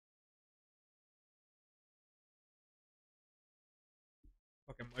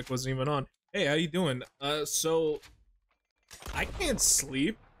fucking mic wasn't even on. Hey, how you doing? So I can't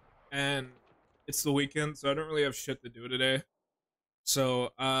sleep, and it's the weekend, so I don't really have shit to do today.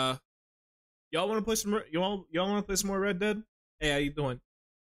 So, y'all want to play some? Y'all want to play some more Red Dead? Hey, how you doing?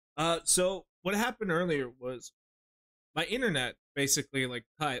 So what happened earlier was my internet basically like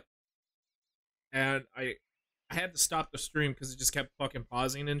cut, and I had to stop the stream because it just kept fucking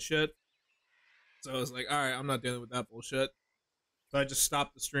pausing and shit. So I was like, all right, I'm not dealing with that bullshit. So I just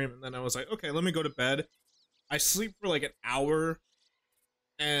stopped the stream, and then I was like, okay, let me go to bed. I sleep for like an hour,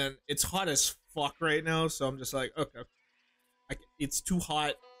 and it's hot as fuck right now, so I'm just like, okay, it's too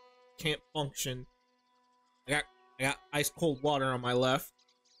hot, can't function. I got I got ice cold water on my left.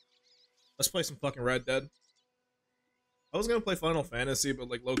 Let's play some fucking Red Dead. I was gonna play Final Fantasy, but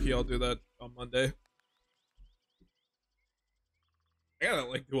like low-key, I'll do that on Monday. I gotta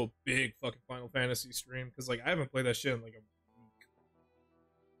like do a big fucking Final Fantasy stream because like I haven't played that shit in like a week,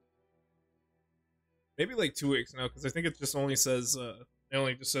 maybe like 2 weeks now, because I think it just only says it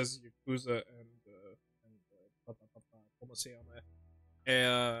only just says Yakuza and como se llama?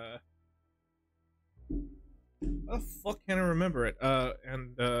 How the fuck can I remember it?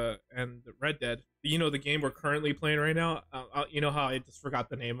 And Red Dead. You know the game we're currently playing right now. You know how I just forgot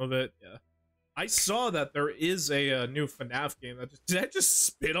the name of it. Yeah. I saw that there is a new FNAF game. Did I just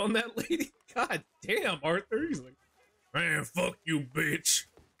spit on that lady? God damn, Arthur. He's like, man, fuck you, bitch.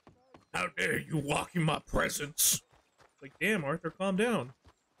 How dare you walk in my presence? Like, damn, Arthur, calm down.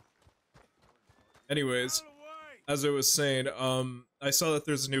 Anyways, as I was saying, I saw that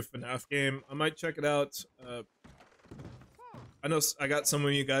there's a new FNAF game. I might check it out. I know I got some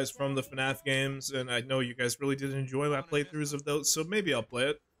of you guys from the FNAF games, and I know you guys really did enjoy my playthroughs of those, so maybe I'll play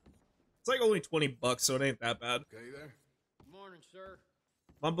it. It's like only 20 bucks, so it ain't that bad. Okay there. Morning, sir.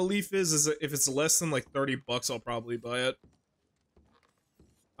 My belief is that if it's less than like 30 bucks, I'll probably buy it.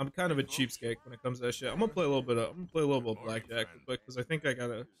 I'm kind of a cheapskate when it comes to that shit. I'm gonna play a little bit of blackjack real quick because I think I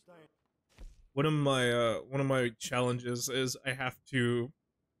gotta. One of my challenges is I have to.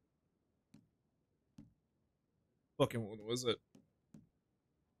 Fucking what was it?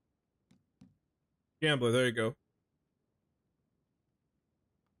 Gambler. There you go.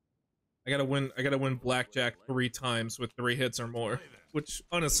 I gotta win blackjack 3 times with 3 hits or more, which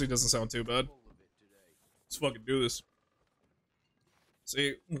honestly doesn't sound too bad. Let's fucking do this.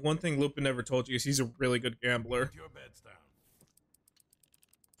 See, one thing Lupin never told you is he's a really good gambler. Your bed's down.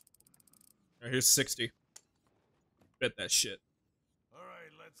 Alright, here's 60. Bet that shit.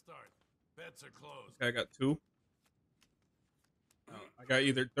 Alright, let's start. Bets are closed. Okay, I got 2. I got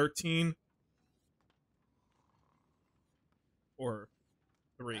either 13 or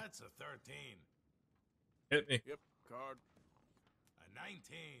 3. That's a 13. Hit me. Yep, card. A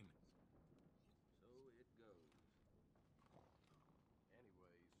 19. So it goes.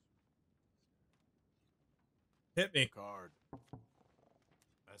 Anyways. Hit me. Card.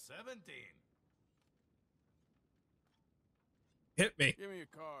 A 17. Hit me. Give me a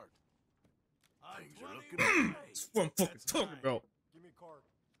card. Things are 21. That's what I'm fucking That's talking nine. about. Give me a card.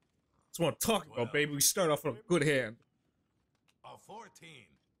 That's what I'm talking about, baby. We start off on a good hand. A 14.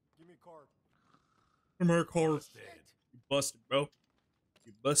 Give me a card. From her car. Busted. You busted, bro.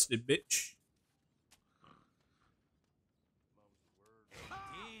 You busted, bitch.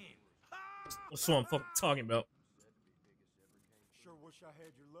 18. That's what I'm fucking talking about. Sure wish I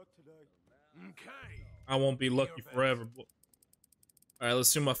had your luck today. Okay. I won't be lucky forever. Alright,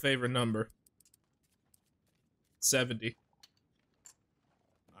 let's do my favorite number. 70.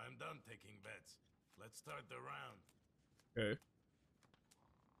 I'm done taking bets. Let's start the round. Okay.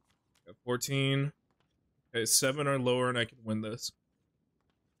 Got 14. Okay, 7 or lower and I can win this.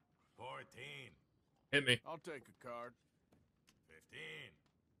 14. Hit me. I'll take a card. 15.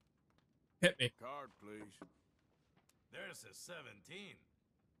 Hit me. Card, please. There's a 17.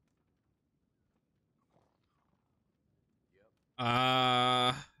 What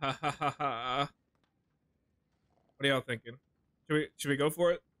are y'all thinking? Should we go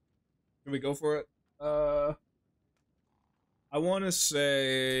for it? Should we go for it? I want to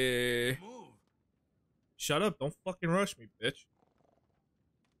say. Move. Shut up! Don't fucking rush me, bitch.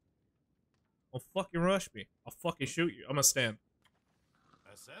 Don't fucking rush me. I'll fucking shoot you. I'm gonna stand.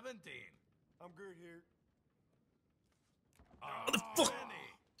 A 17. I'm good here. What the fuck?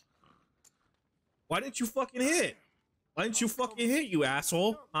 Why didn't you fucking hit? Why didn't you fucking hit, you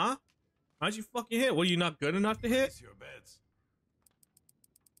asshole? Huh? Why'd you fucking hit? What, are you not good enough to hit? Place your bets.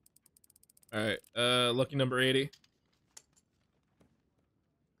 Alright, lucky number 80.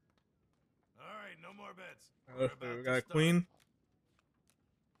 Alright, no more bets. We got a queen.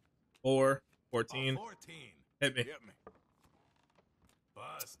 4, 14. 14. Hit me. Get me.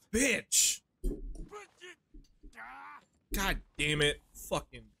 Bust. Bitch! God damn it.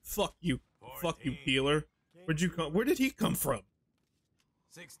 Fucking fuck you. Fuck you, 14. healer. Where'd you come? Where did he come from?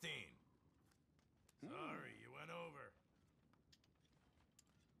 16. Sorry, you went over.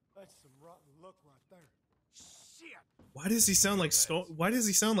 That's some rotten luck right there. Shit. Why does he sound like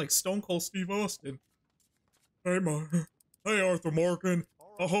Stone Cold Steve Austin? Hey, hey Arthur Morgan.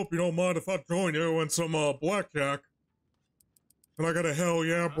 I hope you don't mind if I join you in some blackjack. Can I get a hell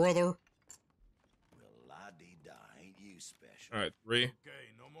yeah, brother? Well, la-dee-da, ain't you special? All right, 3. Okay,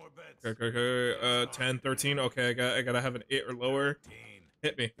 no more bets. Okay. 10, 13. Okay, I gotta have an 8 or lower. 13.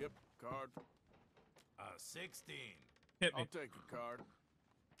 Hit me. Yep, card. 16. Hit I'll me. take a card.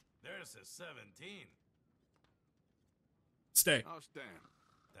 There's a 17. Stay. I'll stand.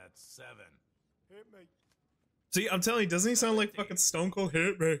 That's 7. Hit me. See, I'm telling you, doesn't he sound like fucking Stone Cold?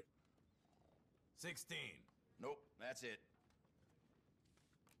 Hit me. 16. Nope, that's it.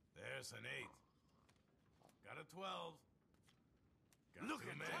 There's an 8. Got a 12. Got Look too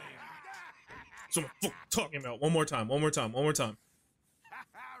at many. That's what I'm fucking talking about. One more time. One more time. One more time.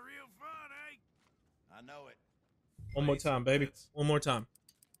 Real fun, eh? I know it. One more time, baby. One more time.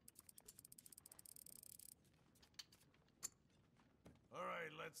 All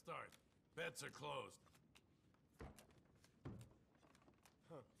right, let's start. Bets are closed.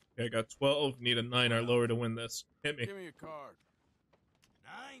 Okay, I got 12. Need a 9 or lower to win this. Hit me. Give me a card.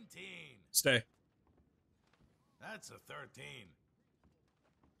 19. Stay. That's a 13.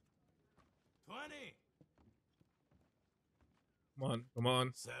 20. Come on. Come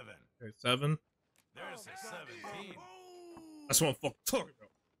on. 7. Okay, 7. There's a 17. That's what I'm fucking talking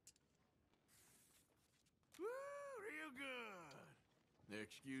about. Woo, real good.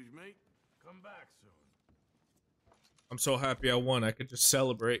 Excuse me. Come back soon. I'm so happy I won. I could just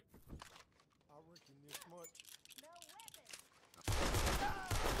celebrate. I reckon this much.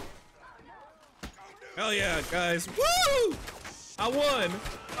 Hell yeah, guys. Woo! I won.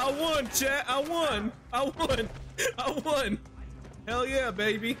 I won, chat. I won. I won. I won. Hell yeah,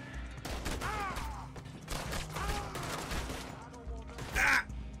 baby. Ah!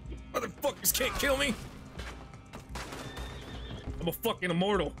 You motherfuckers can't kill me. I'm a fucking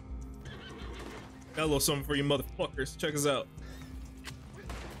immortal. Got a little something for you motherfuckers. Check us out.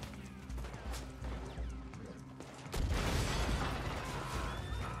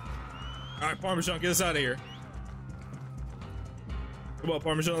 Alright, Parmesan, get us out of here. Come on,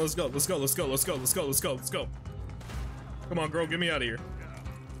 Parmesan, let's go. Let's go, let's go, let's go, let's go, let's go, let's go. Come on, girl, get me out of here.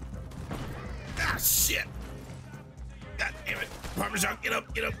 Ah, shit. God damn it. Parmesan, get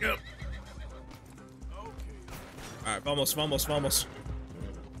up, get up, get up. Alright, vamos, vamos, vamos.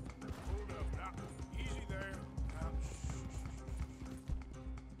 Easy there.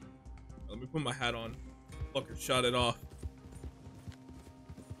 Let me put my hat on. Fucker shot it off.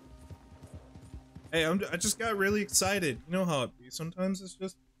 Hey, I just got really excited. You know how it be. Sometimes it's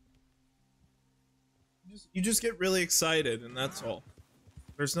just you just get really excited, and that's all.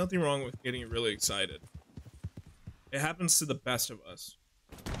 There's nothing wrong with getting really excited. It happens to the best of us.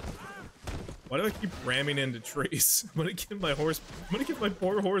 Why do I keep ramming into trees? I'm gonna give my horse. I'm gonna give my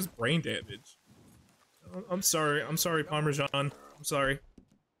poor horse brain damage. I'm sorry. I'm sorry, Parmesan. I'm sorry.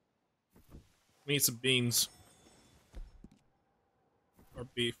 We need some beans or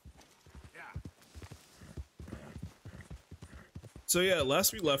beef. So yeah,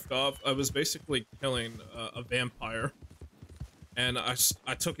 last we left off, I was basically killing a vampire, and I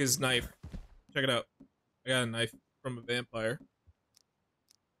took his knife. Check it out. I got a knife from a vampire.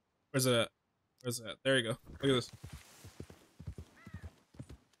 Where's it at? Where's it at? There you go. Look at this.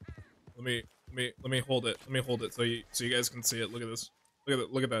 Let me hold it. Let me hold it so you guys can see it. Look at this.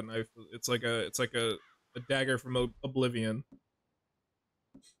 Look at that knife. It's like a dagger from Oblivion.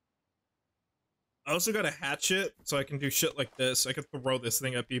 I also got a hatchet, so I can do shit like this. I can throw this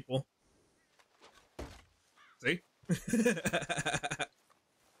thing at people. See? Give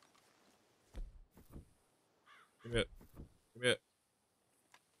me it. Give me it.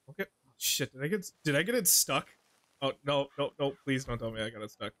 Okay. Oh, shit, did I get it stuck? Oh, no, please don't tell me I got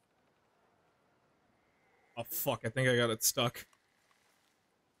it stuck. Oh, fuck, I think I got it stuck.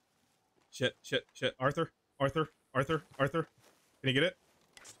 Shit. Arthur. Can you get it?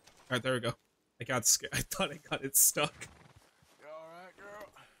 Alright, there we go. I got scared. I thought I got it stuck. You all right, girl?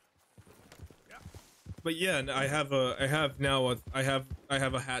 But yeah, and I have a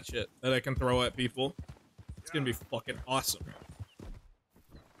hatchet that I can throw at people. It's gonna be fucking awesome.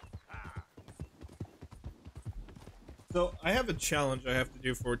 So I have a challenge I have to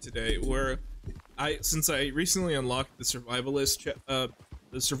do for today, where since I recently unlocked the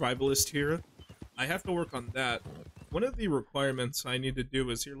survivalist here, I have to work on that. one of the requirements I need to do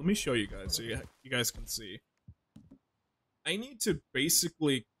is here. Let me show you guys so you guys can see. I need to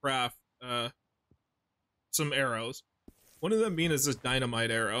basically craft some arrows. One of them being is this dynamite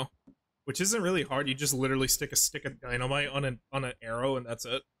arrow, which isn't really hard. You just literally stick a stick of dynamite on an arrow and that's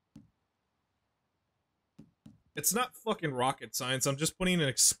it. It's not fucking rocket science. I'm just putting an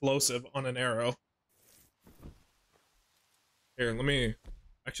explosive on an arrow. Here, let me...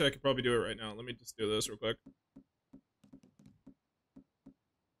 Actually, I could probably do it right now. Let me just do this real quick.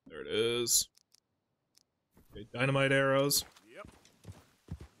 There it is. Okay, dynamite arrows. Yep.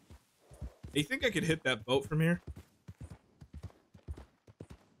 You think I could hit that boat from here?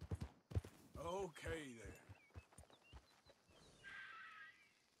 Okay there.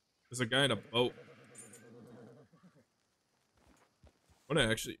 There's a guy in a boat. I wanna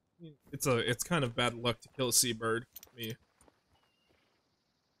actually... It's kind of bad luck to kill a seabird. Me.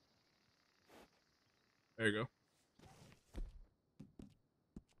 There you go.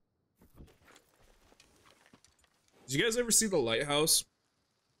 Did you guys ever see the lighthouse?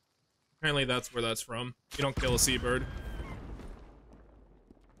 Apparently that's where that's from. You don't kill a seabird.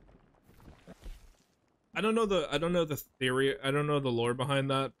 I don't know the theory. I don't know the lore behind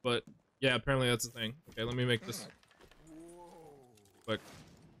that, but yeah, apparently that's the thing. Okay, let me make this quick.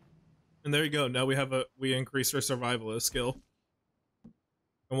 And there you go. Now we increased our survivalist skill.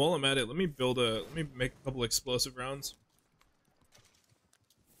 And while I'm at it, let me make a couple explosive rounds.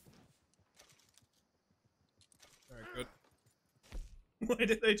 Alright, good. Why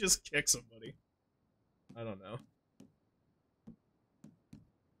did I just kick somebody? I don't know.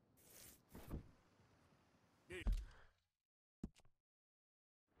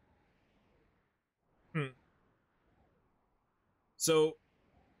 So,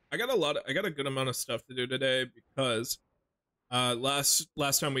 I got a good amount of stuff to do today because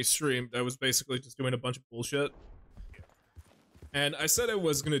last time we streamed, I was basically just doing a bunch of bullshit. And I said I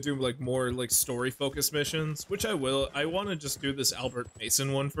was gonna do like more like story focused missions, which I will. I want to just do this Albert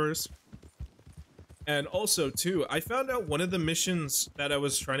Mason one first. And also too, I found out one of the missions that I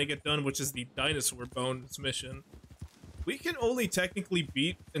was trying to get done, which is the Dinosaur Bones mission. We can only technically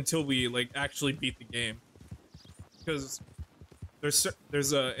beat until we like actually beat the game, because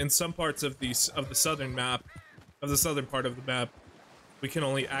there's in some parts of the southern map, of the southern part of the map, we can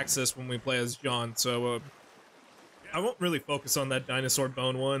only access when we play as John. So I won't really focus on that Dinosaur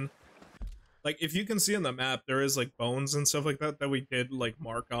Bone one. Like, if you can see on the map, there is like bones and stuff like that that we did like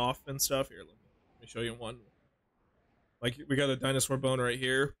mark off and stuff. Here, let me show you one. Like, we got a dinosaur bone right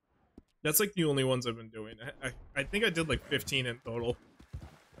here. That's like the only ones I've been doing. I think I did like 15 in total.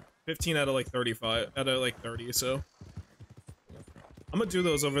 15 out of like 35, out of like 30. So I'm gonna do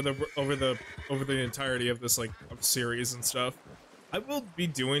those over the entirety of this like series and stuff. I will be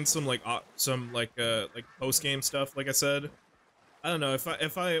doing some like post game stuff. Like I said, I don't know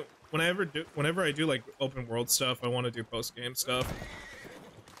whenever I do like open world stuff, I want to do post game stuff.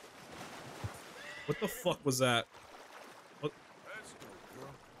 What the fuck was that? What? Let's go, girl.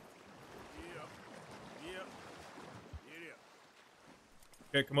 Yep.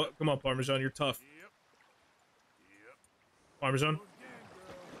 Yep. Okay, come on, Parmesan, you're tough. Yep. Yep. Parmesan.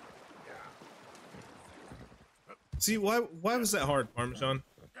 See, why was that hard, Parmesan?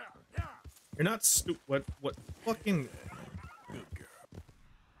 You're not stupid. What fucking...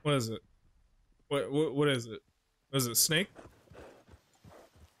 What is it? What is it? Was it a snake?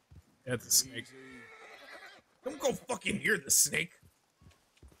 Yeah, it's a snake. Don't go fucking near the snake!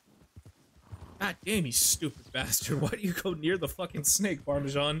 God damn, you stupid bastard. Why do you go near the fucking snake,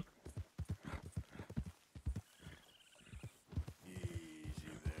 Parmesan?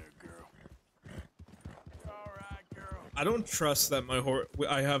 I don't trust that my horse.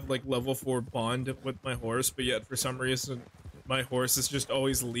 I have like level 4 bond with my horse, but yet for some reason, my horse is just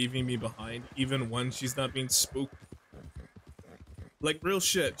always leaving me behind, even when she's not being spooked. Like, real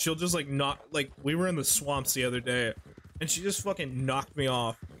shit. She'll just like we were in the swamps the other day, and she just fucking knocked me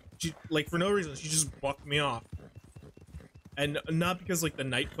off. She, like, for no reason, she just bucked me off. And not because like the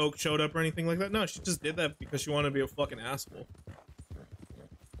night folk showed up or anything like that. No, she just did that because she wanted to be a fucking asshole.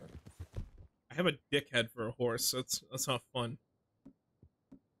 I have a dickhead for a horse, so that's not fun.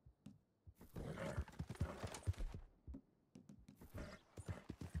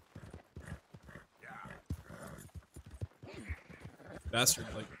 Bastard,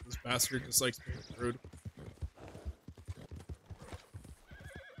 like, this bastard just likes being rude.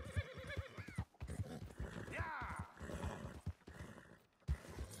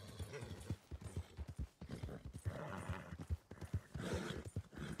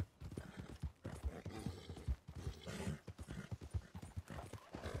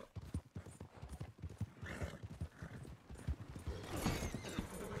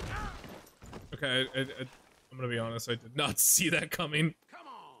 Okay, I'm gonna be honest. I did not see that coming. Come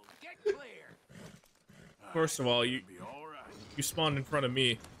on, get clear. First of all, you Be all right. spawned in front of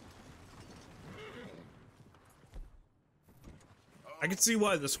me. I can see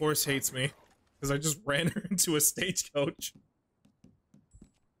why this horse hates me, because I just ran her into a stagecoach.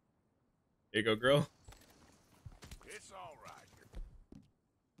 There you go, girl. It's all right.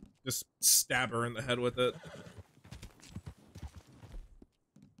 Just stab her in the head with it.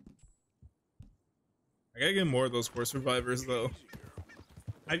 I gotta get more of those horse survivors, though.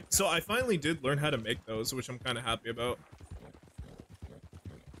 So I finally did learn how to make those, which I'm kind of happy about.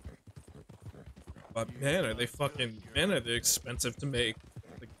 But man, are they expensive to make.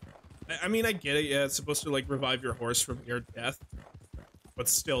 Like, I mean, I get it, yeah, it's supposed to, like, revive your horse from near death. But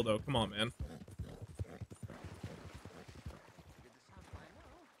still, though, come on, man.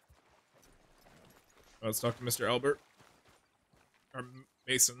 Let's talk to Mr. Albert. Or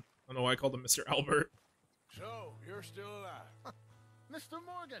Mason. I don't know why I called him Mr. Albert. So, you're still alive. Mr.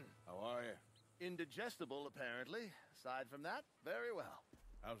 Morgan. How are you? Indigestible, apparently. Aside from that, very well.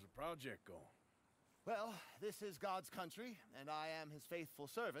 How's the project going? Well, this is God's country, and I am his faithful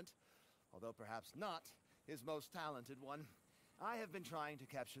servant, although perhaps not his most talented one. I have been trying to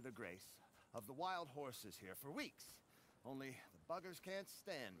capture the grace of the wild horses here for weeks. Only the buggers can't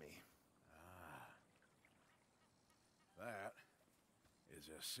stand me. That is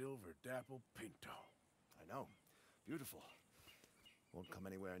a silver dapple pinto. I know. Beautiful. Won't come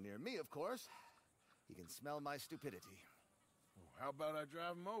anywhere near me, of course. He can smell my stupidity. How about I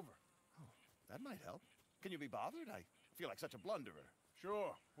drive him over? That might help. Can you be bothered? I feel like such a blunderer.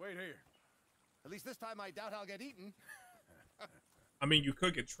 Sure. Wait here. At least this time I doubt I'll get eaten. I mean, you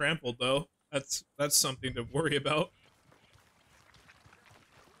could get trampled, though. That's something to worry about.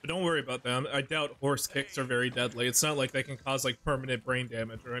 But don't worry about them. I doubt horse kicks are very deadly. It's not like they can cause, like, permanent brain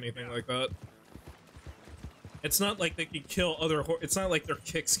damage or anything like that. It's not like they can kill other it's not like their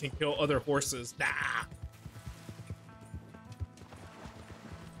kicks can kill other horses. Nah!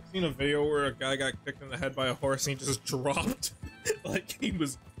 Seen a video where a guy got kicked in the head by a horse and he just dropped. Like, he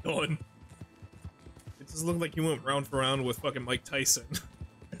was done. It just looked like he went round for round with fucking Mike Tyson.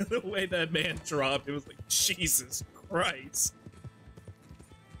 The way that man dropped, it was like, Jesus Christ.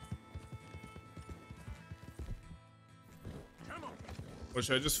 Come on. Or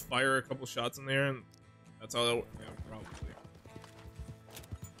should I just fire a couple shots in there and that's all that yeah, probably.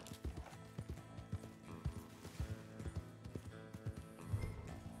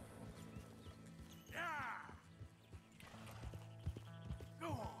 Yeah. Go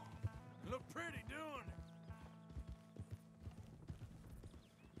on. Look pretty doing it.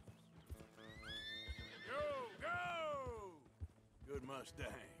 Go, go. Good Mustang.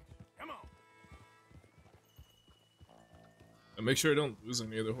 Come on. And make sure I don't lose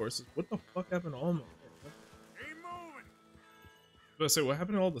any of the horses. What the fuck happened to all my? Keep moving. I was gonna say, what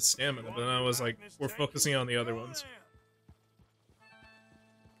happened to all the stamina? But then I was like, we're focusing on the other ones.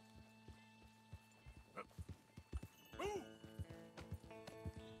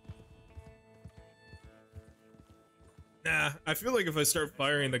 Nah, I feel like if I start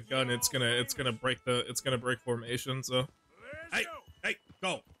firing the gun, it's gonna break formation. So, Let's hey,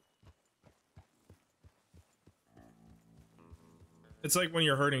 go! It's like when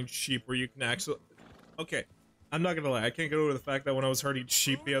you're herding sheep, where you can actually. Okay, I'm not gonna lie. I can't get over the fact that when I was herding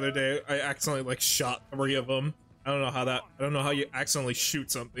sheep the other day, I accidentally like shot 3 of them. I don't know how you accidentally shoot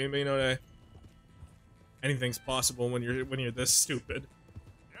something, but you know, anything's possible when you're this stupid.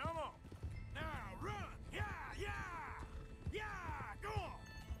 Come on. Now run. Yeah, yeah. Yeah, go on.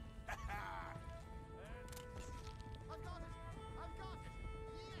 I've got it! I've got it!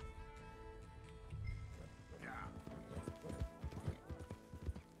 Yes! Yeah.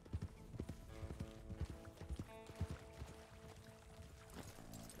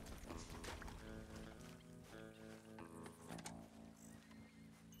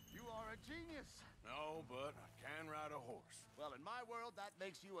 You are a genius! No, but I can ride a horse. Well, in my world, that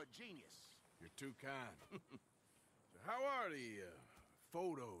makes you a genius. You're too kind. So how are the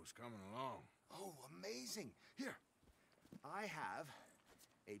photos coming along? Oh, amazing! Here, I have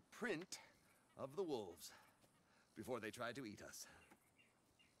a print of the wolves before they tried to eat us.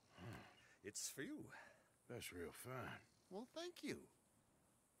 It's for you. That's real fine. Well, thank you.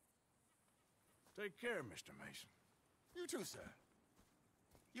 Take care, Mr. Mason. You too, sir.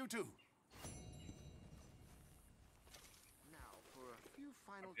 You too. Now, for a few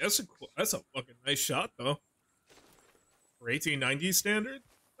final... That's a fucking nice shot though. For 1890 standard,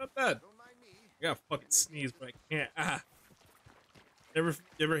 not bad. Don't mind me. I gotta fucking sneeze, but I can't. Ah. You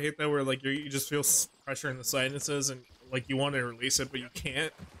ever hate that where like you just feel pressure in the sinuses and like you want to release it but you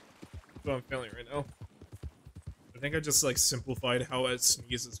can't? That's what I'm feeling right now. I think I just like simplified how a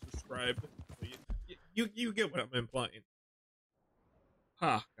sneeze is described. You get what I'm implying.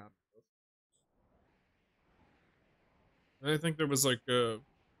 Ha, God. I think there was like a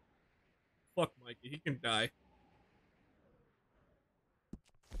fuck Mikey, he can die.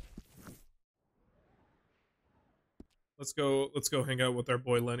 Let's go hang out with our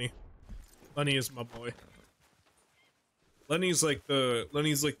boy Lenny. Lenny is my boy. Lenny's like the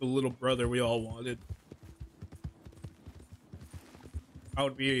little brother we all wanted. I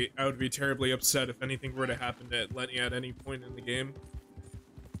would be terribly upset if anything were to happen to Lenny at any point in the game.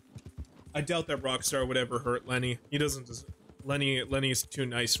 I doubt that Rockstar would ever hurt Lenny. He doesn't just Lenny's too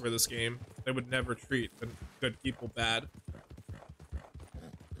nice for this game. They would never treat the good people bad.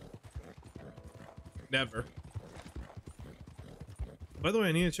 Never. By the way,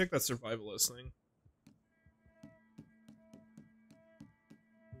 I need to check that survivalist thing.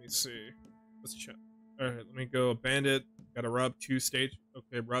 Let me see. Let's check. Alright, let me go. Bandit. Gotta rob 2 stage.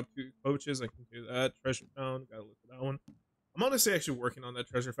 Okay, rob 2 coaches. I can do that. Treasure found. Gotta look at that one. I'm honestly actually working on that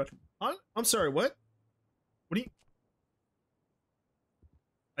treasure found. I'm sorry, what? What do you...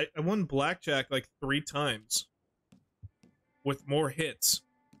 I won blackjack like 3 times. With more hits.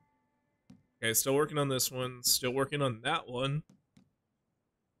 Okay, still working on this one. Still working on that one.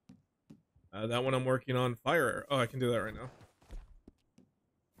 That one I'm working on. Fire. Oh, I can do that right now.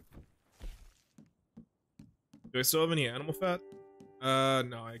 Do I still have any animal fat?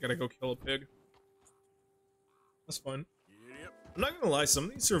 No, I gotta go kill a pig. That's fun. Yep. I'm not gonna lie, some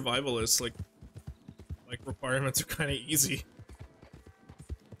of these survivalists, like requirements are kind of easy.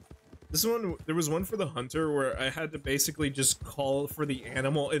 This one, there was one for the hunter where I had to basically just call for the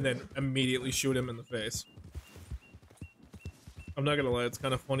animal and then immediately shoot him in the face. I'm not gonna lie, it's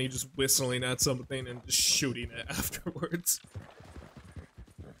kind of funny just whistling at something and just shooting it afterwards.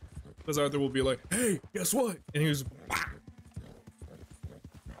 Because Arthur will be like, hey, guess what? And he was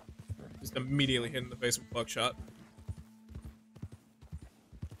just immediately hit in the face with buckshot.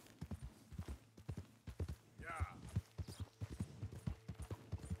 Yeah.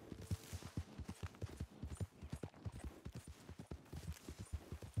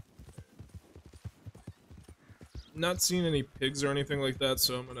 Not seeing any pigs or anything like that,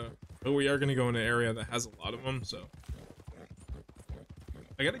 so I'm gonna... But we are gonna go in an area that has a lot of them, so...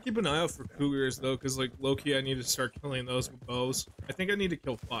 I gotta keep an eye out for cougars, though, because, like, low-key, I need to start killing those with bows. I think I need to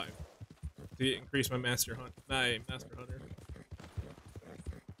kill 5 to increase my master hunter.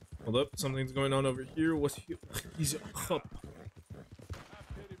 Hold up, something's going on over here. What's he? He's up. I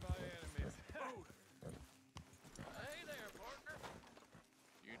pity my enemies. Hey there, partner.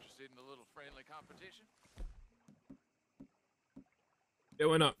 You interested in a little friendly competition? Yeah,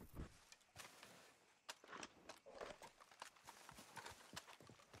 why not?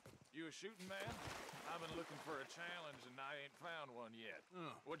 You a shooting man? I've been looking for a challenge and I ain't found one yet.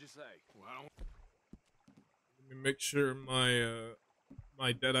 What'd you say? Well, Let me make sure my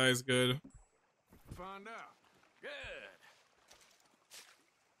my dead eye is good. find out. Good.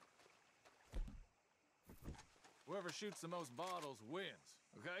 Whoever shoots the most bottles wins,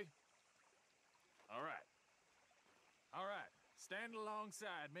 okay? All right. All right. Stand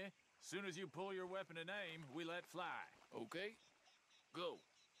alongside me. Soon as you pull your weapon and aim, we let fly. Okay. Go.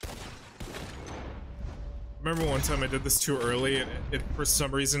 Remember one time I did this too early and it for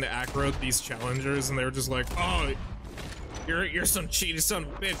some reason aggroed these challengers and they were just like, oh, you're some cheated son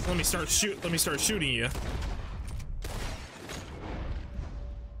of a bitch. Let me start shooting you.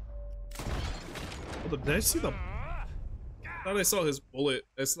 Hold up, did I see the... I thought I saw his bullet.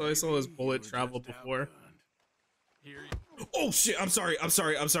 I saw his bullet travel before. Here you... Oh shit, I'm sorry.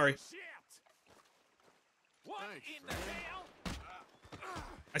 Shit! What in the hell?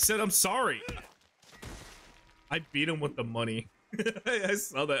 I said I'm sorry. I beat him with the money. I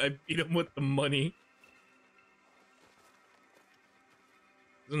saw that. I beat him with the money.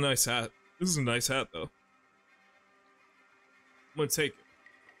 This is a nice hat. This is a nice hat, though. I'm gonna take it.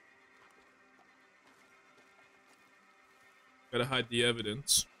 Gotta hide the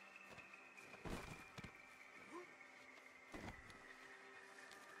evidence.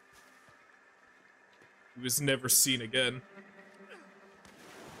 He was never seen again.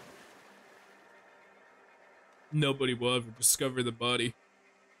 Nobody will ever discover the body.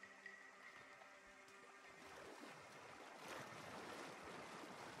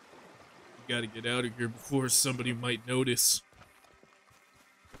 You gotta get out of here before somebody might notice.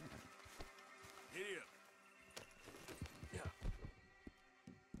 Idiot.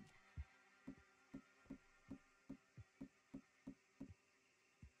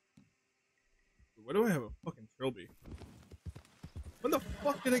 Why do I have a fucking trilby? When the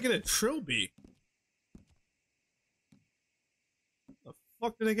fuck did I get a trilby? The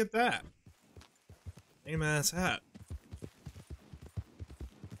fuck did I get that? Lame ass hat.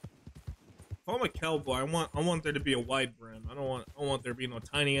 If I'm a cowboy, I want there to be a wide brim. I don't want there to be no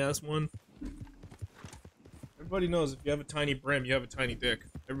tiny ass one. Everybody knows if you have a tiny brim, you have a tiny dick.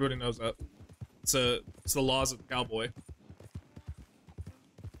 Everybody knows that. It's the laws of the cowboy.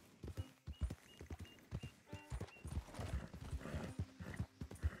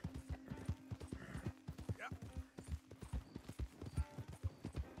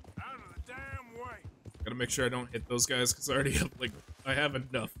 Out of the damn way. Gotta make sure I don't hit those guys because I already have like I have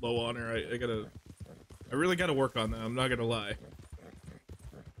enough low honor. I really gotta work on that. I'm not gonna lie.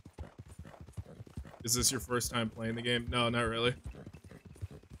 Is this your first time playing the game? No, not really.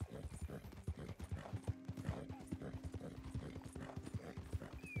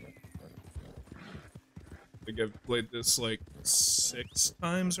 I think I've played this like 6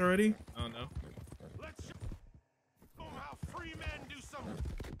 times already. I don't know. Let's show them how free men do something.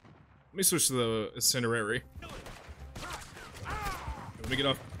 Let me switch to the Incinerary. Let me get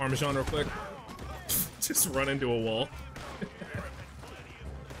off Parmesan real quick. Just run into a wall.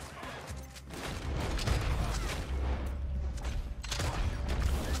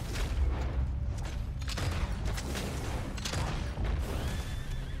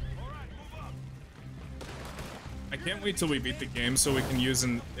 I can't wait till we beat the game so we can use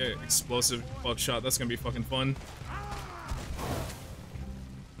an explosive buckshot. That's gonna be fucking fun.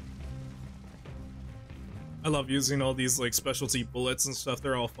 I love using all these like specialty bullets and stuff.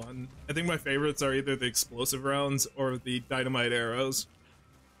 They're all fun. I think my favorites are either the explosive rounds or the dynamite arrows.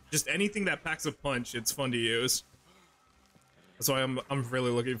 Just anything that packs a punch, it's fun to use. That's why I'm really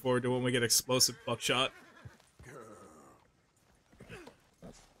looking forward to when we get explosive buckshot.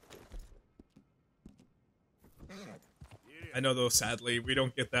 I know though, sadly, we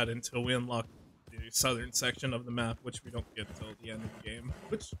don't get that until we unlock the southern section of the map, which we don't get till the end of the game.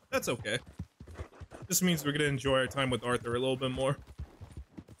 Which, that's okay. Just means we're gonna enjoy our time with Arthur a little bit more.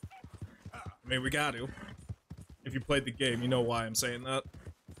 I mean, we got to. If you played the game, you know why I'm saying that.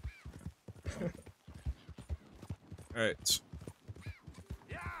 Alright.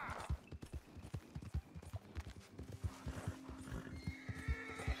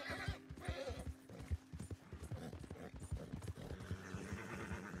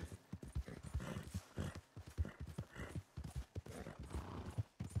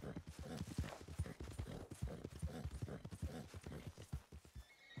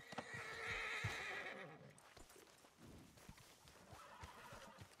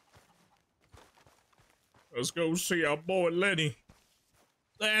 Let's go see our boy Lenny.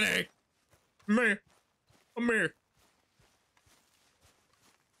 Lenny! Come here. Come here.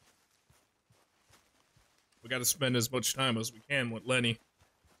 We gotta spend as much time as we can with Lenny.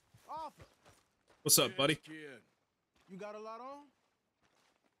 Arthur, What's up, buddy? Kid. you got a lot on?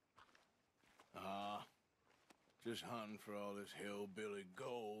 Just hunting for all this hillbilly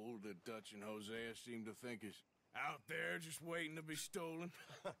gold that Dutch and Hosea seem to think is out there just waiting to be stolen.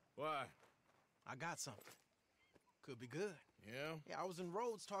 Why? I got something. Could be good. Yeah? Yeah, I was in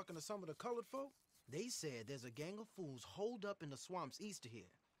Rhodes talking to some of the colored folk. They said there's a gang of fools holed up in the swamps east of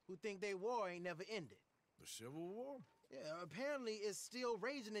here who think their war ain't never ended. The Civil War? Yeah, apparently it's still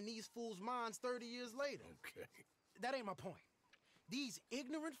raging in these fools' minds 30 years later. Okay. That ain't my point. These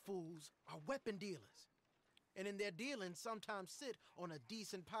ignorant fools are weapon dealers. And in their dealing, sometimes sit on a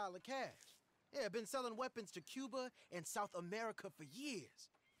decent pile of cash. Yeah, been selling weapons to Cuba and South America for years.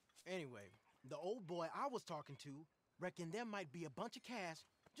 Anyway, the old boy I was talking to reckoned there might be a bunch of cash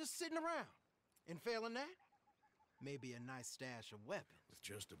just sitting around. And failing that, maybe a nice stash of weapons. With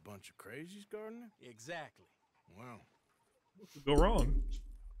just a bunch of crazies, Gardner? Exactly. Well, What could go wrong?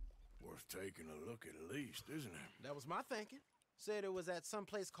 worth taking a look at least, isn't it? That was my thinking. Said it was at some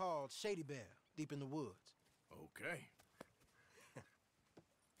place called Shady Belle, deep in the woods. Okay.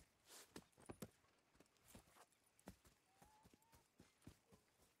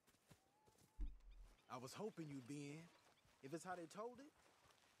 I was hoping you'd be in. If it's how they told it,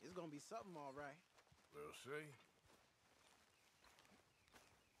 it's gonna be something all right. We'll see.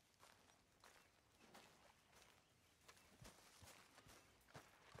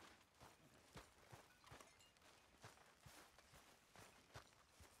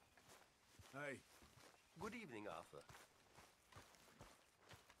 Hey, Good evening, Arthur.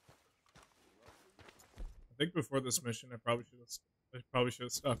 I think before this mission, I probably should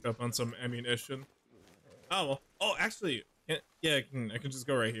have stocked up on some ammunition. Oh, well. Oh, actually, yeah, I can just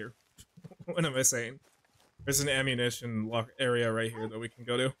go right here. What am I saying? There's an ammunition lock area right here that we can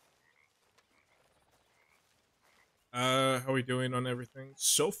go to. How are we doing on everything?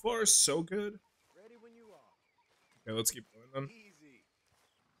 So far, so good. Ready when you are. Okay, let's keep going then. Easy.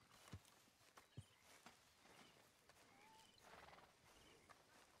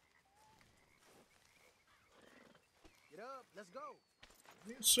 Get up. Let's go. Give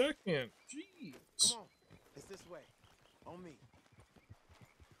me a second. Jeez. Come on. It's this way. On me.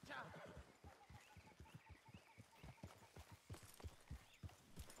 Cha.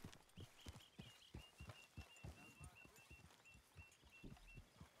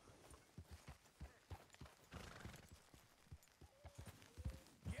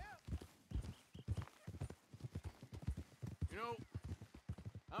 You know,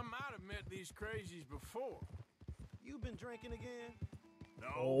 I might have met these crazies before. You been drinking again? No.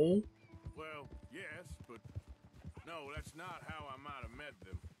 Oh. Well, yes, but no, that's not how I might have met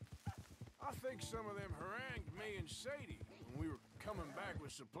them. I think some of them harangued me and Sadie when we were coming back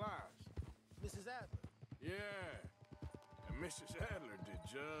with supplies. Mrs. Adler. Yeah. And Mrs. Adler did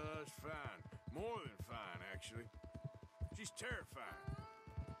just fine. More than fine, actually. She's terrifying.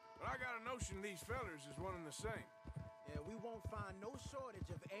 But I got a notion these fellers is one and the same. Yeah, we won't find no shortage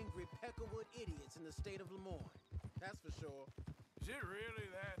of angry Peckerwood idiots in the state of Lemoyne. That's for sure. Is it really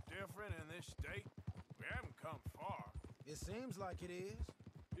that different in this state? We haven't come far. It seems like it is.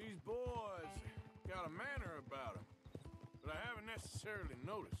 These boys got a manner about them, but I haven't necessarily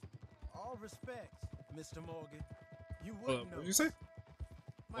noticed. All respects, Mr. Morgan. You Hold wouldn't up, know. what did you say?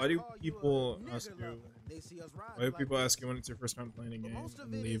 Might Why do call you a people nigger ask you? lover. They see us ride Why do like people this. ask you when it's your first time playing a But game most of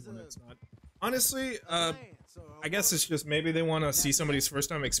and it leave is when a- it's not? Honestly, Land, so I I guess wanna it's just maybe they want to see somebody's first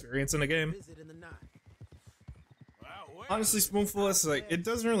time experience in a game. visit in the night. Well, Honestly, Spoonful is like, it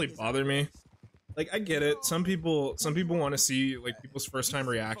doesn't really bother me. Like, I get it. Some people want to see like people's first time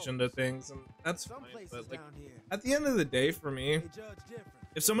reaction to things, and that's Some fine. places But like, down here, at the end of the day, for me, they judge different.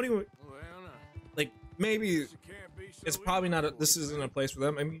 if somebody would well, no. like, maybe Guess it can't be so it's probably easy not. for This you, isn't man. a place for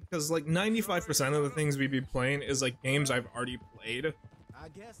them. I mean, because like 95% of the things we be playing is like games I've already played. I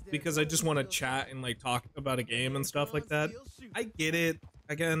guess there's Because I just want to still chat and like talk about a game and stuff like that. guns still shoot. I get it.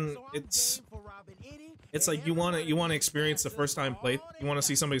 Again, So I'm it's game for robbing any it's and like you want to everybody experience the that's first time play. all You want to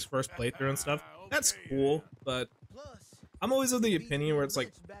they see got. somebody's first playthrough and stuff. That's Okay, cool, yeah. but Plus, I'm always of the opinion where it's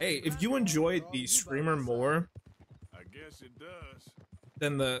like, hey, if you enjoyed the streamer more I guess it does.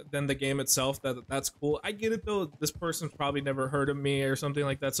 than the game itself, that's cool. I get it though. This person's probably never heard of me or something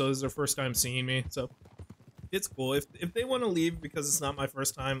like that, so this is their first time seeing me. So it's cool. If they want to leave because it's not my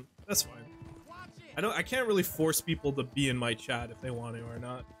first time, that's fine. watch it. I can't really force people to be in my chat if they want to or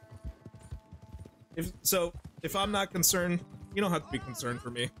not. If I'm not concerned, you don't have to be concerned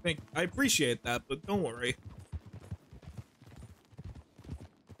for me. I appreciate that, but don't worry.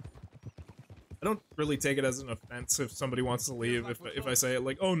 I don't really take it as an offense if somebody wants to leave if I say it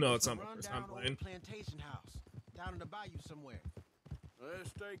like, oh no, it's not my first time Rundown playing. old plantation house down in the bayou somewhere. Let's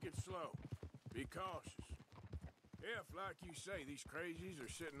take it slow. Be cautious. If, like you say, these crazies are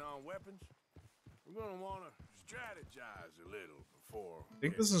sitting on weapons, we're gonna want to strategize a little before. I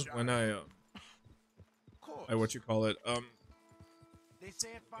think this is when I what you call it, They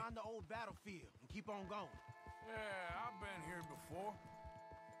said find the old battlefield and keep on going. Yeah, I've been here before.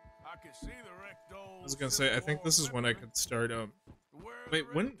 I can see the wrecked old. I was gonna say, I think this is when I could start, wait,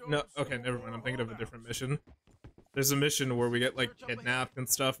 when? No, okay, never mind, I'm thinking of a different mission. There's a mission where we get, like, kidnapped and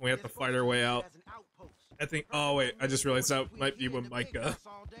stuff, and we have to fight our way out. I think, oh wait, I just realized that might be with Micah,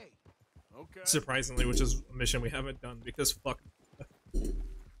 Okay. surprisingly, which is a mission we haven't done, because fuck.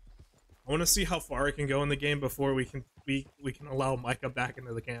 I want to see how far I can go in the game before we can allow Micah back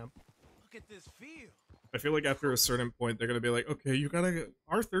into the camp. Look at this field. I feel like after a certain point, they're gonna be like, okay,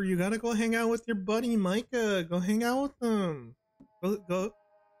 Arthur, you gotta go hang out with your buddy Micah. Go hang out with them. Go.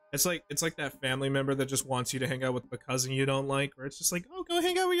 It's like that family member that just wants you to hang out with the cousin you don't like, where it's just like, oh, go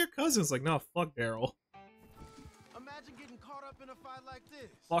hang out with your cousin. It's like, no, fuck Daryl. Imagine getting caught up in a fight like this.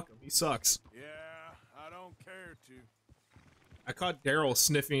 Fuck him. He sucks. Yeah, I don't care to. I caught Daryl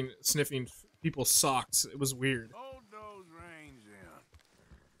sniffing people's socks. It was weird. Hold those reins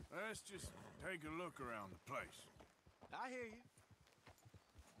in. Let's just take a look around the place. I hear you.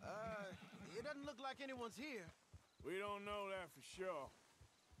 It doesn't look like anyone's here. We don't know that for sure.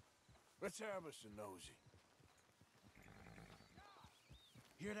 Let's have us a nosy.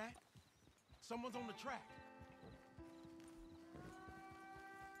 Hear that? Someone's on the track.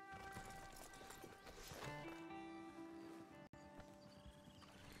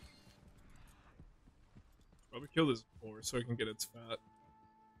 Probably kill this boar so I can get its fat.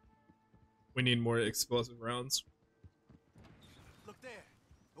 We need more explosive rounds. Look there.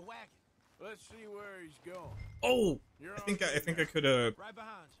 A wagon. Let's see where he's going. Oh, You're I think on I good could Right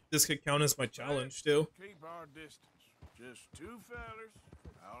behind you. this could count as my challenge too. Keep our distance. Just two fellers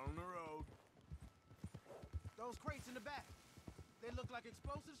out on the road. Those crates in the back, they look like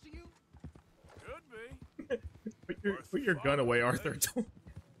explosives to you? Could be. Put your gun away, Arthur. Don't.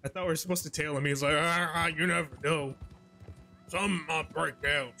 I thought we were supposed to tail him. He's like, you never know. Some might break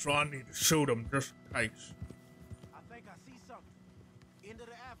out, so I need to shoot him just in case. I think I see something. End of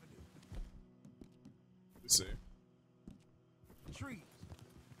the avenue. Let's see. Trees.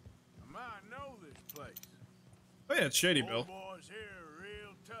 I might know this place. Oh yeah, it's Shady Bill. Old boys here are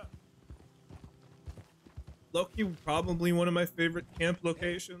real tough. Loki, probably one of my favorite camp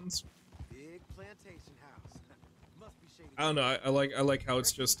locations. Big plantation house. Must be Shady. I don't know. I like how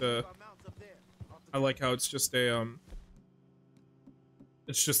it's just I like how it's just a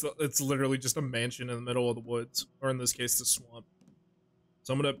it's literally just a mansion in the middle of the woods, or in this case, the swamp.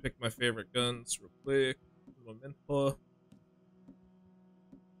 So I'm gonna pick my favorite guns real quick. Memento.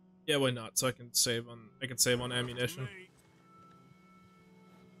 Yeah, why not? So I can save on ammunition.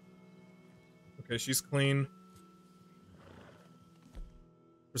 Okay, she's clean.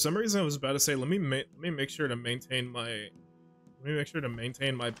 For some reason, I was about to say, let me make sure to maintain my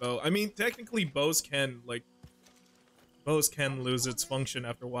bow. I mean, technically, bows can lose its function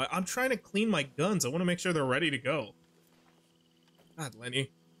after a while. I'm trying to clean my guns. I want to make sure they're ready to go. God, Lenny.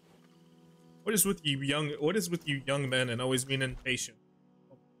 What is with you young men and always being impatient?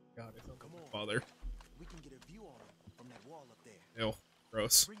 Oh my God, I sound like my father. We can get a view on it from that wall up there. Ew,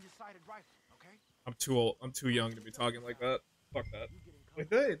 gross. Bring your sighted rifle, okay? I'm too old. I'm too young to be talking like that. Fuck that. Wait,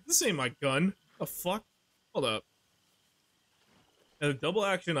 this ain't my gun. The fuck? Hold up. And the double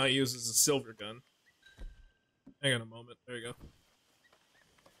action I use is a silver gun. Hang on a moment. There you go.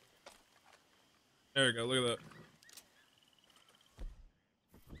 There we go. Look at that.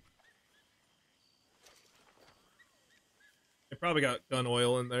 I probably got gun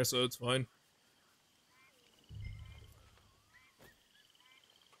oil in there, so it's fine.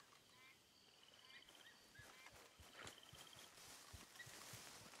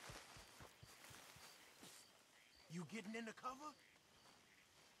 You getting into cover?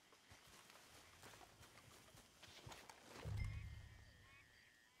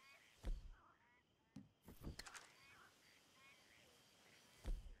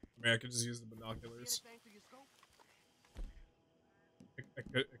 I mean, I could just use the binoculars. Anything for your scope? I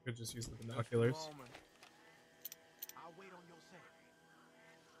could just use the binoculars. I'll wait on your set.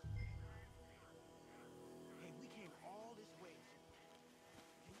 Hey, we came all this way.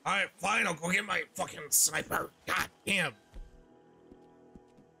 Alright, fine, I'll go get my fucking sniper. God damn.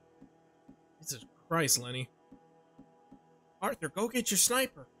 Jesus Christ, Lenny. Arthur, go get your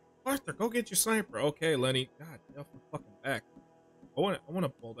sniper. Arthur, go get your sniper. Okay, Lenny. God, get off my fucking back. I want a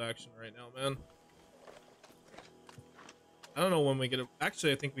bolt action right now, man. I don't know when we get it.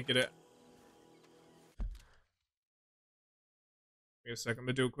 Actually, I think we get it. Wait a second. I'm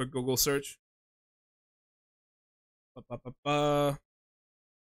gonna do a quick Google search.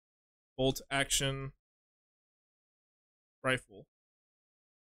 Bolt action rifle.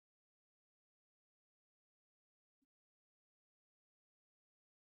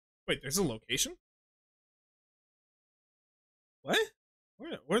 Wait, there's a location? What?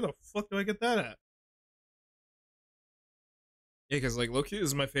 Where the fuck do I get that at? Yeah, because like Loki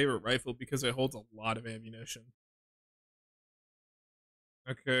is my favorite rifle because it holds a lot of ammunition.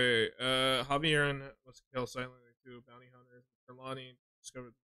 Okay, Javier and must kill silently two bounty hunters. Perlani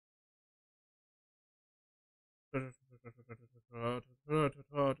discovered.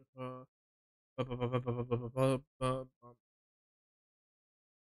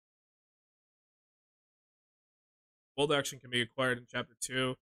 Bold action can be acquired in Chapter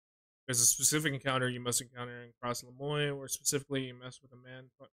 2. There's a specific encounter you must encounter in Cross Lemoyne, where specifically you mess with a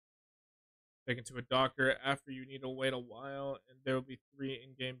man taken to a doctor. After you need to wait a while, and there will be 3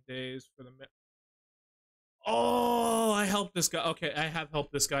 in-game days for the Oh, I helped this guy. Okay, I have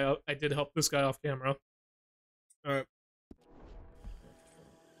helped this guy out. I did help this guy off camera. Alright.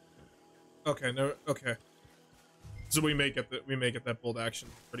 Okay, no, okay. So we may get that bold action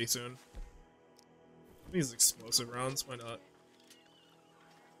pretty soon. These explosive rounds, why not?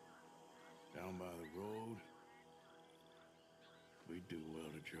 Down by the road. We do well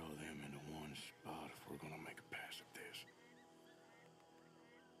to draw them into one spot if we're gonna make a pass at this.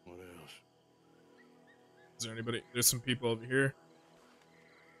 What else? Is there anybody? There's some people over here.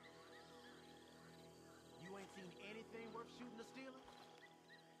 You ain't seen anything worth shooting or stealing?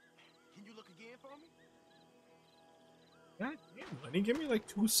 Can you look again for me? God damn, Lenny, give me like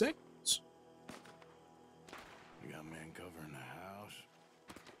 2 seconds. You got men covering the house?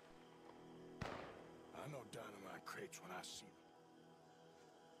 I know dynamite crates when I see them.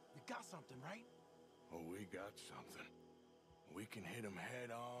 You got something, right? Oh, we got something. We can hit them head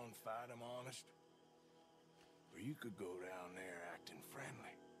on, fight them honest. Or you could go down there acting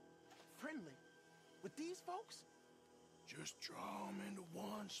friendly. Friendly? With these folks? Just draw them into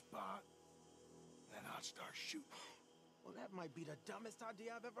one spot, then I'll start shooting. Well, that might be the dumbest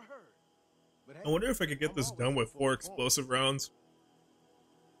idea I've ever heard. But hey, I wonder if I could get this done with 4 explosive rounds.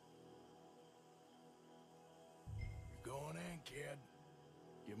 You're going in, kid.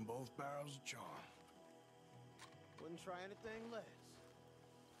 Give them both barrels of charm. Wouldn't try anything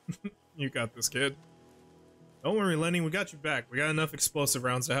less. You got this, kid. Don't worry, Lenny, we got you back. We got enough explosive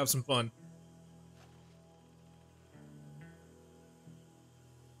rounds to have some fun.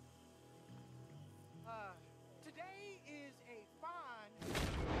 Today is a fine,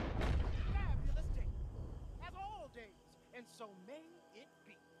 fabulous day, as all days, and so may it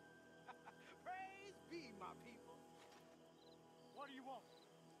be. Praise be, my people. What do you want?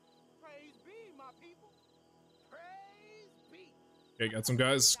 Praise be, my people. Praise be. Okay, got some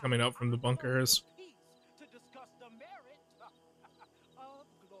guys coming up from the bunkers. To discuss the merit of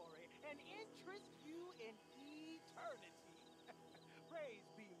glory and interest you in eternity. Praise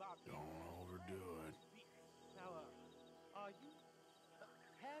be, my people. Don't overdo it. Now, are you?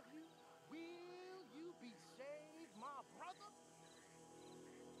 Have you? Will you be saved, my brother?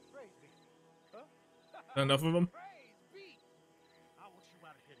 Praise be. Huh? Enough of them. Praise be. I want you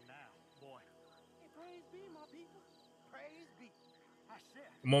out of here now, boy. Hey, praise be, my people. Praise be. I said.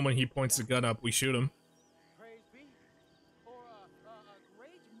 The moment he points the gun up, we shoot him. Praise be. For a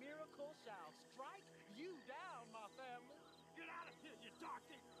great miracle shall strike you down, my family. Get out of here, you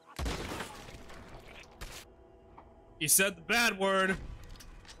darky. He said the bad word.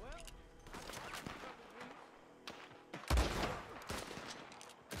 Well,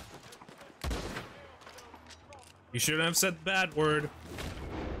 You shouldn't have said the bad word.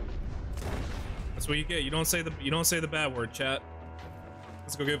 That's what you get. You don't say the bad word, chat.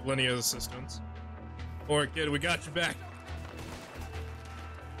 Let's go give Lenny his assistance. Alright, kid, we got you back.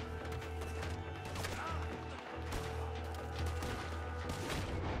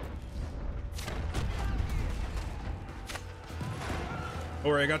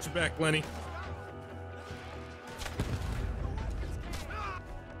 Alright, I got you back, Lenny.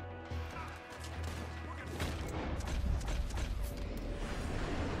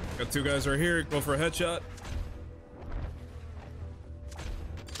 Got 2 guys right here. Go for a headshot.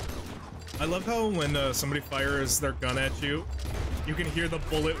 I love how when somebody fires their gun at you, you can hear the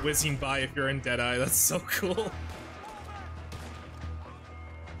bullet whizzing by if you're in Deadeye. That's so cool.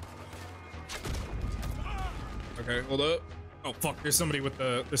 Okay, hold up. Oh fuck! There's somebody with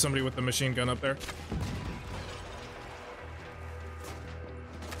the machine gun up there.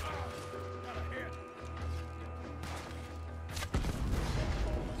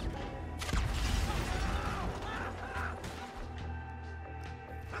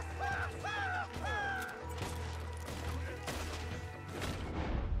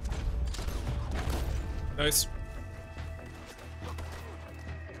 Nice.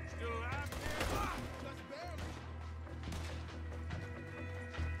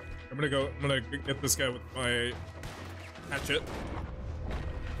 I'm gonna get this guy with my hatchet.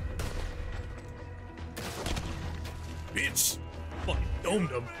 Bitch! Fucking domed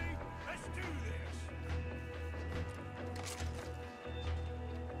him. Let's do this.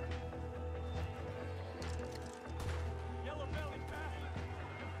 Yellow belly bastard.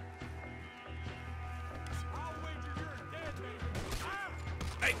 I'll wager you're dead, baby.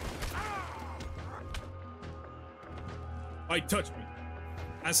 Hey! Why you touch me?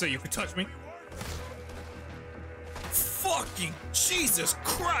 I say you could touch me. Fucking Jesus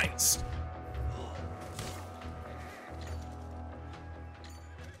Christ!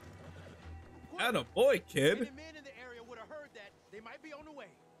 Atta boy, kid. Any men in the area would have heard that. They might be on the way.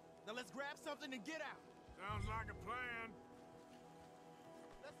 Now let's grab something and get out. Sounds like a plan.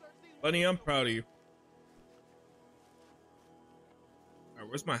 Let's search these Lenny, I'm proud of you. Alright,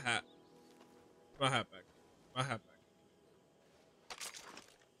 where's my hat? My hat back. My hat back.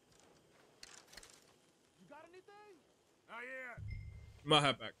 You got anything? Not yet. My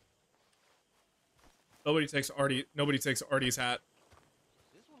hat back. Nobody takes Artie's hat.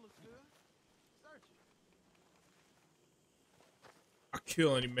 This one looks good. Search it. I'll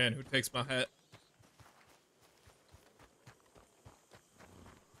kill any man who takes my hat.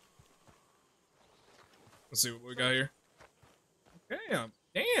 Let's see what we got here. Damn.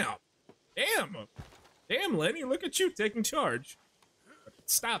 Damn, Lenny, look at you taking charge.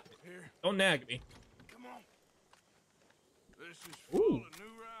 Stop it. Here, Don't nag me. come on. This is full Ooh. of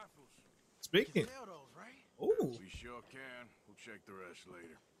new rifles. Speaking. Sell those, right? Ooh. We sure can. We'll check the rest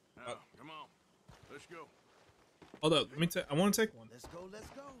later. Now, come on. Let's go. Hold up, let me take. I want to take one. Let's go, let's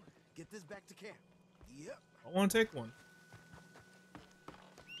go. Get this back to camp. Yep. I want to take one.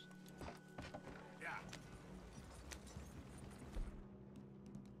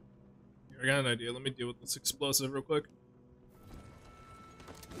 I got an idea. Let me deal with this explosive real quick.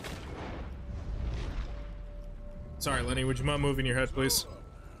 Sorry, Lenny. Would you mind moving your head, please?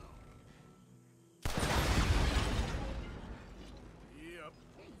 Yep.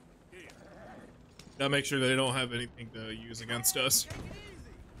 Here. Gotta make sure they don't have anything to use against us. Take it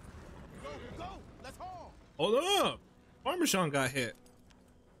easy. Go, go. Let's haul. Hold up! Parmesan got hit.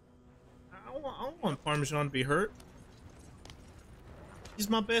 I don't want Parmesan to be hurt. He's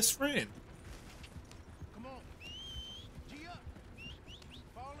my best friend. Come on. G up.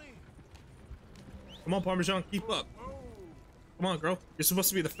 Fall in. Come on, Parmesan, keep up. Come on, girl. You're supposed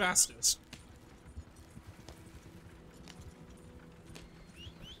to be the fastest.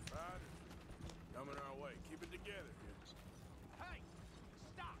 Riders, coming our way. Keep it together here. Hey,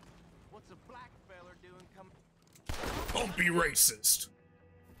 stop! What's a black feller doing coming? Don't be racist.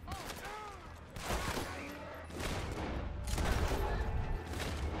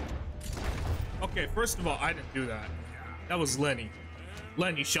 Okay, first of all, I didn't do that. That was Lenny.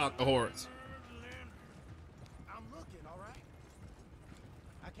 Lenny shot the horse. I'm looking, all right?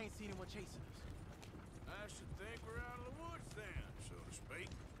 I can't see anyone chasing us. I should think we're out of the woods then, so to speak.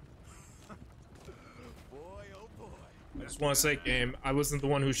 Boy, oh boy. I just want to say, game, I wasn't the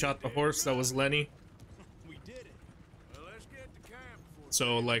one who shot the horse. That was Lenny. We did it. Well, let's get to camp before...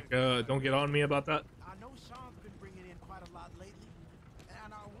 So, like, don't get on me about that. I know Sean's been bringing in quite a lot lately,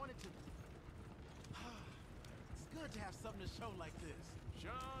 and I wanted to... It's good to have something to show like this.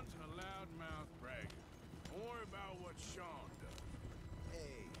 Sean's a loudmouth bragger. Don't worry about what Sean does.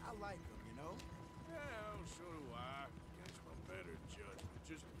 Hey, I like him, you know? Yeah, well, so do I. Guess I'm a better judgment.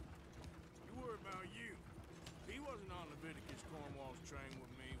 Just, you worry about you. He wasn't on Leviticus Cornwall's train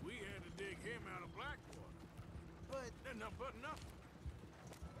with me. We had to dig him out of Blackwater. But But nothing.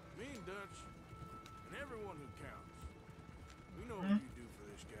 Me and Dutch, and everyone who counts. We know what you do for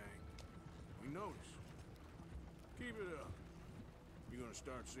this gang. We notice. Keep it up. You're gonna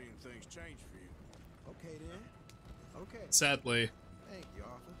start seeing things change for you. okay then. Okay. Sadly, Thank you,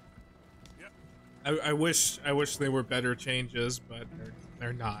 Arthur. Yep. I wish they were better changes, but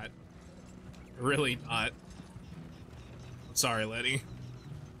they're not. They're really not. I'm sorry, Letty.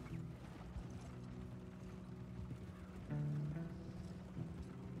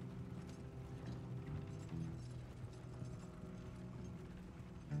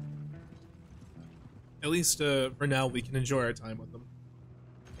 At least for now, we can enjoy our time with them.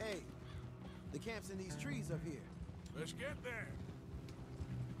 Hey, the camp's in these trees up here. Let's get there.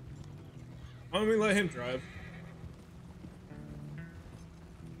 Why don't we let him drive?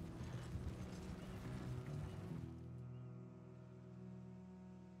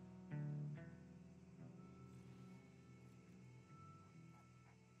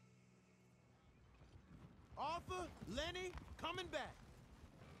 Arthur, Lenny, coming back.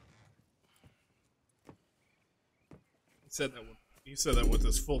 He said that with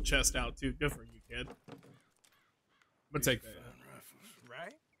his full chest out too. Good for you, kid. I'm gonna take that. Fine rifles.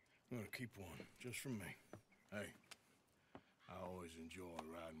 Right? I'm gonna keep one just for me. Hey, I always enjoy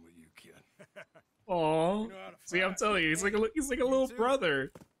riding with you, kid. Aww. You know how to See, I'm fight. telling you, he's like a little too.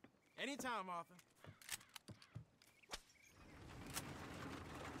 brother. Anytime, Arthur.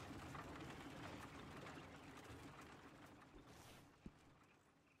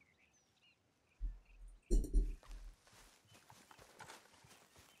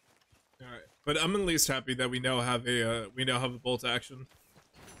 All right, but I'm at least happy that we now have a bolt action.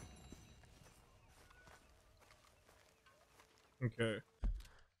 Okay.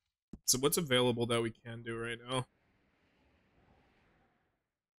 So what's available that we can do right now?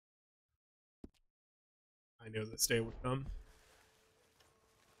 I knew this day would come.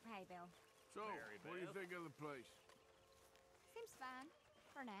 Hey, Bill. So, what do you think of the place? Seems fine.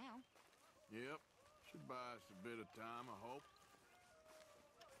 For now. Yep. Should buy us a bit of time, I hope.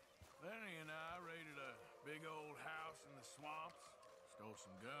 Lenny and I raided a big old house in the swamps. Stole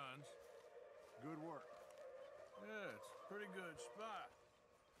some guns. Good work. Yeah, it's a pretty good spot.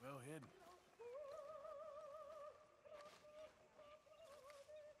 Well hidden.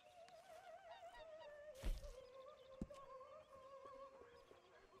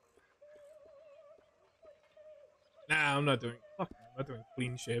 Nah, I'm not doing. Fuck, I'm not doing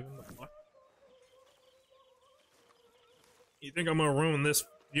clean shaven. The fuck? You think I'm gonna ruin this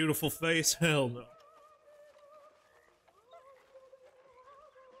beautiful face? Hell no.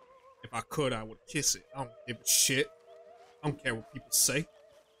 If I could, I would kiss it. I don't give a shit. I don't care what people say.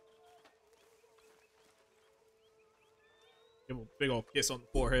 Give him a big old kiss on the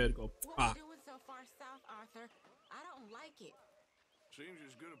forehead. Go, What ah. we doing so far south, Arthur? I don't like it. Seems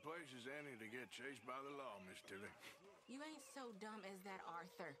as good a place as any to get chased by the law, Miss Tilly. You ain't so dumb as that,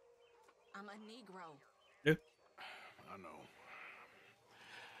 Arthur. I'm a Negro. Yeah. I know.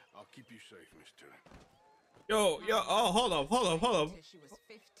 I'll keep you safe, Miss Tilly. Yo, oh, hold up. Until she was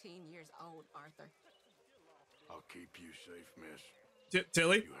 15 years old, Arthur. I'll keep you safe, miss.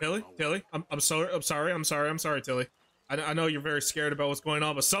 Tilly. I'm sorry, Tilly. I know you're very scared about what's going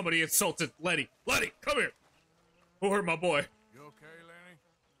on, but somebody insulted Letty. Letty, come here. Who hurt my boy? You okay, Lenny?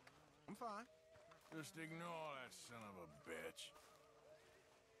 I'm fine. Just ignore that son of a bitch.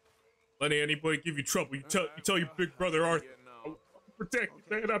 Lenny, anybody give you trouble, you tell your big brother Arthur. I'll protect you,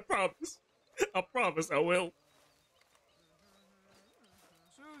 man. I promise. I promise I will.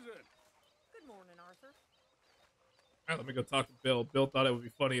 Susan! Good morning, Arthur. All right, let me go talk to Bill. Bill thought it would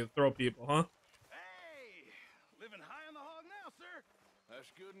be funny to throw people, huh? Hey! Living high on the hog now, sir. That's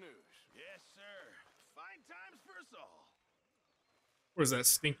good news. Yes, sir. Fine times for us all. Where's that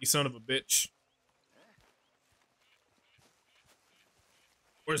stinky son of a bitch?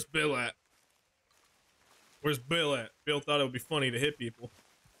 Where's Bill at? Where's Bill at? Bill thought it would be funny to hit people.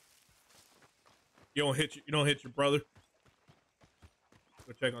 You don't hit your brother.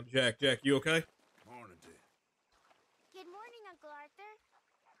 Go check on Jack. Jack, you okay? Morning, Dick. Good morning, Uncle Arthur.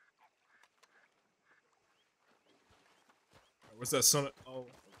 What's that son of... Oh,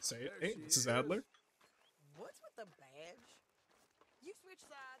 say it. There Hey, she Mrs. is. Adler. What's with the badge? You switch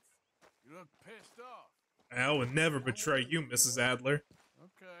sides. You look pissed off. I would never betray you, Mrs. Adler.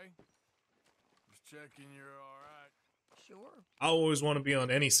 Okay. Just checking you're all right. Sure. I always want to be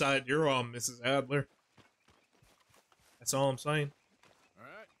on any side you're on, Mrs. Adler. That's all I'm saying. All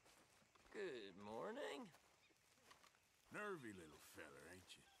right? Good morning. Nervy little feller, ain't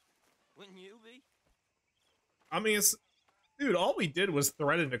you? Wouldn't you be? I mean, it's... Dude, all we did was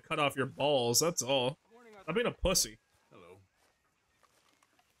threaten to cut off your balls, that's all. I'm being a pussy. Hello.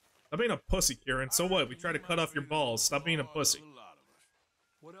 I'm being a pussy, Kieran. So what? We try to cut off your balls. Stop being a pussy. A lot of us.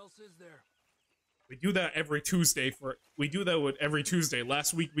 What else is there? We do that every Tuesday we do that with every Tuesday.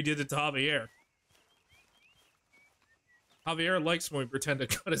 Last week we did it to Javier. Javier likes when we pretend to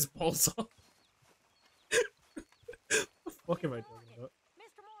cut his balls off. What the fuck am I talking about?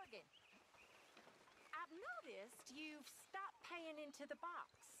 Mr. Morgan, I've noticed you've stopped paying into the box.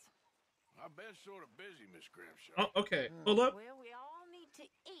 I've been sort of busy, Miss Grimshaw. Oh, okay. Hold up. Well, we all need to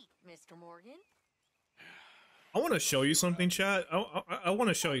eat, Mr. Morgan. I want to show you something, chat. I want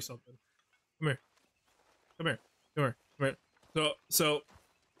to show you something. Come here. Come here. Come here. Come here. So,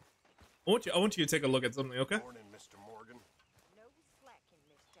 I want you to take a look at something, okay? Morning, Mr. Morgan. No slacking,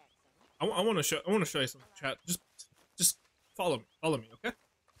 Miss Jackson. I want to show you something, chat. Just follow me, okay?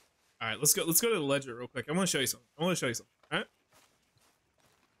 All right, let's go to the ledger real quick. I want to show you something. All right?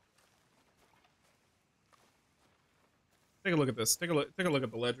 Take a look at this. Take a look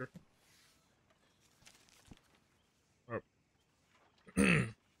at the ledger. All right.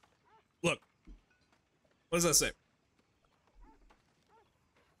 Look. What does that say?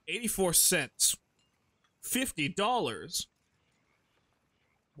 84 cents. $50.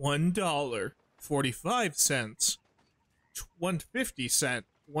 $1. 45 cents. 150 cent.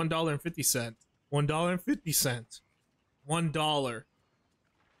 $1.50. $1.50. $1.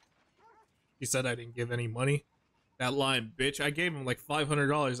 He said I didn't give any money. That lying bitch. I gave him like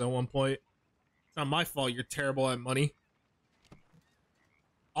 $500 at one point. It's not my fault you're terrible at money.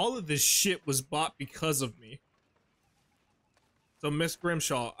 All of this shit was bought because of me. So, Miss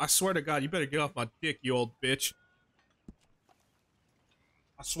Grimshaw, I swear to God, you better get off my dick, you old bitch.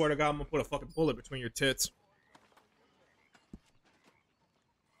 I swear to God, I'm gonna put a fucking bullet between your tits.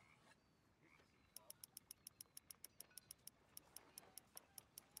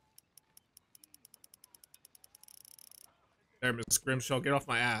 There, Miss Grimshaw, get off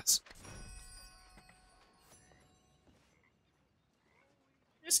my ass.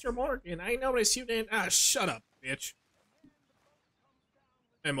 Mr. Morgan, I noticed you didn't... Ah, shut up, bitch.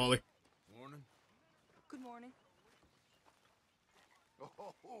 Hey, Molly. Morning. Good morning.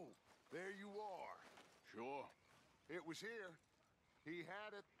 Oh, there you are. Sure. It was here. He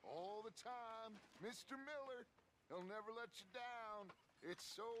had it all the time. Mr. Miller. He'll never let you down. It's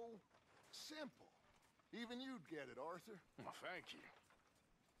so simple. Even you'd get it, Arthur. Well, thank you.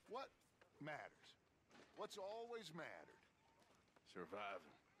 What matters? What's always mattered?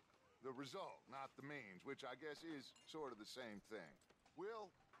 Surviving. The result, not the means, which I guess is sort of the same thing.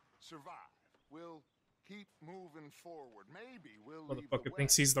 We'll survive. We'll keep moving forward. Maybe we'll leave the Motherfucker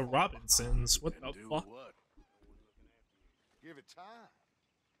thinks West he's the far Robinsons. What And the do fuck? what? Give it time.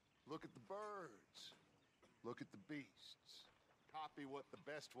 Look at the birds. Look at the beasts. Copy what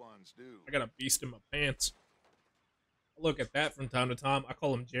the best ones do. I got a beast in my pants. I look at that from time to time. I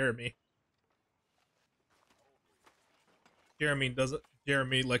call him Jeremy. Jeremy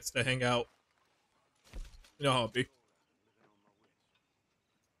likes to hang out. You know how it be.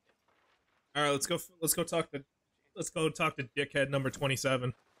 All right, let's go talk to dickhead number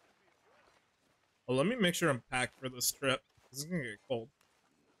 27. Well, let me make sure I'm packed for this trip. This is gonna get cold.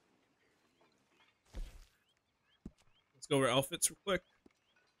 Let's go over outfits real quick.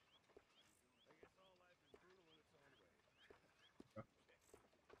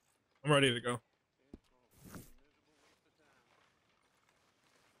 I'm ready to go.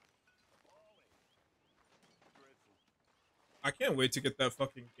 I can't wait to get that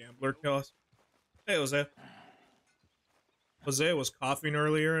fucking gambler cost. Hey, Jose. Jose was coughing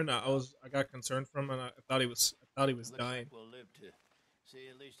earlier, and I got concerned for him, and I thought he was dying. We'll live to see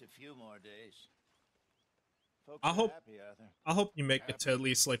at least a few more days. Folks I are hope happy, Arthur. I hope you make it to at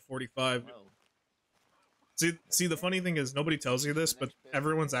least like 45. Well, See, the funny thing is nobody tells you this, but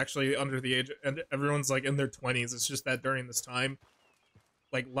everyone's actually under the age, and everyone's like in their 20s. It's just that during this time,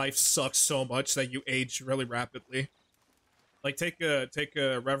 like life sucks so much that you age really rapidly. Like take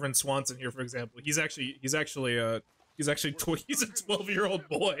Reverend Swanson here for example. He's a 12-year-old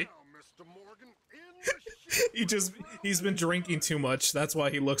boy. He's been drinking too much. That's why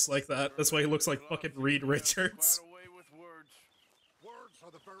he looks like that. That's why he looks like fucking Reed Richards. Words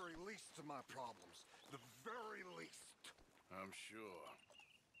are the very least of my problems. The very least. I'm sure.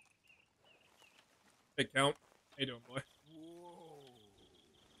 Hey, Count. How you doing, boy?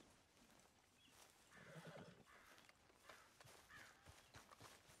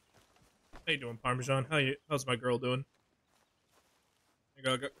 How you doing, Parmesan? How's my girl doing?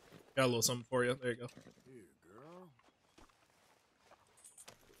 There you go. Got a little something for you. There you go. Here, girl.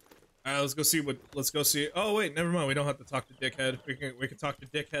 Alright, let's go see. Oh wait, never mind. We don't have to talk to Dickhead. We can talk to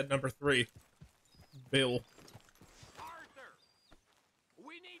Dickhead number 3, Bill. Arthur,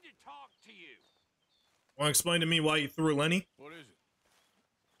 we need to talk to you. Want to explain to me why you threw Lenny? What is it?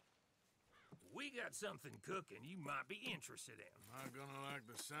 We got something cooking you might be interested in. Am I gonna like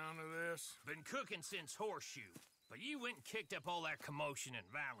the sound of this? Been cooking since Horseshoe, but you went and kicked up all that commotion in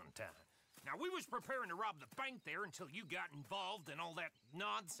Valentine. Now, we was preparing to rob the bank there until you got involved in all that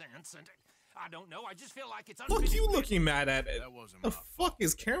nonsense, and I don't know, I just feel like it's Fuck you looking mad at it. That wasn't The my fuck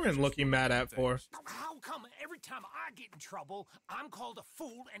is Karen looking mad at for? How come every time I get in trouble, I'm called a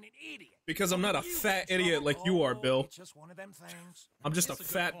fool and an idiot? Because I'm not a fat idiot like you are, Bill. It's just one of them things. I'm just a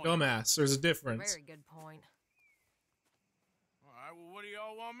fat dumbass. There's a difference. Very good point. All right, well, what do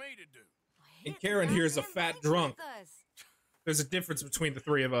y'all want me to do? And Karen here is a fat drunk. There's a difference between the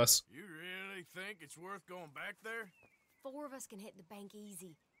three of us. You really think it's worth going back there? 4 of us can hit the bank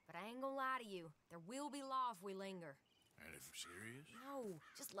easy, but I ain't gonna lie to you. There will be law if we linger. And if we're serious? No,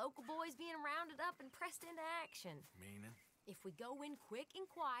 just local boys being rounded up and pressed into action. Meaning? If we go in quick and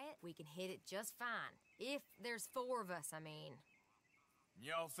quiet, we can hit it just fine. If there's 4 of us, I mean.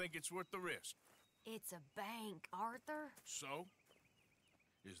 Y'all think it's worth the risk? It's a bank, Arthur. So?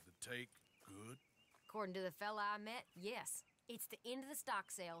 Is the take good? According to the fella I met, yes. It's the end of the stock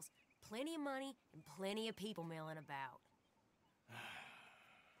sales. Plenty of money and plenty of people milling about.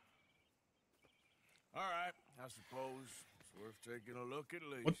 All right, I suppose it's worth taking a look at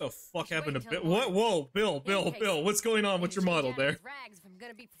least. What the fuck happened to Bill? What? Whoa, Bill, what's going on with your model there? Rags if I'm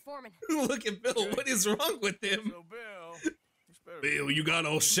gonna be performing. Look at Bill. What is wrong with him? So, Bill, you got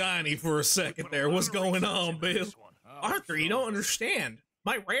all shiny for a second there. What's going on, Bill? Arthur, you don't understand.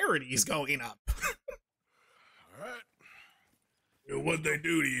 My rarity's going up. All right. What'd they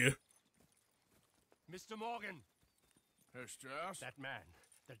do to you? Mr. Morgan. Herr Strauss? That man.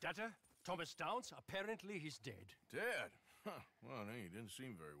 The debtor, Thomas Downs, apparently he's dead. Dead? Huh. Well, he didn't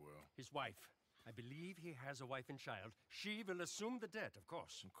seem very well. His wife. I believe he has a wife and child. She will assume the debt, of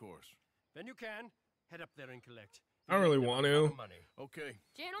course. Of course. When you can, head up there and collect. I don't really want to. Okay.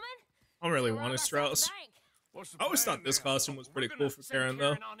 Gentlemen? I don't really want to, Strauss. I always thought this costume was pretty cool for Karen,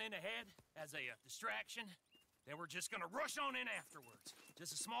 though. On in ahead as a distraction. Then we're just gonna rush on in afterwards.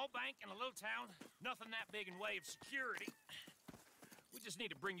 Just a small bank in a little town. Nothing that big in way of security. We just need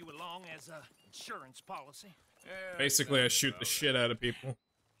to bring you along as a insurance policy. Yeah, basically, I shoot the shit out of people.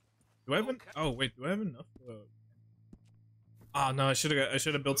 Do I have Oh wait, do I have enough? Oh no, I should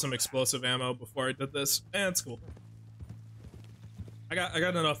have built some explosive ammo before I did this. It's cool. I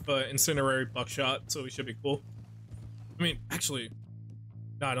got enough incinerary buckshot, so we should be cool. I mean, actually,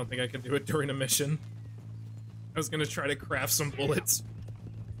 no, I don't think I can do it during a mission. I was gonna try to craft some bullets,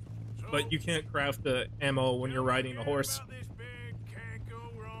 but you can't craft the ammo when you're riding a horse.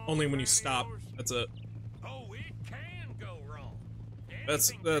 Only when you stop. That's it. Oh, it can go wrong.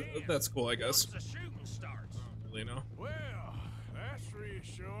 That's cool, I guess. The shooting starts. I don't really know. Well, that's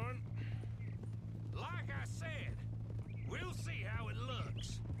reassuring. Like I said, we'll see how it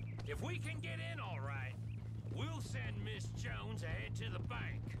looks. If we can get in all right, we'll send Miss Jones ahead to the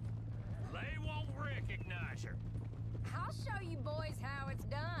bank. They won't recognize her. I'll show you boys how it's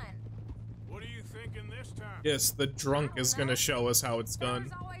done. What are you thinking this time? Yes, the drunk is gonna show us how it's done.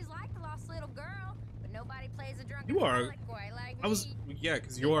 Sailors always like the lost little girl, but nobody plays a drunken You are. harlot quite like I was. me. Yeah,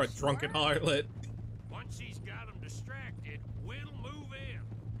 because you are a drunken harlot. Once she's got them distracted, we'll move in.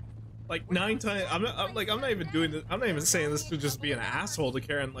 Like 9 times. I'm not even doing this. I'm not even saying this to just be an asshole to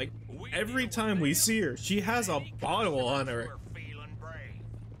Karen. Like every time we see her, she has a bottle on her.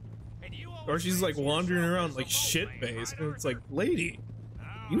 Or she's like wandering around like shit-faced, and it's like, lady,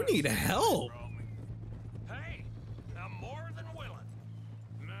 you need help. Hey, I'm more than willing.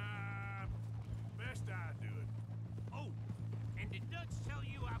 Nah, best I do it. Oh, and did Dutch tell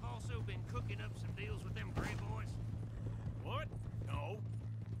you I've also been cooking up some deals with them Gray Boys? What? No.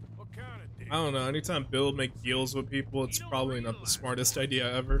 What kind of deal? I don't know. Anytime Bill make deals with people, it's probably not the smartest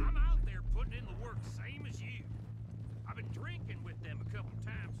idea ever. I'm out there putting in the work same as you. I've been drinking with them a couple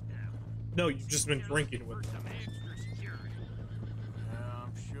times now. No, you've just been drinking with them. Some extra security. Yeah,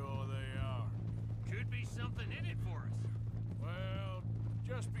 I'm sure they are. Could be something in it for us. Well,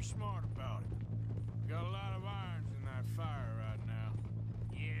 just be smart about it. Got a lot of irons in that fire right now.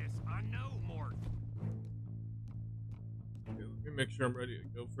 Yes, I know, Mort. Okay, let me make sure I'm ready to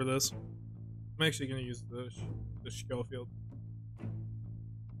go for this. I'm actually gonna use the Schofield.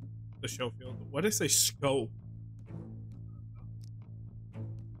 The Schofield. Why did I say scope?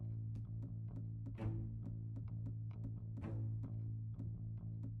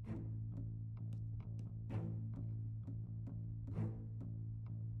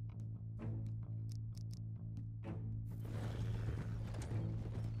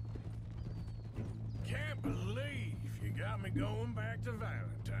 Can't believe you got me going back to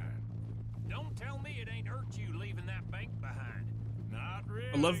Valentine. Don't tell me it ain't hurt you leaving that bank behind. Not really.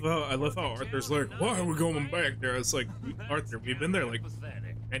 I love how Arthur's like, why are we going back there? It's like, Arthur, we've been there like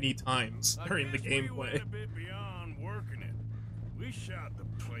many times during the I guess we went gameplay. a bit beyond working it. We shot the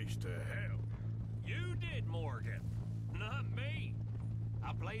place to hell. You did, Morgan. Not me.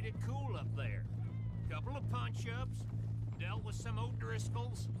 I played it cool up there. Couple of punch-ups, dealt with some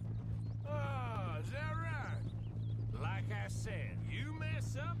O'Driscolls. Ah, is that right? Like I said, you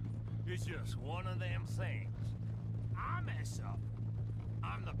mess up, it's just one of them things. I mess up,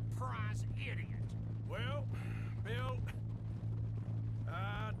 I'm the prize idiot. Well, Bill,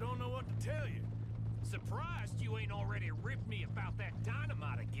 I don't know what to tell you. Surprised you ain't already ripped me about that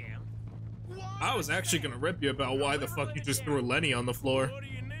dynamite again. I was actually gonna rip you about why the fuck you just threw Lenny on the floor. What do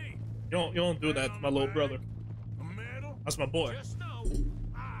you need? You don't do that to my little brother. A medal? That's my boy. Just know,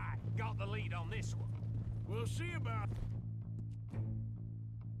 I got the lead on this one. We'll see about.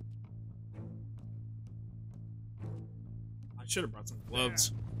 I should have brought some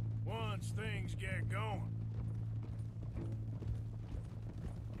gloves. Once things get going.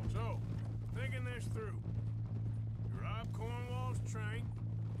 So, thinking this through. You rob Cornwall's train.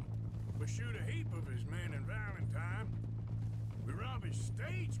 We shoot a heap of his men in Valentine. We rob his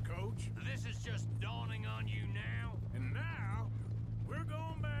stagecoach. This is just dawning on you now. And now, we're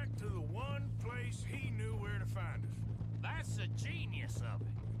going back to the one place he knew where to find us. That's the genius of it.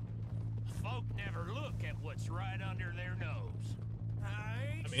 Folk never look at what's right under their nose.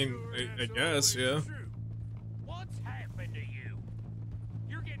 I mean, sure I that's guess, always yeah. true. What's happened to you?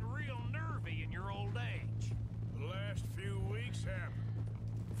 You're getting real nervy in your old age. The last few weeks happened.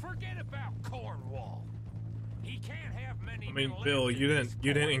 Forget about Cornwall. He can't have many. I mean, men Bill, left you in this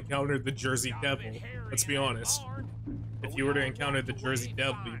didn't court. encounter the Jersey Got a Devil. bit hairy Let's be in that honest. barn, but If we you were to all encounter walked the Jersey away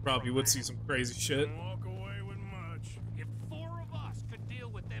Devil, you fine probably from would that. see some crazy shit. Didn't walk away with much. If 4 of us could deal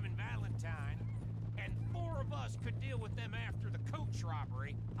with them in Valentine, and 4 of us could deal with them after the coach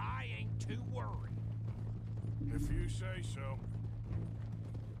robbery, I ain't too worried. If you say so.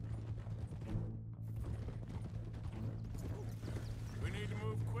 We need to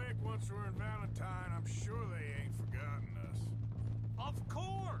move quick once we're in Valentine. I'm sure they ain't forgotten us. Of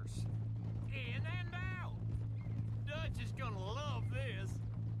course! In and out! Dutch is gonna love this.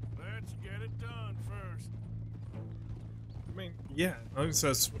 Let's get it done first. I mean, yeah, nothing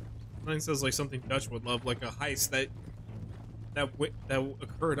says like something Dutch would love, like a heist that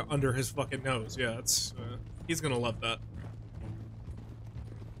occurred under his fucking nose. Yeah, it's he's gonna love that.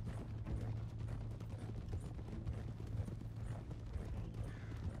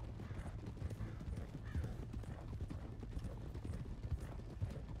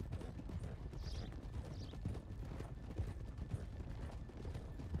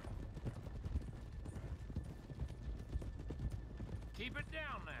 Keep it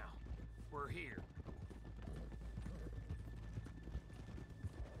down now. We're here.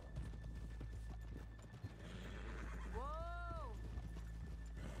 Whoa!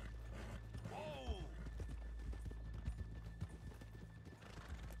 Whoa!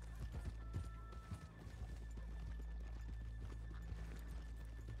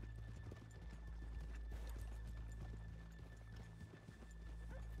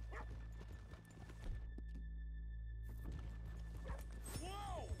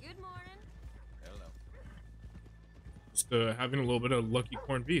 Good morning. Hello. Just having a little bit of lucky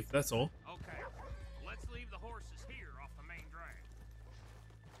corned beef, that's all. Okay, let's leave the horses here off the main drag.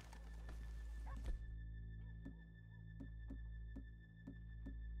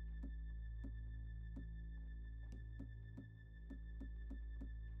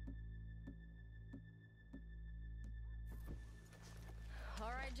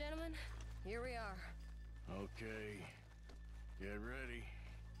 All right, gentlemen, here we are. Okay, get ready.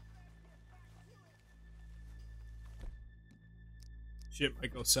 Shit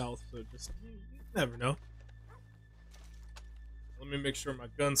might go south, so just you never know. Let me make sure my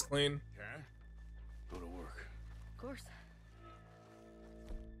gun's clean. Okay, go to work. Of course.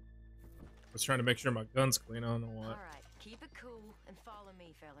 I was trying to make sure my gun's clean. I don't know what. All right, keep it cool and follow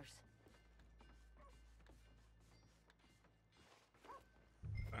me, fellers.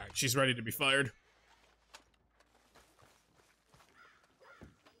 All right, she's ready to be fired.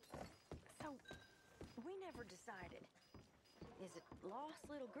 So, we never decided. Is it lost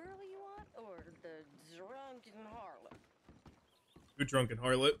little girl you want, or the drunken harlot? You drunken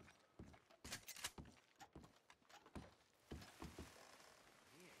harlot.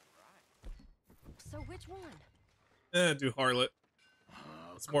 So which one? Do harlot.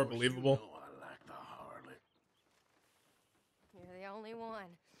 It's more believable. You know I like the harlot. You're the only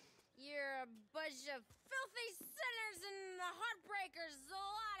one. You're a bunch of filthy sinners and the heartbreakers, the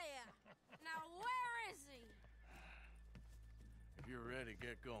lot of you. Now where is he? If you're ready,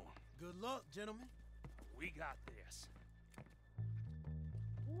 get going. Good luck, gentlemen. We got this.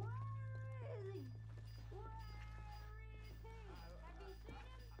 Where is he? Where is he? Have you seen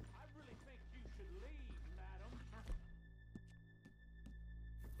him? I really think you should leave, madam.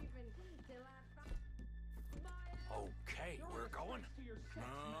 Even till I find Okay, we're going. No,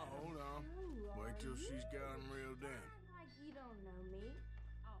 hold on. Wait till she's got him reeled in. like you don't know me.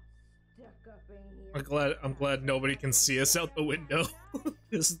 All stuck up in here. I'm glad nobody can see us out the window.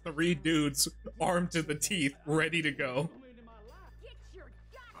 Just 3 dudes armed to the teeth, ready to go. Get your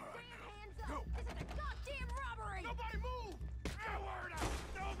goddamn hands up! This is a goddamn robbery! Nobody move! No word out!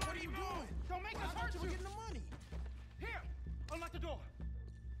 Nobody What are you doing? Don't make I us thought hurt you were you! getting the money. Here! Unlock the door!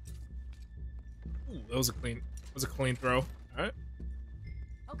 Ooh, that was a clean throw. All right.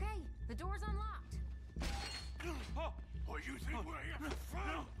 Okay, the door's unlocked. Oh, you think we're here for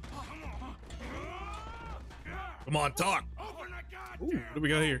fun? Come on. Come on, talk. Open the Ooh, goddamn what do we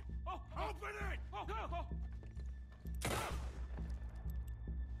got here? Open it!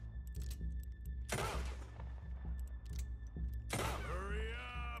 Hurry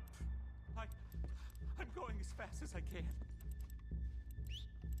up! I'm going as fast as I can.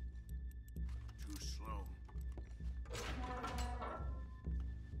 Too slow.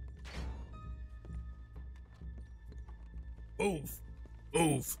 Move.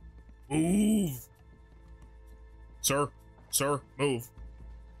 Move. Move. Sir. Sir, move.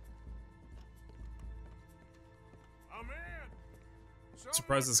 I'm in.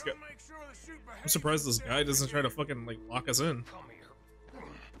 Surprised this guy. I'm surprised this guy doesn't try to fucking like lock us in. Come here.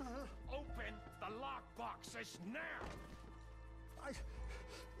 Open the lockboxes now!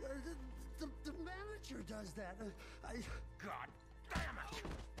 The manager does that. God damn it!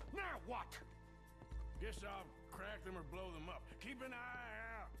 Now what? Guess I'll crack them or blow them up. Keep an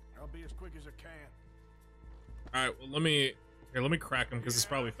eye out. I'll be as quick as I can. All right, well let me crack him because it's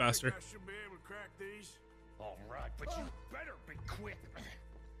probably faster. I should be able to crack these. All right, but you better be quick.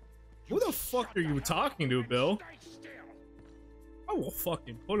 Who the fuck are you talking to, Bill? Stay still. I will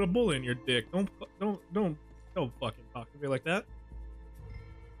fucking put a bullet in your dick. Don't fucking talk to me like that.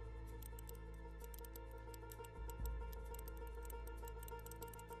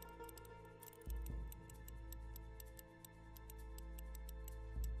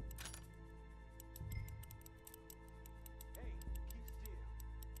 Hey, keep still.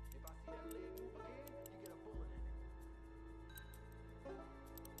 If I see that leg move again, you get a bullet in it.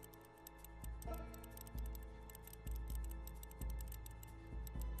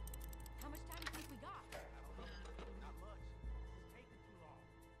 How much time do you think we got? Not much. It's taking too long.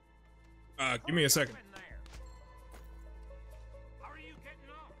 Give me a second. In there. How are you getting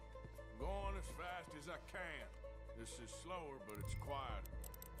on? Going as fast as I can. This is slower, but it's quieter.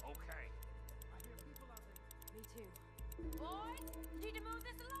 Okay. Me too. Boys, need to move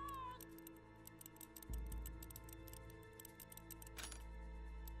this along.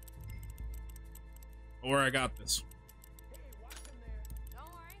 Or I got this.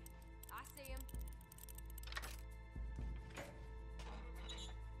 Don't worry, I see him.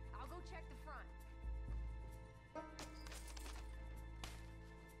 I'll go check the front.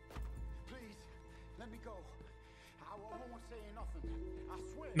 Please, let me go. I won't say nothing. I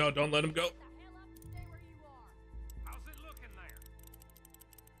swear. No, don't let him go. How's it looking there?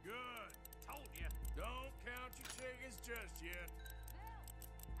 Good. Told you. Don't count your chickens just yet.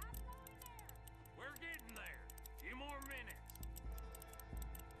 We're getting there. Few more minutes.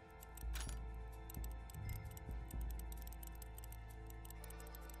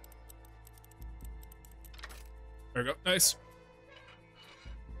 There we go. Nice.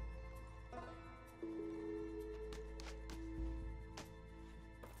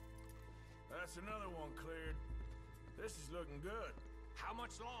 That's another one cleared. This is looking good. How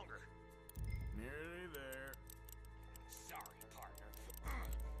much longer? Nearly there. Sorry, partner.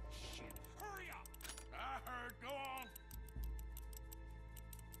 Shit. Hurry up. I heard. Go on.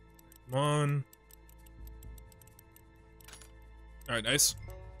 Come on. Alright, nice.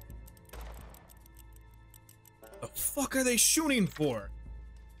 The fuck are they shooting for?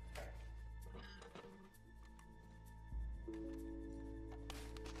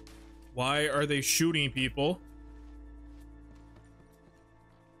 Why are they shooting people?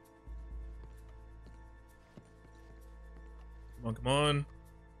 Come on, come on.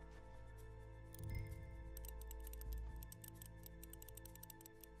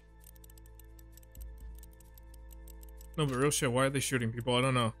 No, but real shit, why are they shooting people? I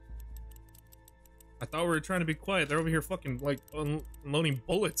don't know. I thought we were trying to be quiet. They're over here fucking, like, unloading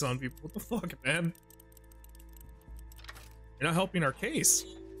bullets on people. What the fuck, man? You're not helping our case.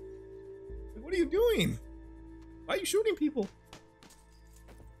 Like, what are you doing? Why are you shooting people?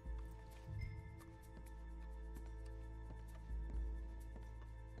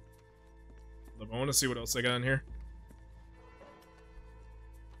 I want to see what else I got in here.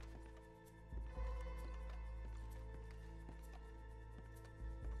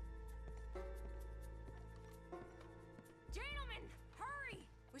 Gentlemen, hurry!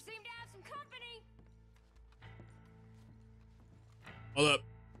 We seem to have some company. Hold up.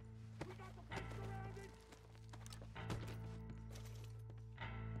 You're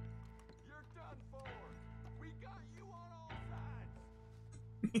done for. We got you on all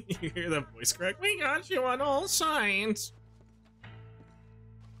sides. You hear that voice crack? We got you on all sides.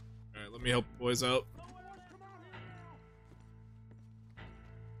 Alright, let me help the boys out.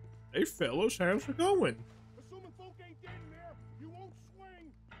 Hey fellas, how's it going? Assuming folk ain't dead in there, you won't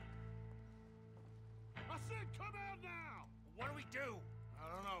swing. I said come out now. What do we do?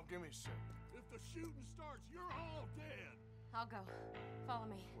 I don't know. Give me a sec. If the shooting starts, you're all dead. I'll go. Follow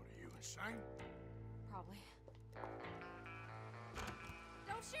me. What are you, insane? Probably.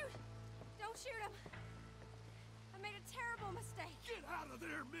 Don't shoot! Don't shoot him! I made a terrible mistake. Get out of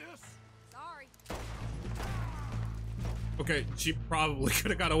there, miss. Sorry. Okay, she probably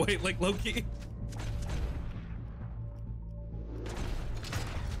could have got away like Loki.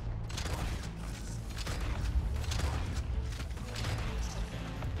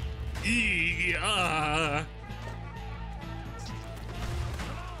 Yeah.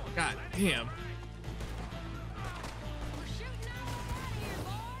 God damn. We're shooting our way out of here,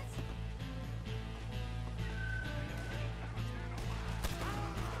 boys.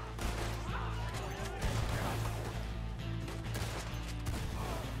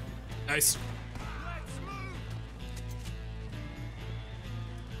 Nice.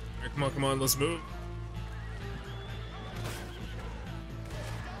 Alright, come on, come on, let's move.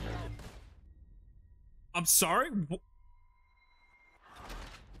 I'm sorry?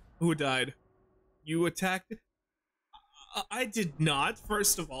 Who died? You attacked? I did not,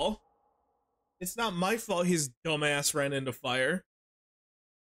 first of all. It's not my fault his dumbass ran into fire.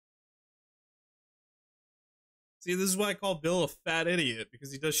 See, this is why I call Bill a fat idiot,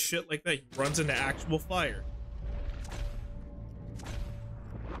 because he does shit like that. He runs into actual fire.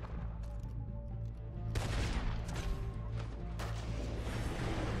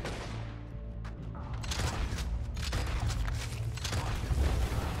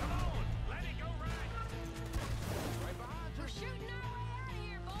 We're shooting our way out of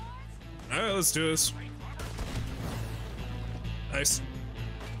here, boys. Alright, let's do this. Nice.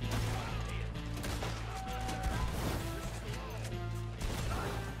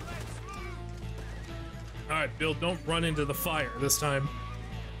 Alright, Bill, don't run into the fire this time.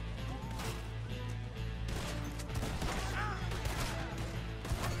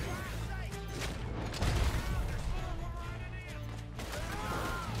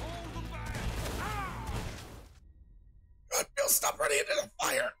 stop running into the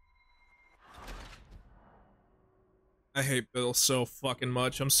fire! I hate Bill so fucking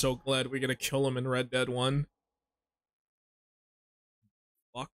much. I'm so glad we're gonna kill him in Red Dead 1.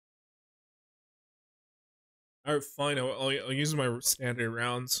 Fuck. Alright, fine. I'll use my standard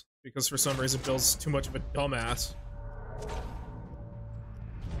rounds. Because for some reason Bill's too much of a dumbass.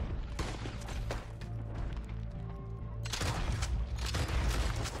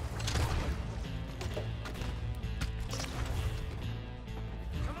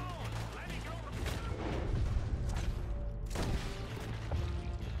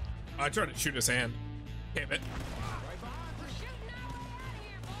 I tried to shoot his hand. Damn it.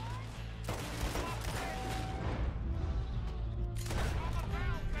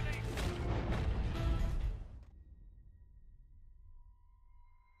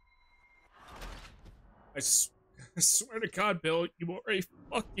 I swear to God, Bill, you are a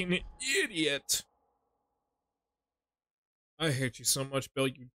fucking idiot. I hate you so much, Bill,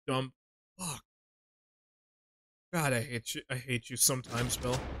 you dumb fuck. God, I hate you. I hate you sometimes,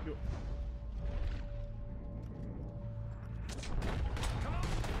 Bill.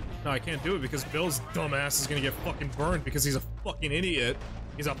 No, I can't do it because Bill's dumbass is gonna get fucking burned because he's a fucking idiot.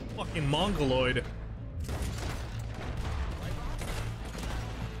 He's a fucking mongoloid.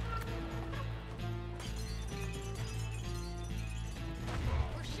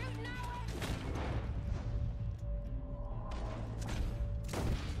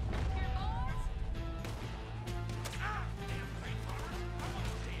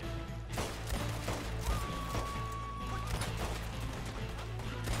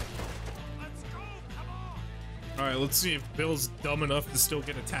 Alright, let's see if Bill's dumb enough to still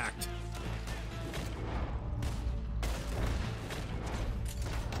get attacked.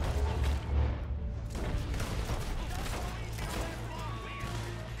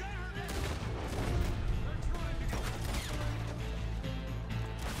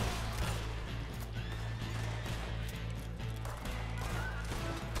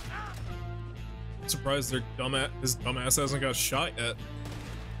 I'm surprised his dumbass hasn't got shot yet.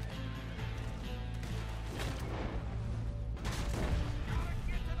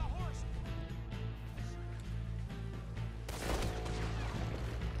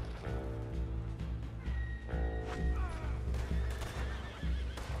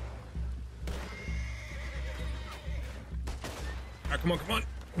 Come on, come on.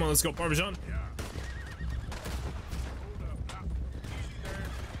 Come on, let's go, Parmesan.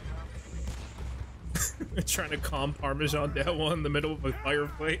 Trying to calm Parmesan down while in the middle of a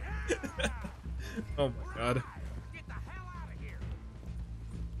firefight. Oh my God. Get the hell out of here.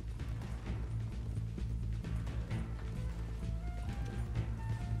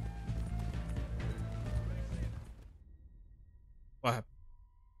 What happened?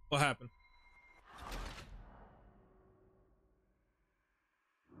 What happened?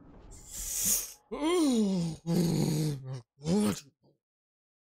 Oh, God.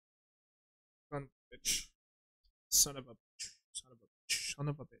 Son of a bitch. Son of a bitch. Son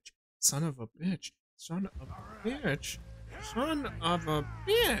of a bitch. Son of a bitch. Son of a bitch. Son of a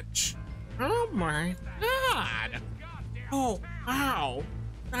bitch. Oh my God. Oh, ow.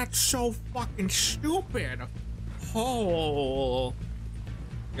 That's so fucking stupid. Oh.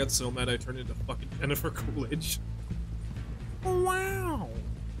 I got so mad I turned into fucking Jennifer Coolidge. Wow.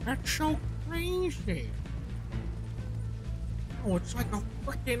 That's so crazy. Oh, it's like a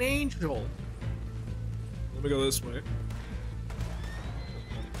freaking angel. Let me go this way.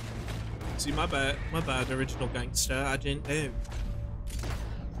 See, my bad, original gangster. I didn't know.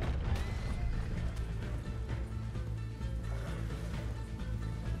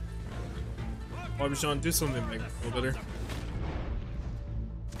 Parmesan, do something to make me feel better.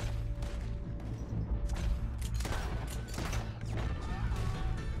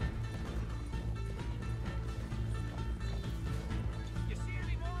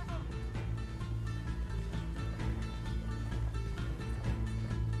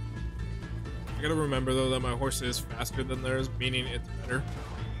 I gotta remember though that my horse is faster than theirs, meaning it's better.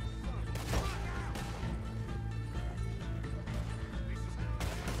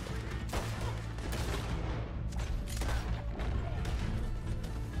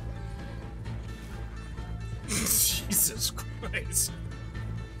 Jesus Christ.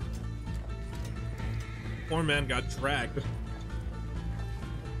 Poor man got dragged.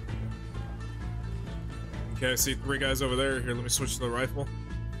 Okay, I see 3 guys over there. Here, let me switch to the rifle.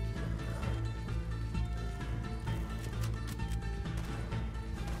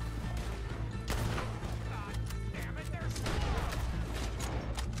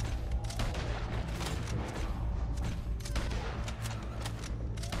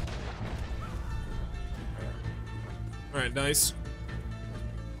 Alright, nice.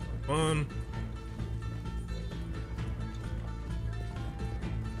 Fun.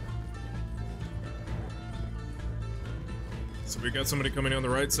 So we got somebody coming on the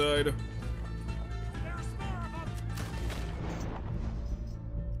right side.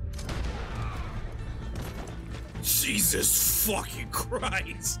 Jesus fucking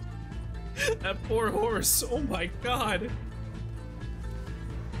Christ! That poor horse, oh my god!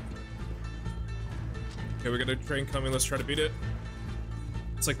 Okay, we got a train coming, let's try to beat it.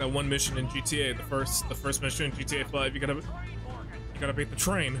 It's like that one mission in GTA, the first mission in GTA 5, you gotta beat the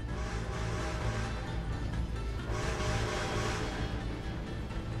train.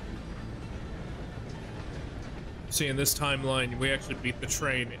 See, in this timeline, we actually beat the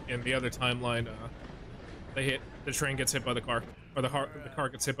train. In the other timeline, the train gets hit by the car, or the car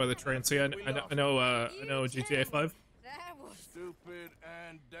gets hit by the train. So yeah, I know GTA 5. That was Stupid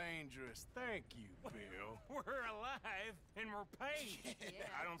and dangerous. Thank you, Bill. We're alive and we're paid.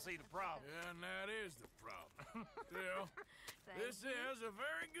 I don't see the problem. Yeah, and that is the problem. Still, this is a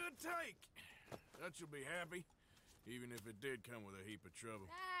very good take. That you'll be happy, even if it did come with a heap of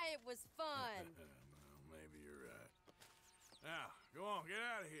trouble. Ah, it was fun. Well, maybe you're right. Now, go on, get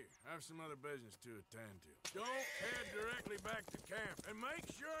out of here. I have some other business to attend to. Don't head directly back to camp, and make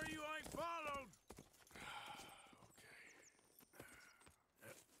sure you ain't followed.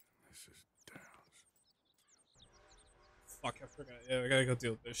 Okay. This is Downs. Fuck, I forgot. Yeah, we gotta go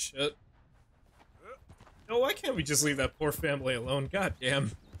deal with this shit. No, why can't we just leave that poor family alone? God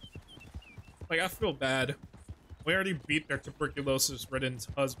damn. Like, I feel bad. We already beat their tuberculosis-ridden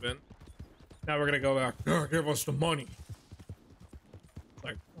husband. Now we're gonna go back, give us the money.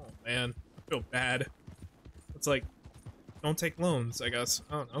 Like, oh man, I feel bad. It's like, don't take loans, I guess.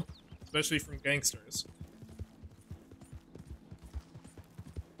 I don't know. Especially from gangsters.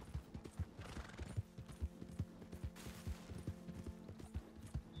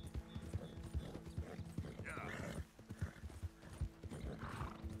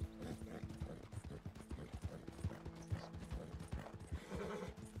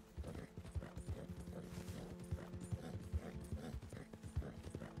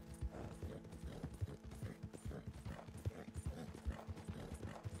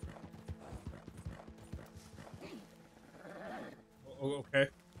 Oh, okay.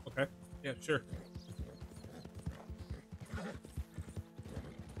 Okay. Yeah, sure.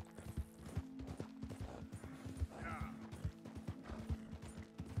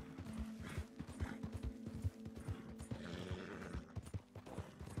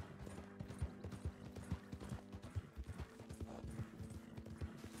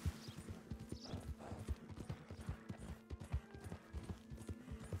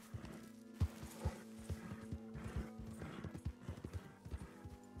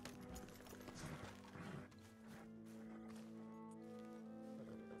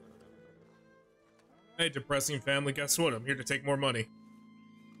 Hey, depressing family, guess what? I'm here to take more money.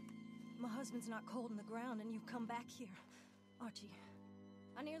 My husband's not cold in the ground, and you've come back here. Archie,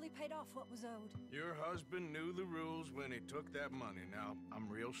 I nearly paid off what was owed. Your husband knew the rules when he took that money. Now, I'm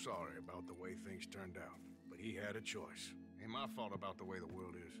real sorry about the way things turned out, but he had a choice. Ain't my fault about the way the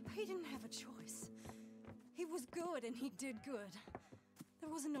world is. He didn't have a choice. He was good, and he did good. There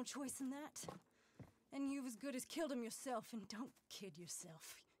wasn't no choice in that. And you as good as killed him yourself, and don't kid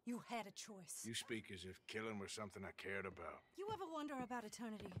yourself. You had a choice. You speak as if killing was something I cared about. You ever wonder about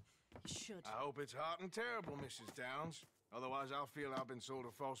eternity? You should. I hope it's hot and terrible, Mrs. Downs. Otherwise, I'll feel I've been sold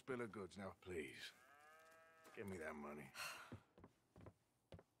a false bill of goods. Now, please, give me that money.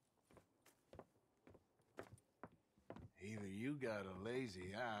 Either you got a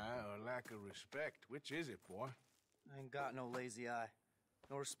lazy eye or lack of respect. Which is it, boy? I ain't got no lazy eye.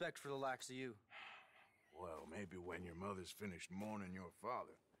 No respect for the likes of you. Well, maybe when your mother's finished mourning your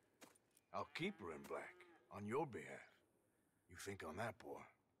father, I'll keep her in black, on your behalf. You think on that, boy?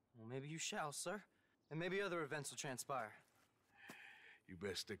 Well, maybe you shall, sir. And maybe other events will transpire. You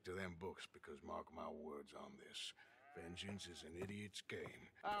best stick to them books, because mark my words on this. Vengeance is an idiot's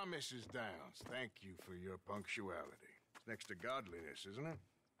game. Ah, Mrs. Downs, thank you for your punctuality. It's next to godliness, isn't it?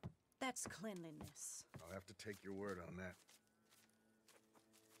 That's cleanliness. I'll have to take your word on that.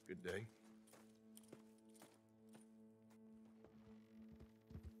 Good day.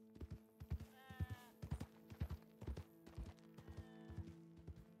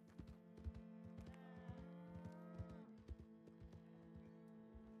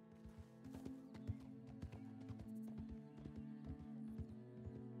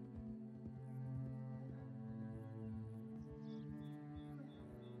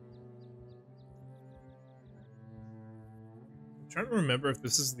 I'm trying to remember if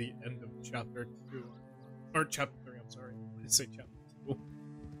this is the end of chapter 2 or chapter 3. I'm Sorry, I say chapter 2.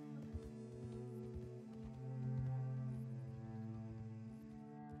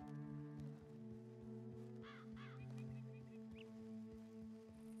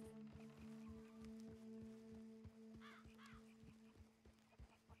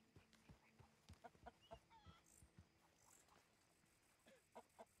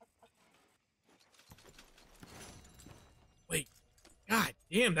 Wait, god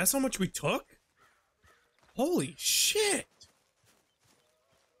damn, that's how much we took? Holy shit!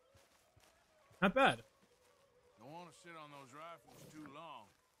 Not bad. Don't want to sit on those rifles too long.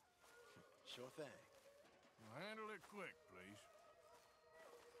 Sure thing. Now handle it quick, please.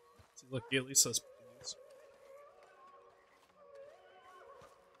 See, look, he at least says please.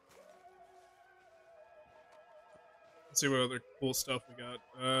 Let's see what other cool stuff we got.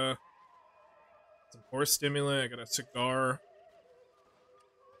 Some horse stimulant, I got a cigar.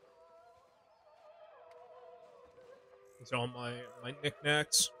 These are all my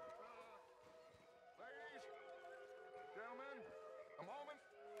knickknacks. Gentlemen, a moment.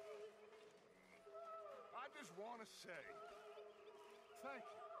 I just want to say thank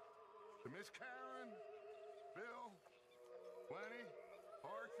you to Miss Karen, Bill, Lenny,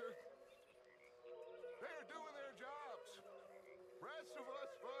 Arthur. They're doing their jobs. Rest of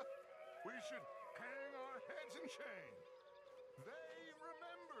us, we should hang our heads in shame. They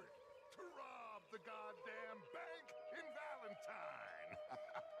remembered to rob the goddamn bank in Valentine.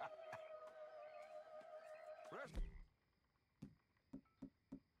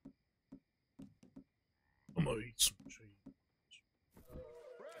 I'm gonna eat some cheese.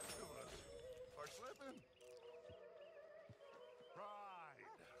 Rest of us are slipping. Pride.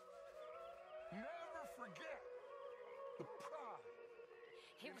 Never forget the pride.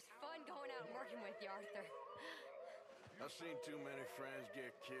 It was fun going out and working with you, Arthur. I've seen too many friends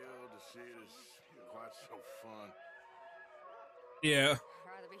get killed to see it as quite so fun. Yeah. I'd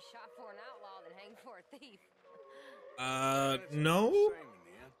rather be shot for an outlaw than hanged for a thief. No?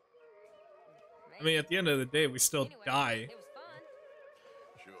 I mean, at the end of the day, we still die. It was fun.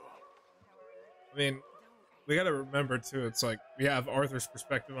 Sure. I mean, we gotta remember, too, it's like, we have Arthur's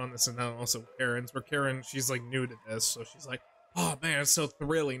perspective on this, and then also Karen's, where Karen, she's, like, new to this, so she's like, oh, man, it's so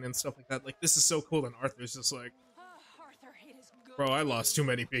thrilling and stuff like that. Like, this is so cool, and Arthur's just like, Arthur, it is good. bro, I lost too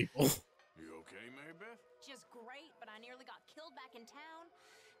many people. You okay, Marybeth? Just great, but I nearly got killed back in town.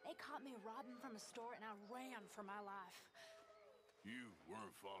 They caught me robbing from a store and I ran for my life. You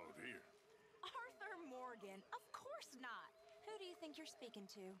weren't followed here. Arthur Morgan, of course not. Who do you think you're speaking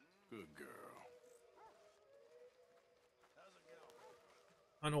to? Good girl.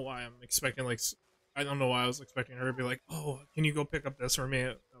 I don't know why I'm expecting, like, I don't know why I was expecting her to be like, oh, can you go pick up this for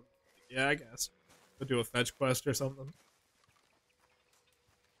me? Yeah, I guess. Go do a fetch quest or something.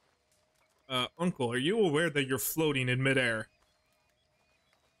 Uncle, are you aware that you're floating in midair?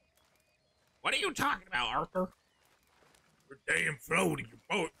 What are you talking about, Arthur? You're damn floating.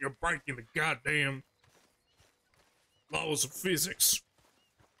 You're breaking the goddamn laws of physics.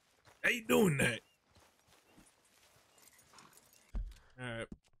 How you doing that? Alright.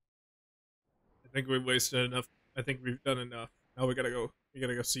 I think we've wasted enough. I think we've done enough. Now we gotta go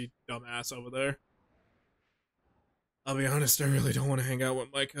see dumbass over there. I'll be honest, I really don't want to hang out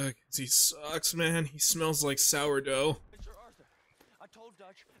with Micah, because he sucks, man. He smells like sourdough. Mr. Arthur, I told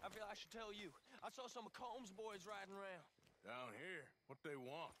Dutch, I feel I should tell you. I saw some of Combs' boys riding around. Down here? What they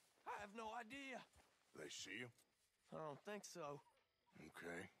want? I have no idea. They see you? I don't think so.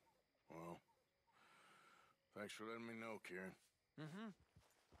 Okay. Well, thanks for letting me know, Kieran. Mm-hmm.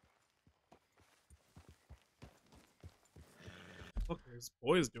 What are his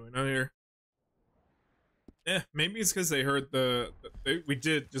boys doing out here? Maybe it's because they heard we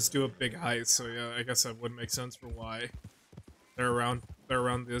did just do a big heist, so yeah, I guess that would make sense for why they're around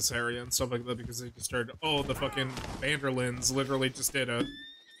this area and stuff like that, because they just heard, oh, the fucking Vanderlins literally just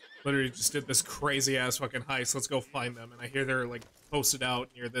did this crazy ass fucking heist, let's go find them, and I hear they're like posted out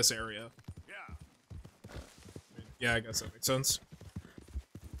near this area. Yeah, I guess that makes sense.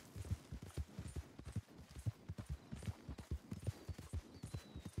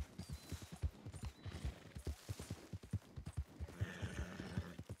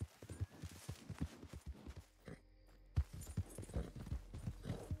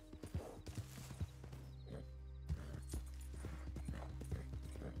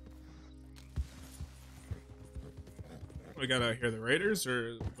 We gotta hear the Raiders,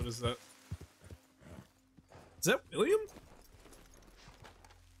 or what is that? Is that William?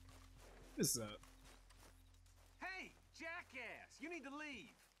 What is that? Hey, jackass! You need to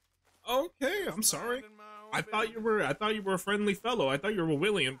leave. Okay, I'm sorry. I thought you were a friendly fellow. I thought you were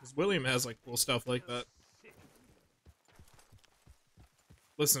William, because William has like cool stuff like that.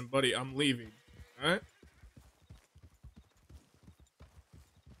 Listen, buddy, I'm leaving. All right.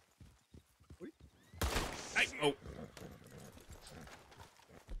 Hey, oh.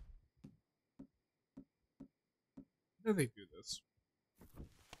 How do they do this?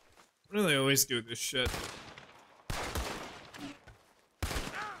 Why do they always do this shit? Oh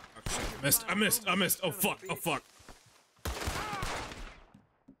shit, I missed, I missed, I missed. Oh fuck, oh fuck.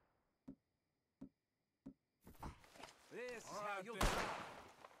 This is how you'll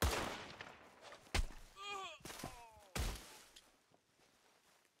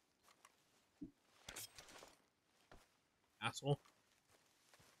Asshole.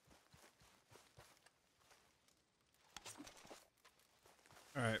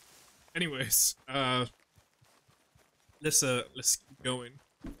 Alright. Anyways, let's keep going.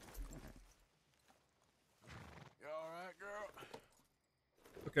 You alright, girl?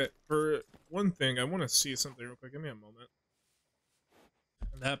 Okay, for one thing, I want to see something real quick. Give me a moment.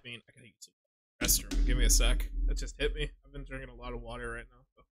 And that being, I gotta use the restroom. Give me a sec. That just hit me. I've been drinking a lot of water right now.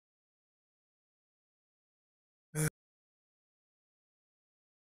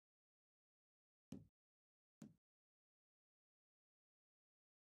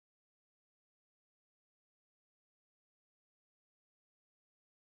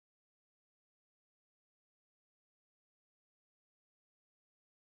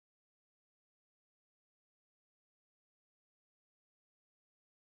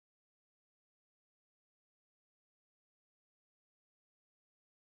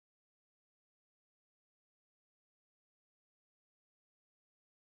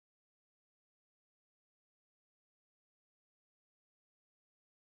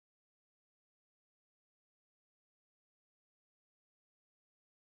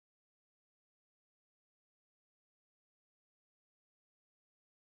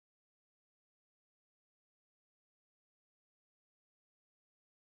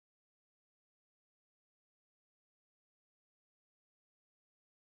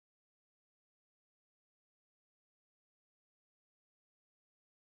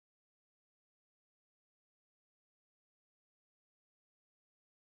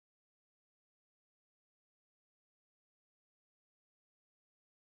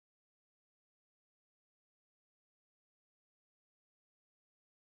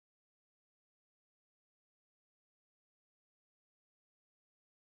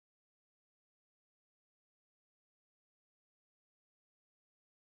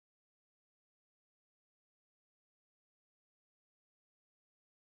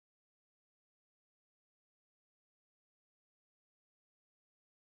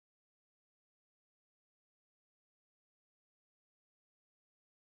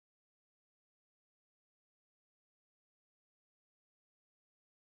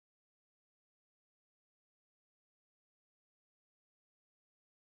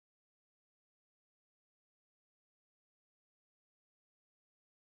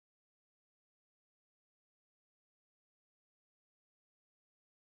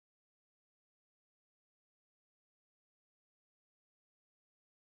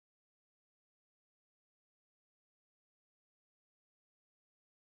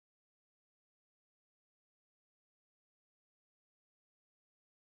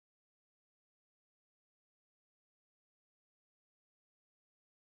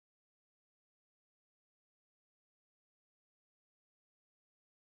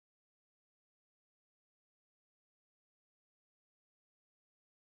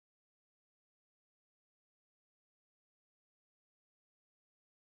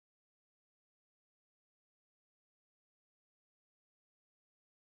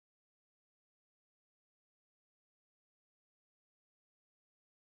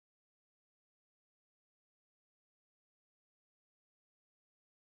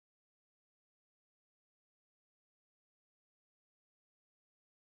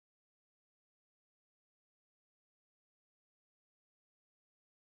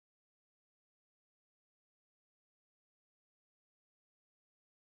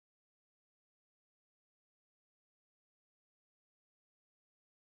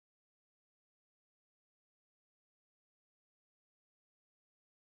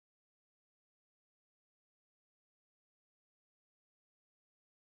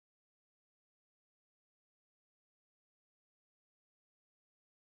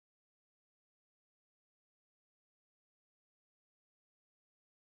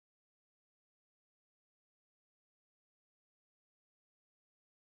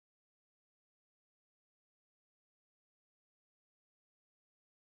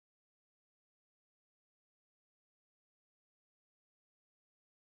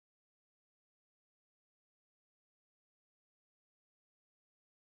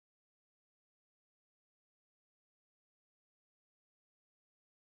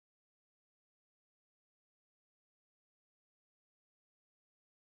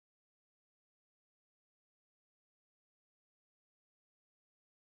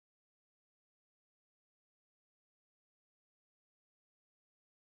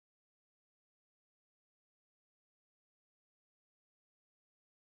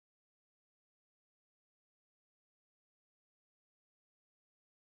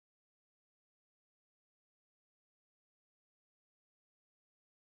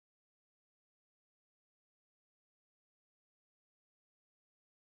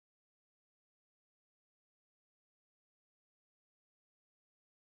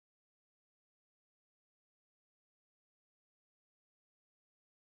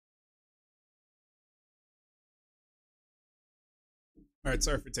 Alright,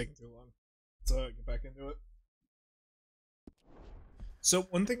 sorry for taking too long. Let's get back into it. So,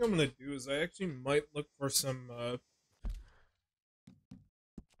 one thing I'm gonna do is I actually might look for some,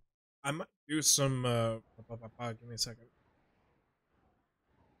 I might do some, give me a second.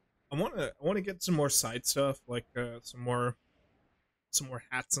 I wanna get some more side stuff, like, some more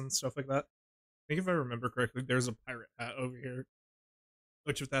hats and stuff like that. I think if I remember correctly, there's a pirate hat over here.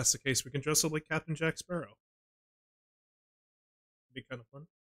 Which, if that's the case, we can dress up like Captain Jack Sparrow. It'd be kind of fun.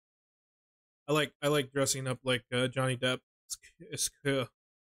 I like dressing up like Johnny Depp. It's cool.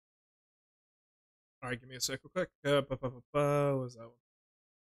 Alright, give me a sec real quick. What was that one?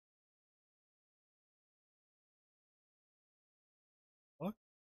 What?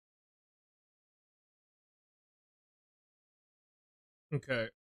 Okay.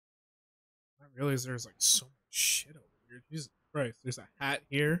 I realize there's like so much shit over here. Jesus Christ. There's a hat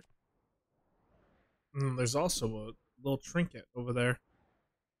here. And there's also a little trinket over there.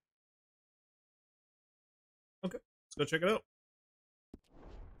 Okay, let's go check it out.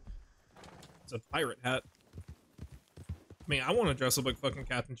 It's a pirate hat. I mean, I want to dress up like fucking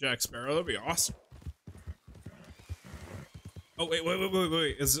Captain Jack Sparrow. That'd be awesome. Oh wait.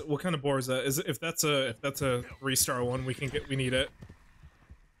 Is it, what kind of boar is that? Is it, if that's a 3-star one, we need it.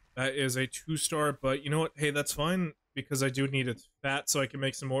 That is a 2-star, but you know what? Hey, that's fine because I do need it fat so I can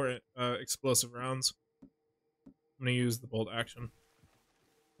make some more explosive rounds. I'm gonna use the bolt action.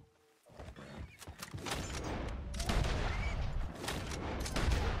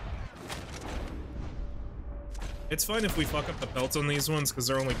 It's fine if we fuck up the pelts on these ones, because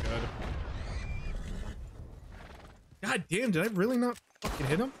they're only good. God damn, did I really not fucking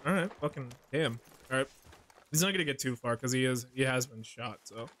hit him? Alright, fucking damn. Alright. He's not gonna get too far, because he has been shot,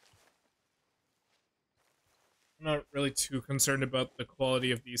 so. I'm not really too concerned about the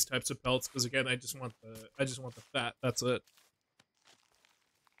quality of these types of pelts, because again, I just want the fat, that's it.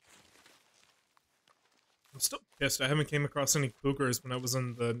 I'm still pissed, I haven't came across any cougars when I was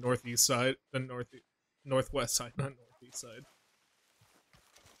on the northeast side, northwest side, not northeast side.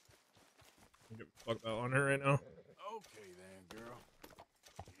 I'm gonna fuck that on her right now. Okay then, girl.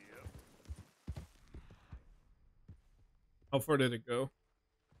 Yep. How far did it go?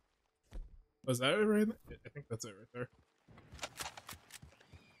 Was that it right there? I think that's it right there.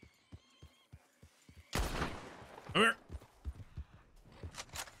 Come here!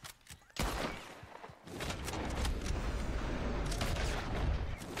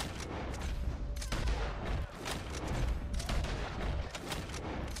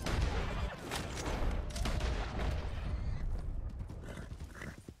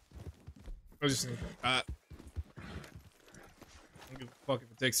 I just need that. I don't give a fuck if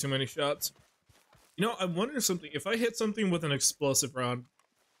it takes too many shots. You know, I wonder something. If I hit something with an explosive round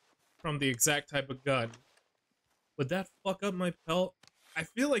from the exact type of gun, would that fuck up my pelt? I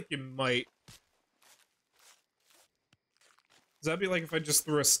feel like it might. Does that be like if I just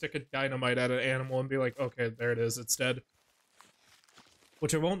threw a stick of dynamite at an animal and be like, okay, there it is, it's dead?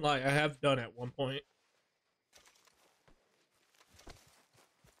 Which I won't lie, I have done at one point.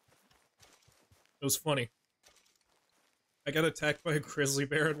 It was funny. I got attacked by a grizzly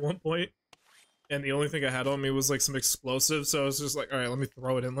bear at one point, and the only thing I had on me was like some explosives, so I was just like, alright, let me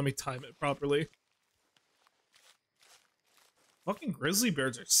throw it in, let me time it properly. Fucking grizzly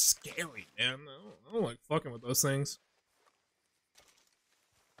bears are scary, man. I don't like fucking with those things.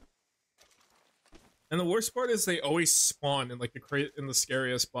 And the worst part is they always spawn in like in the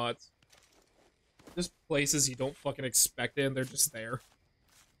scariest spots. Just places you don't fucking expect it, and they're just there.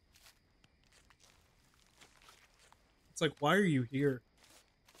 It's like, why are you here?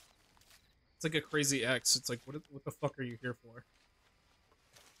 It's like a crazy ex. It's like, what the fuck are you here for?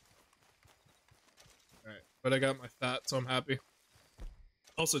 Alright, but I got my fat, so I'm happy.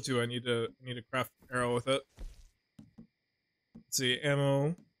 Also, too, I need to craft an arrow with it. Let's see,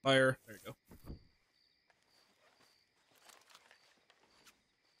 ammo, fire. There you go.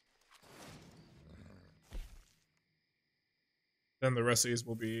 Then the rest of these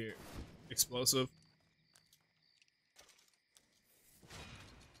will be explosive.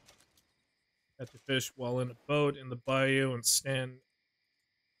 Catch a fish while in a boat in the bayou and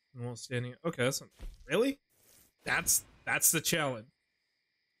while standing. Okay, that's not, really? That's the challenge.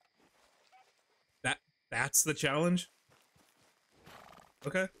 That's the challenge?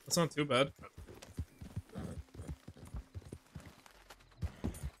 Okay, that's not too bad.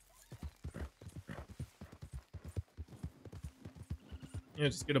 Yeah,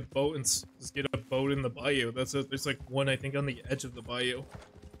 just get a boat and just get a boat in the bayou. That's it. There's like one, I think, on the edge of the bayou.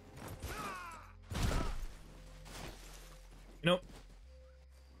 You know,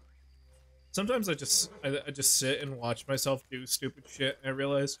 Sometimes I just sit and watch myself do stupid shit, and I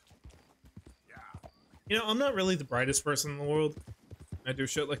realize, you know, I'm not really the brightest person in the world. I do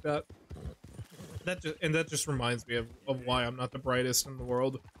shit like that. That just reminds me of why I'm not the brightest in the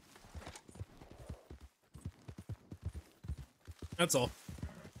world. That's all.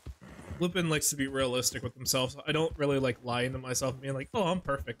 Lupin likes to be realistic with himself. So I don't really like lying to myself and being like, "Oh, I'm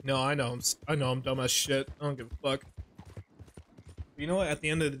perfect." No, I know I'm dumb as shit. I don't give a fuck. But you know what? At the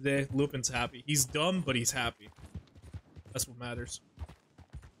end of the day, Lupin's happy. He's dumb, but he's happy. That's what matters. I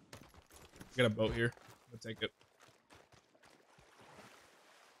got a boat here. I'm gonna take it.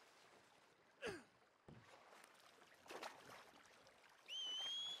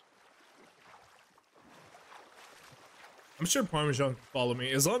 I'm sure Parmesan can follow me.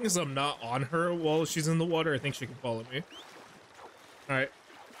 As long as I'm not on her while she's in the water, I think she can follow me. Alright.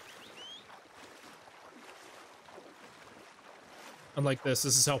 Unlike this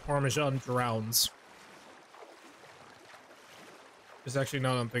is how Parmesan drowns. It's actually,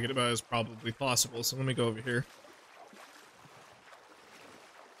 now that I'm thinking about it, is probably possible, so let me go over here.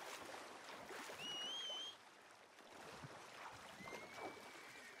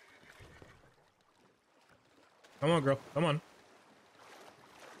 Come on, girl. Come on.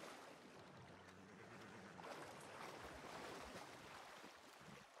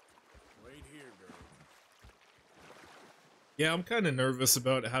 Wait here, girl. Yeah, I'm kind of nervous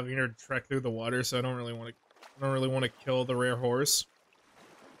about having her trek through the water, so I don't really want to kill the rare horse.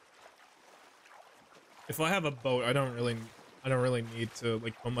 If I have a boat, I don't really need to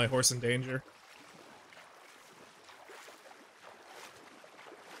like put my horse in danger.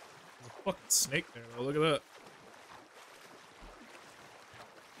 There's a fucking snake there, though. Look at that.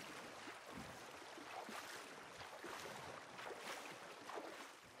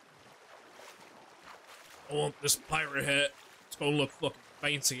 I want this pirate hat. It's gonna look fucking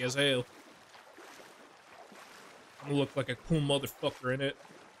fancy as hell. I'm gonna look like a cool motherfucker in it.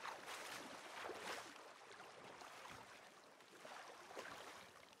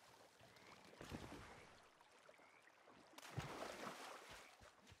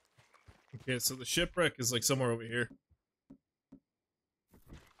 Okay, so the shipwreck is like somewhere over here.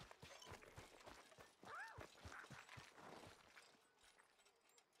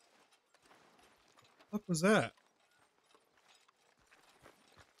 What was that?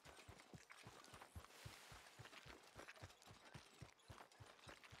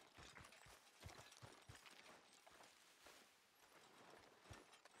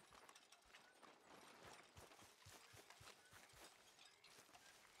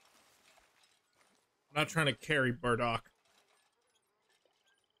 I'm not trying to carry Bardock.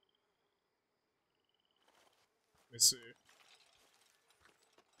 Let me see.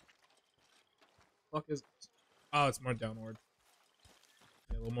 Fuck is it? Oh, it's more downward.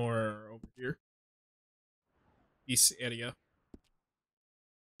 Yeah, a little more over here. This area.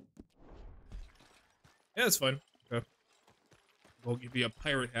 Yeah, it's fine. Okay. We'll give you a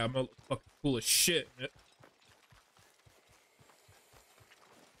pirate hat. I'm fucking cool as shit in it.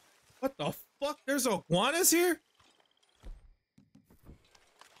 What the fuck? There's iguanas here?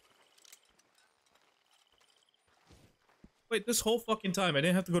 Wait, this whole fucking time I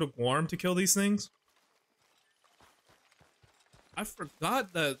didn't have to go to Guam to kill these things? I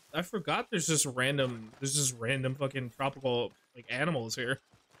forgot there's just random fucking tropical like animals here.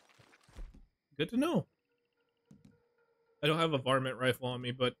 Good to know. I don't have a varmint rifle on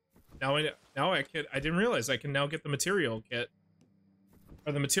me, but now I didn't realize I can now get the material kit.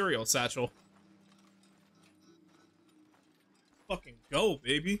 Or the material satchel. Fucking go,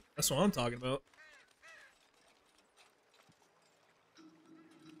 baby. That's what I'm talking about.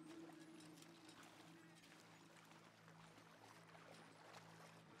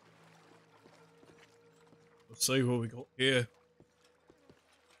 Let's see what we got here.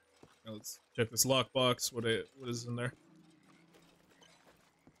 Now let's check this lockbox. What is in there?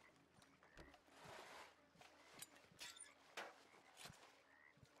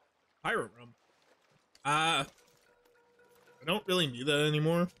 Pirate rum. I don't really need that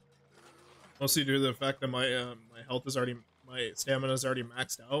anymore. Mostly due to the fact that my my stamina is already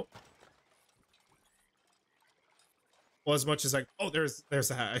maxed out. Well, as much as like, oh, there's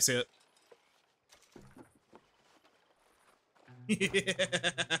the hat. I see it.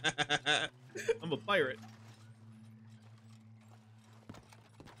 I'm a pirate.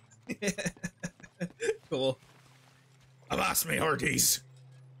 Cool. Avast me, hearties.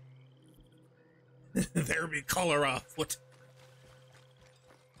 There be cholera afoot.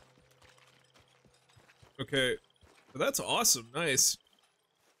 Okay, so that's awesome. Nice.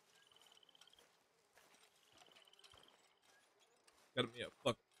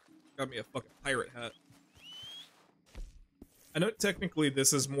 Got got me a fucking pirate hat. I know technically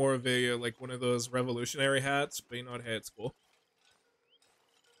this is more of a, like, one of those revolutionary hats, but you know what, hey, it's cool.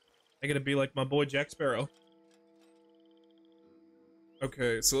 I gotta be like my boy Jack Sparrow.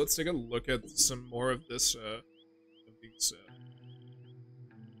 Okay, so let's take a look at some more of this, there's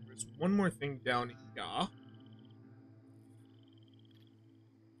one more thing down here.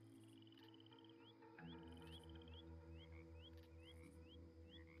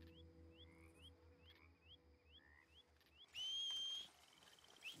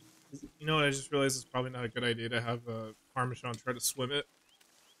 You know what, I just realized it's probably not a good idea to have Parmesan try to swim it.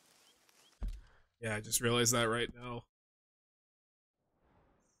 Yeah, I just realized that right now.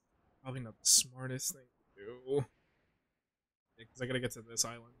 Probably not the smartest thing to do. Because I gotta get to this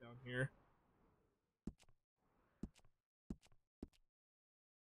island down here.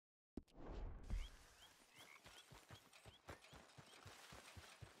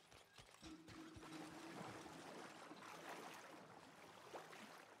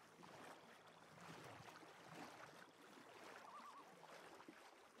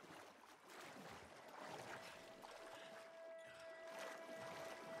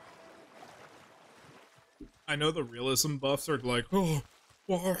 I know the realism buffs are like, oh,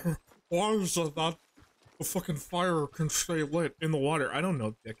 why is that the fucking fire can stay lit in the water? I don't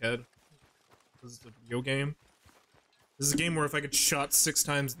know, dickhead. This is a video game. This is a game where if I get shot 6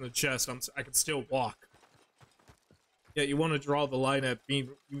 times in the chest, I can still walk. Yeah, you want to draw the line at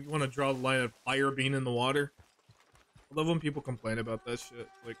you want to draw the line at fire being in the water. I love when people complain about that shit.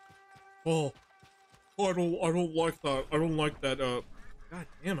 Like, oh, I don't like that. I don't like that. God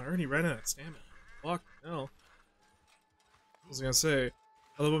damn, I already ran out of stamina. Fuck no. I was gonna say,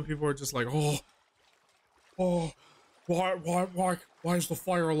 I love when people are just like, why is the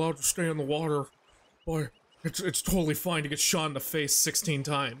fire allowed to stay in the water? Why, it's totally fine to get shot in the face 16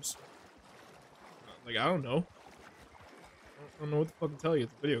 times. Like, I don't know. I don't know what the fuck to tell you.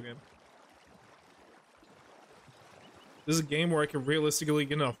 It's a video game. This is a game where I can realistically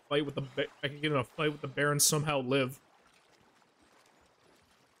get in a fight with the bear and somehow live.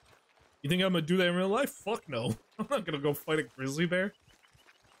 You think I'm gonna do that in real life? Fuck no. I'm not gonna go fight a grizzly bear.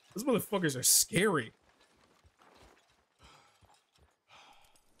 Those motherfuckers are scary.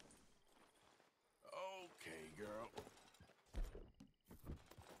 Okay, girl.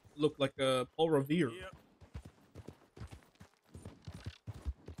 Look like a Paul Revere. Yep.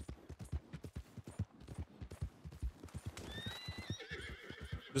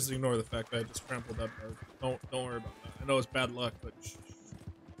 Just ignore the fact that I just trampled that bird. Don't worry about that. I know it's bad luck, but shh.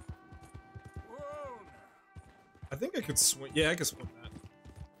 I think I could swim. Yeah, I can swim that.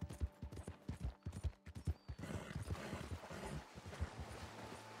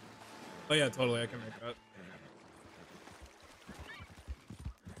 Oh yeah, totally. I can make that.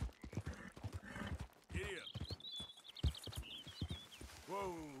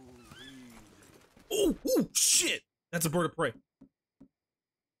 Whoa. Oh, oh, shit! That's a bird of prey.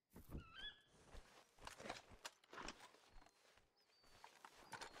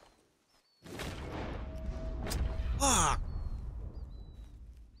 Fuck!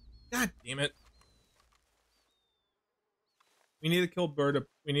 God damn it! We need to kill birds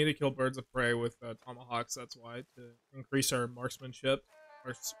of prey with tomahawks. That's why, to increase our marksmanship,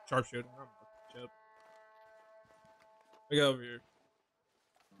 or sharpshooting. Not marksmanship. I go over here.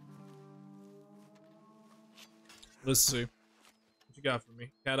 Let's see. What you got for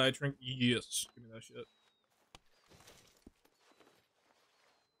me? Cat eye drink? Yes. Give me that shit.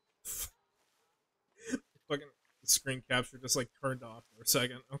 Fucking screen capture just like turned off for a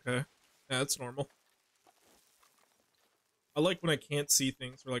second. Okay. Yeah, that's normal. I like when I can't see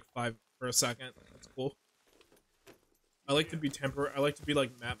things for like for a second. That's cool. I like to be I like to be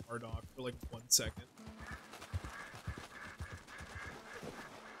like Matt Murdock for like 1 second.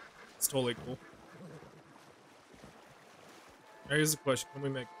 It's totally cool. Here's the question: can we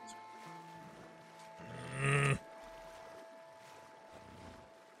make this? I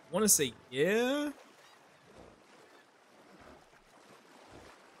want to say yeah.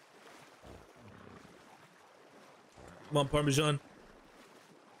 Come on, Parmesan.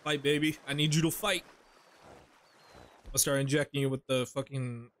 Fight, baby. I need you to fight. I'll start injecting you with the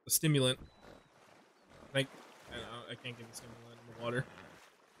fucking stimulant. I can't get the stimulant in the water.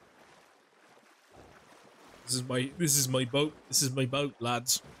 This is my boat. This is my boat,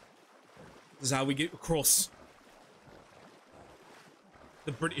 lads. This is how we get across.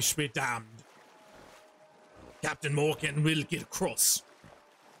 The British be damned. Captain Morgan will get across.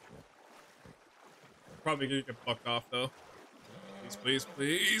 Probably gonna get fucked off though. Please, please,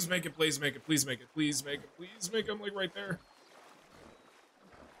 please make it, please make it, please make it, please make it, please make it. I'm like right there.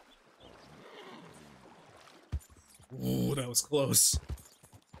 Ooh, that was close.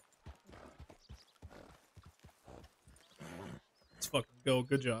 Let's fucking go.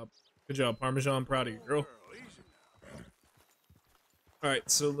 Good job. Good job, Parmesan. I'm proud of you, girl. Alright,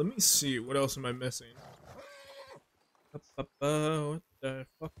 so let me see. What else am I missing? What the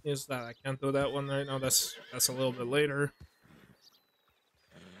fuck is that? I can't do that one right now. That's a little bit later.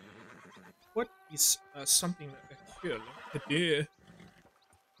 What is something that I could do?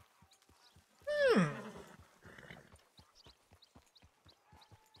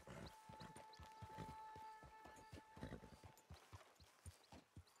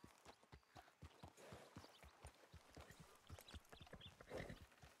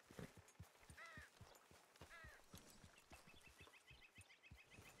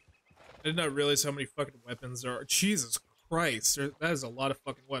 I did not realize how many fucking weapons there are. Jesus Christ, that is a lot of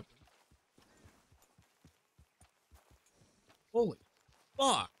fucking weapons. Holy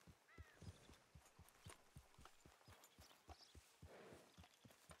fuck.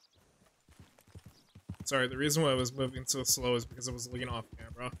 Sorry, the reason why I was moving so slow is because I was looking off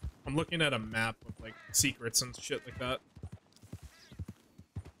camera. I'm looking at a map of like secrets and shit like that.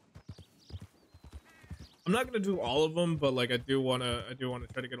 I'm not gonna do all of them, but like I do wanna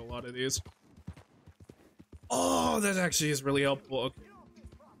try to get a lot of these. Oh, that actually is really helpful. Okay.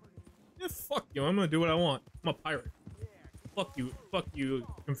 Yeah, fuck you. I'm gonna do what I want. I'm a pirate. Fuck you,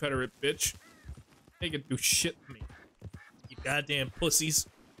 Confederate bitch. They can do shit to me. You goddamn pussies.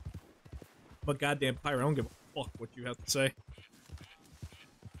 I'm a goddamn pirate. I don't give a fuck what you have to say.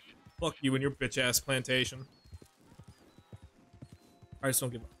 Fuck you and your bitch ass plantation. Pirates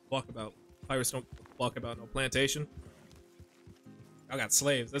don't give a fuck about. Pirates don't give a fuck about no plantation. I got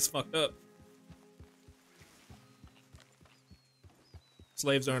slaves. That's fucked up.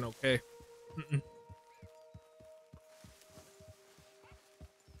 Slaves aren't okay.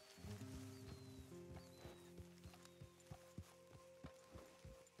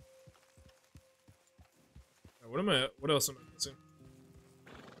 What else am I missing?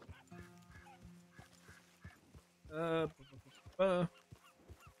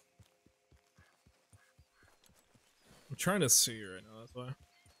 I'm trying to see right now, that's why.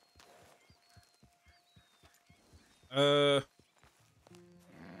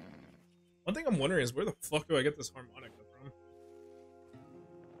 One thing I'm wondering is where the fuck do I get this harmonica from?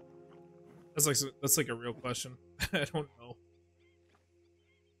 That's like a real question. I don't know.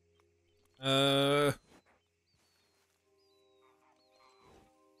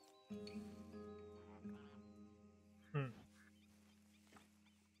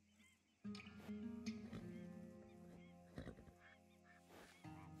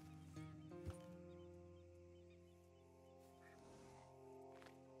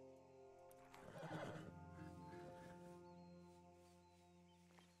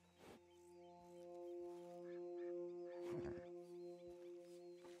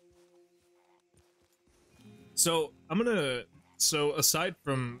 So aside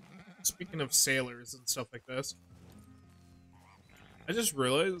from speaking of sailors and stuff like this, I just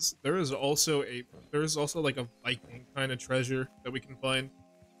realized there is also like a Viking kind of treasure that we can find.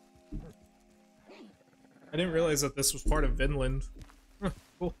 I didn't realize that this was part of Vinland. Huh,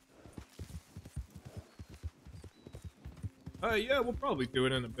 cool. Yeah, we'll probably do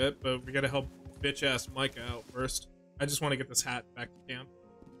it in a bit, but we gotta help bitch-ass Micah out first. I just want to get this hat back to camp.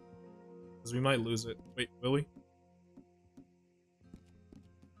 Because we might lose it. Wait, will we?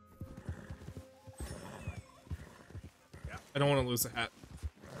 I don't want to lose the hat.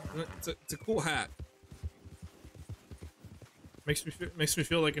 It's a cool hat. Makes me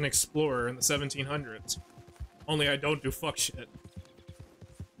feel like an explorer in the 1700s. Only I don't do fuck shit.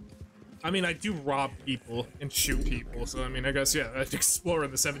 I mean, I do rob people and shoot people, so I mean, I guess, yeah, I'd explore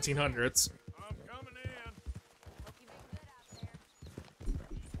in the 1700s. I'm coming in.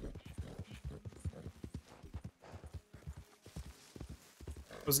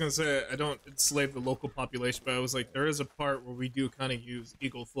 I was gonna say, I don't enslave the local population, but I was like, there is a part where we do kind of use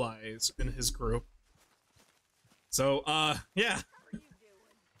eagle flies in his group. So, yeah.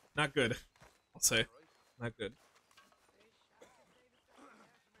 Not good, I'll say. Not good.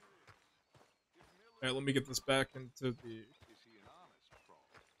 Alright, let me get this back into the...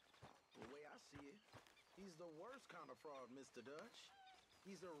 The way I see it, he's the worst kind of fraud, Mr. Dutch.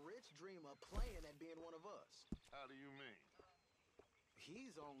 He's a rich dreamer playing at being one of us. How do you mean?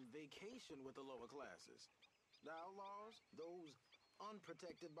 He's on vacation with the lower classes. The outlaws, those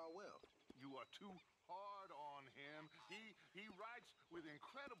unprotected by wealth. You are too hard on him. He writes with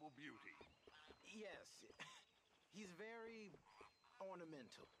incredible beauty. Yes, he's very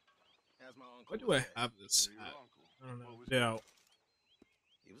ornamental, as my uncle. Why do I have this hat? I don't know. Yeah.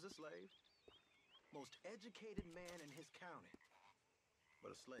 He was a slave. most educated man in his county,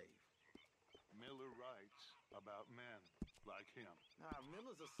 but a slave. Miller writes about men like him. Nah,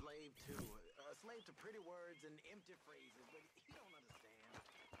 Miller's a slave too. A slave to pretty words and empty phrases, but he don't understand.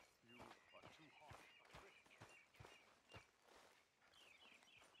 You are too harsh a critic.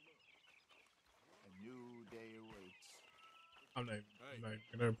 A new day awaits. I'm not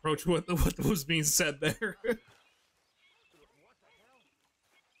gonna approach what was being said there.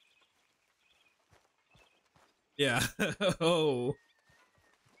 Yeah. Oh.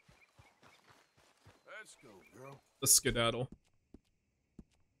 Let's go, girl. The skedaddle.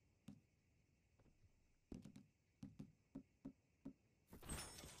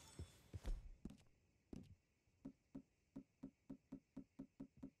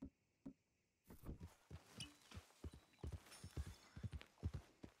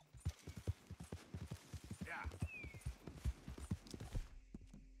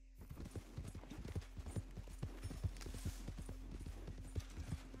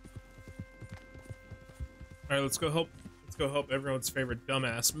 All right, let's go help everyone's favorite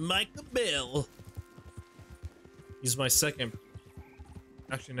dumbass, Michael Bill. He's my second.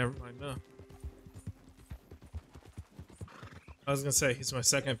 Actually, never mind. No, I was gonna say he's my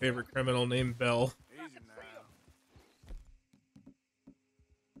second favorite criminal named Bell. Easy now.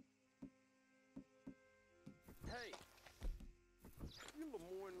 Hey, you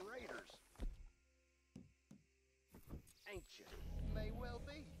Lemoyne Raiders, ain't you? May well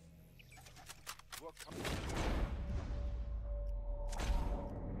be. Well, come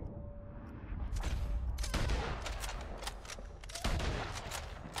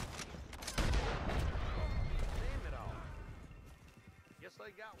Damn it all. Guess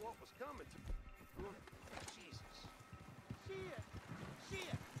they got what was coming to Jesus.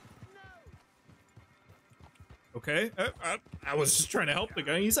 Shit! No! Okay, I was just trying to help the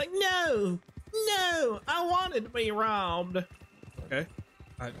guy. He's like, no, I wanted to be robbed. Okay,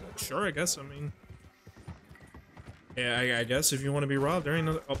 sure, I guess. I mean, yeah, I guess if you want to be robbed, there ain't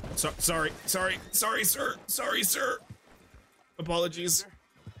no. Oh, sorry, sir. Apologies.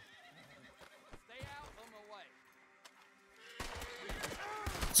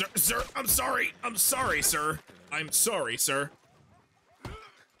 Sir, I'm sorry, sir.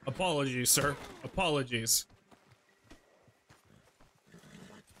 Apologies, sir. Apologies.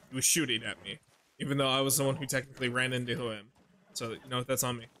 He was shooting at me, even though I was the one who technically ran into him. So, you know, that's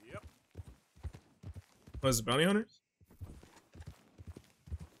on me. Yep. What is it, bounty hunters?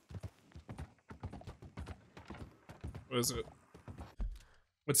 What is it?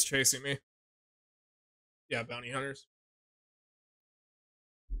 What's chasing me? Yeah, bounty hunters.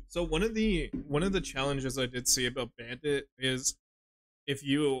 So one of the challenges I did see about Bandit is if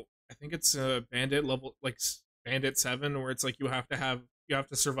you, I think it's a Bandit level, like Bandit 7, where it's like you have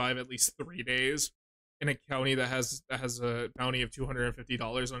to survive at least 3 days in a county that has a bounty of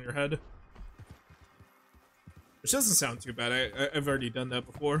 $250 on your head. Which doesn't sound too bad. I've already done that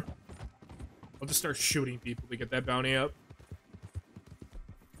before. I'll just start shooting people to get that bounty up.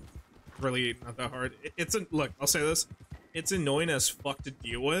 Really not that hard. Look, I'll say this. It's annoying as fuck to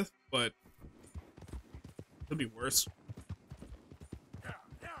deal with, but could be worse. Let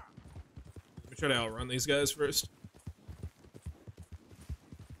me try to outrun these guys first.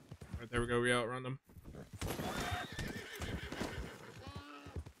 Alright, there we go, we outrun them.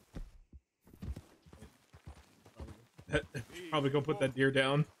 Probably go put that deer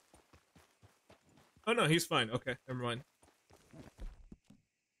down. Oh no, he's fine. Okay, never mind.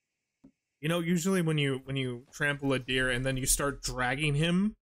 You know, usually when you trample a deer and then you start dragging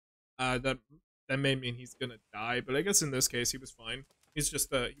him, that may mean he's gonna die. But I guess in this case he was fine. He was just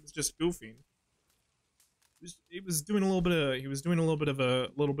goofing. He was doing a little bit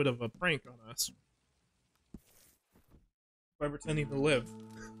of a prank on us by pretending to live.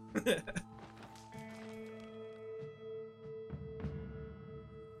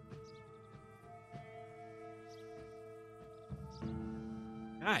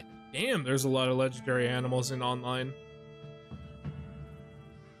 God damn, there's a lot of legendary animals in online.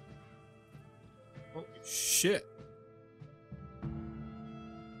 Holy shit.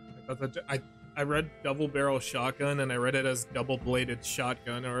 I thought that I read double barrel shotgun and I read it as double bladed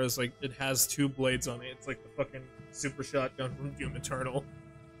shotgun, or as like it has 2 blades on it. It's like the fucking super shotgun from Doom Eternal.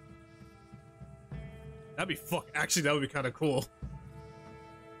 Actually, that would be kind of cool.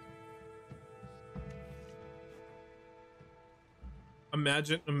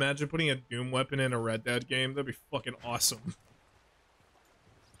 Imagine putting a Doom weapon in a Red Dead game. That'd be fucking awesome.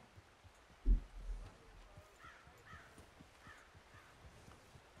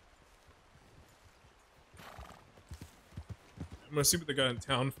 I'm gonna see what they got in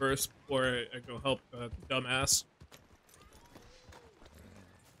town first before I go help the dumbass.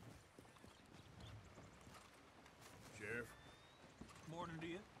 Sheriff. Morning to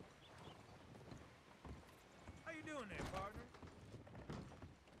you. How you doing there, partner?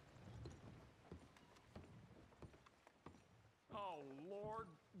 Oh, Lord.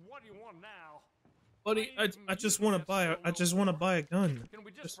 What do you want now? Buddy, I just want to buy a gun. Can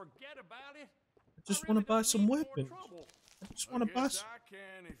we just forget about it? I just want to buy some weapons. I just want to buy. I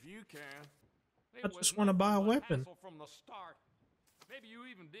can if you can. I just want to buy a weapon. From the start. Maybe you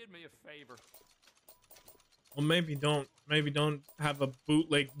even did me a favor. Well, maybe don't have a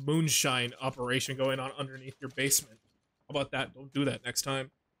bootleg moonshine operation going on underneath your basement. How about that? Don't do that next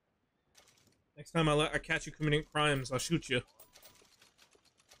time. Next time I catch you committing crimes, I'll shoot you.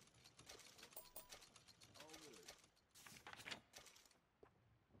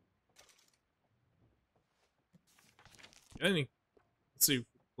 Let's see,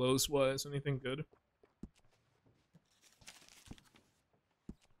 clothes wise, anything good?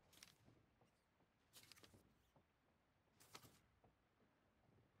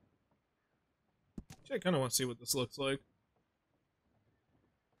 Actually, I kind of want to see what this looks like.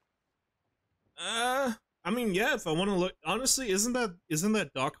 I mean, yeah, if I want to look, honestly, isn't that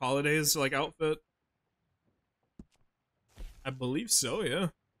Doc Holliday's like outfit? I believe so, yeah.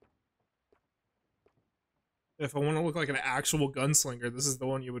 If I want to look like an actual gunslinger, this is the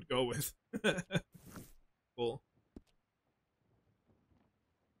one you would go with. Cool.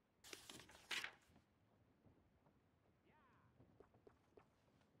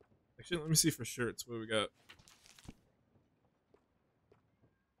 Actually, let me see for shirts what we got.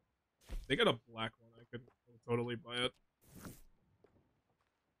 They got a black one. I could totally buy it.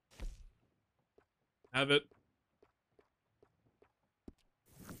 Have it.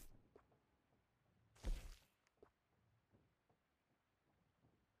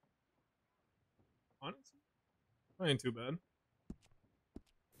 Honestly, ain't too bad.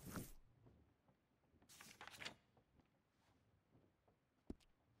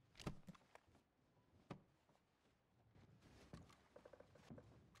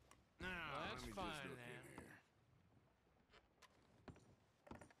 Now, That's let me fine, just look then. in here.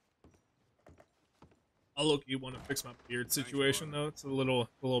 I'll look. You want to fix my beard situation though? It's a little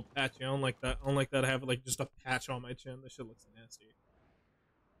patchy. I don't like that. I don't like that. I have like just a patch on my chin. This shit looks nasty.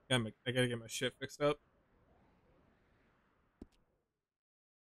 I gotta get my shit fixed up.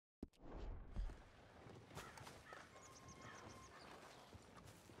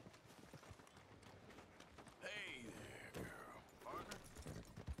 Hey there, girl. Partner?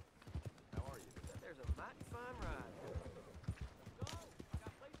 How are you? There's a mighty fine ride. Let's go. I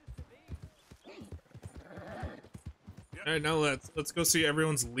got places to be. All right, now let's go see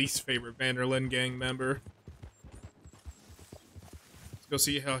everyone's least favorite Vanderlyn gang member. Let's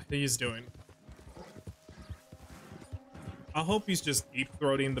go see how he's doing. I hope he's just deep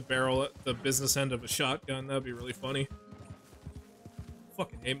throating the barrel at the business end of a shotgun. That'd be really funny.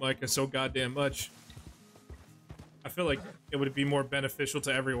 Fucking hate Micah so goddamn much. I feel like it would be more beneficial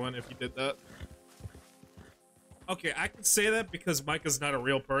to everyone if he did that. Okay, I can say that because Micah's not a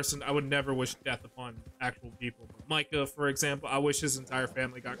real person. I would never wish death upon actual people. But Micah, for example, I wish his entire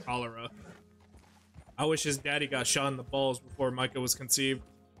family got cholera. I wish his daddy got shot in the balls before Micah was conceived.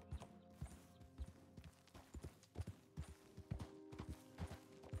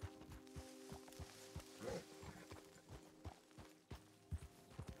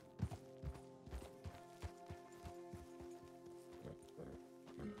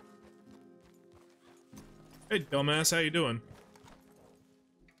 Hey, dumbass, how you doing?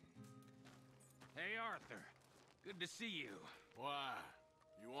 Hey, Arthur. Good to see you. Why?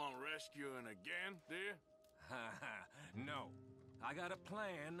 You want rescuing again, do you? No. I got a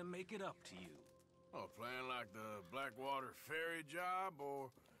plan to make it up to you. Oh, playing like the Blackwater ferry job,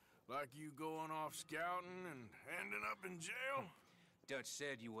 or like you going off scouting and ending up in jail? Dutch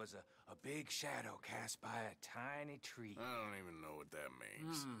said you was a big shadow cast by a tiny tree. I don't even know what that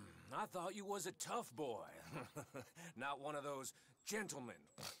means. I thought you was a tough boy. Not one of those gentlemen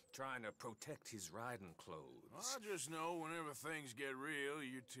trying to protect his riding clothes. I just know whenever things get real,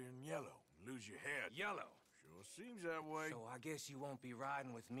 you turn yellow, lose your head. Yellow. Sure seems that way. So I guess you won't be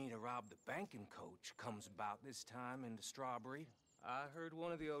riding with me to rob the banking coach comes about this time into Strawberry. I heard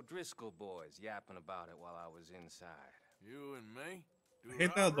one of the O'Driscoll boys yapping about it while I was inside. You and me? I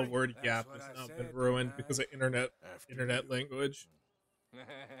hate that the word yap has now been ruined because of internet language.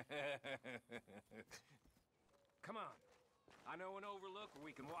 Come on. I know an overlook where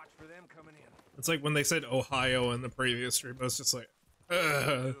we can watch for them coming in. It's like when they said Ohio in the previous stream, I was just like, What are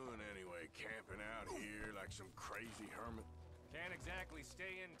you doing anyway, camping out here like some crazy hermit? Can't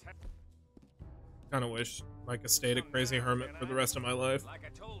kind of wish Micah stayed a crazy hermit for the rest of my life. Like I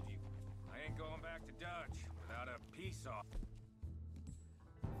told you, I ain't going back to Dutch without a peace off.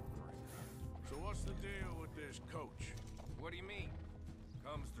 So what's the deal with this coach? What do you mean?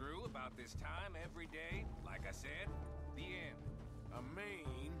 Comes through about this time every day, like I said, the end. I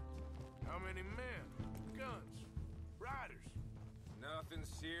mean, how many men? Guns? Riders? Nothing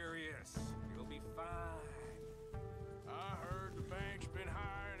serious. You'll be fine. I heard the bank's been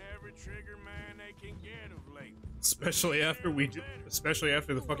hiring every trigger man they can get of late. Especially after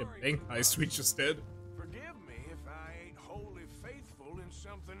the fucking bank heist we just did. Forgive me if I ain't wholly faithful in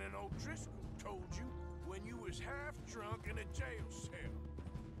something an O'Driscoll told you when you was half drunk in a jail cell.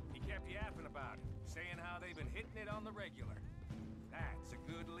 He kept yapping about it, saying how they've been hitting it on the regular. That's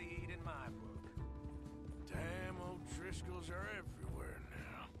a good lead in my book. Damn, O'Driscolls are everywhere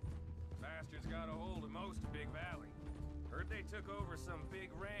now. Bastards got a hold of most of Big Valley. Heard they took over some big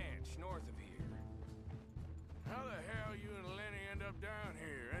ranch north of here. How the hell you and Lenny end up down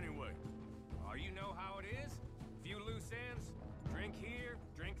here, anyway? Oh, you know how it is? Few loose ends. Drink here,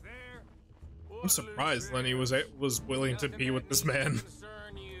 drink there. I'm surprised Lenny was willing to be with this man.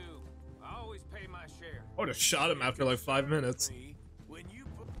 Concern you. I always pay my share. I would have shot him after like 5 minutes.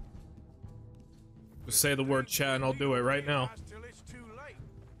 Just say the word chat and I'll do it right now.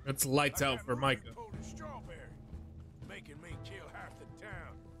 It's lights out for Micah. Making me kill half the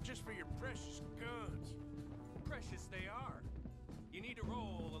town just for your precious guns. Precious they are. You need to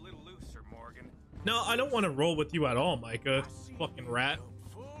roll a little looser, Morgan. No, I don't want to roll with you at all, Micah. Fucking rat.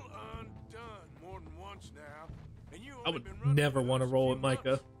 Full undone more than once now, and you I would never want to roll with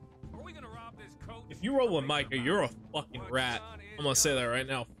Micah. Are we gonna rob this coach? If you roll with Micah, you're a fucking rat. I'm gonna say that right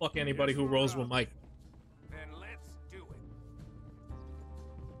now. Fuck anybody who rolls with Micah. Then let's do it.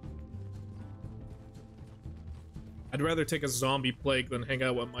 I'd rather take a zombie plague than hang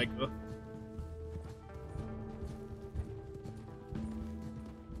out with Micah.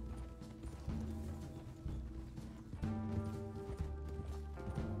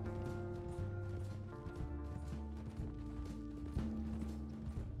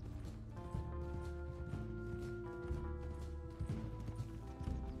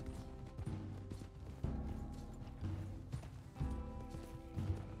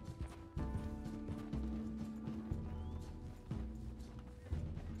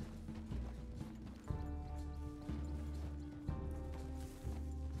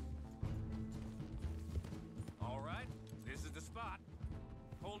 All right, this is the spot.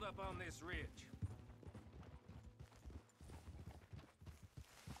 Hold up on this ridge.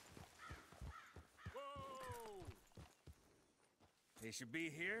 Whoa! They should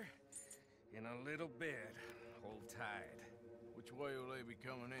be here in a little bit. Hold tight. Which way will they be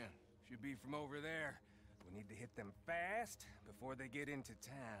coming in? Should be from over there. We need to hit them fast before they get into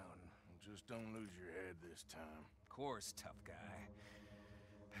town. Just don't lose your head this time. Of course, tough guy.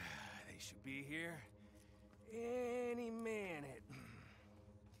 They should be here any minute.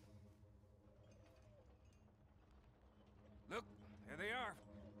 Look, there they are.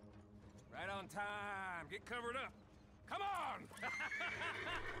 Right on time. Get covered up. Come on!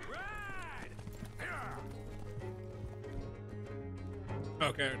 Ride!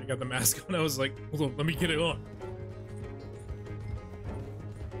 Okay, I already got the mask on. I was like, hold on, let me get it on.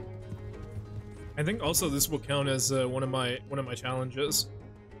 I think also this will count as one of my challenges.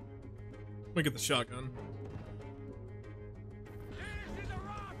 Let me get the shotgun.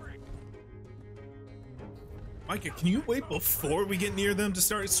 Micah, can you wait before we get near them to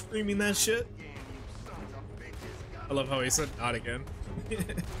start screaming that shit? I love how he said not again.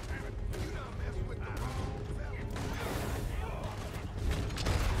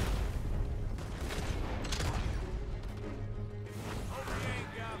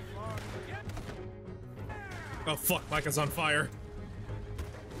 Oh fuck, Micah's on fire.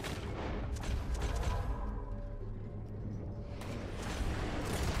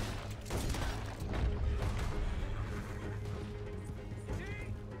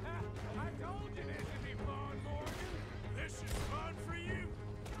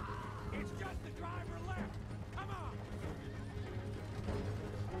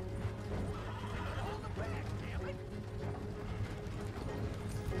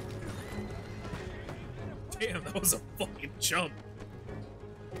 Damn, that was a fucking jump.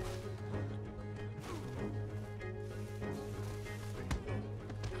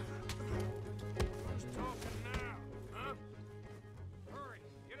 Hurry,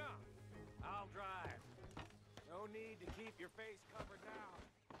 get up. I'll drive. No need to keep your face covered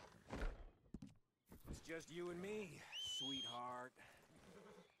now. It's just you and me, sweetheart.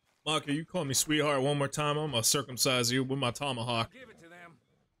 Micah, you call me sweetheart one more time, I'm gonna circumcise you with my tomahawk. Give it to them.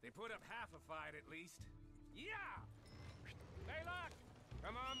 They put up half a fight at least. Yeah! Hey, look!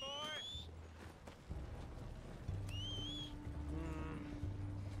 Come on, boys!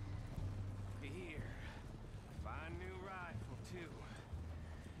 Here. Fine new rifle, too.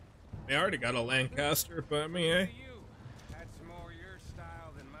 I already got a Lancaster, but I mean, hey, That's more your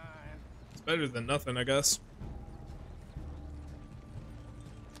style than mine. it's better than nothing, I guess.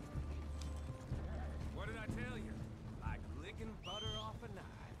 What did I tell you? Like licking butter off a knife.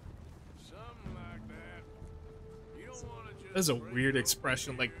 Something like that. You don't want to just That's a weird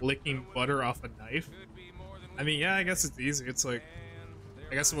expression, like licking butter off a knife. I mean, yeah, I guess it's easy. It's like,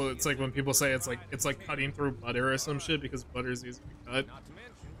 I guess well, it's like when people say it's like cutting through butter or some shit because butter is easy to cut.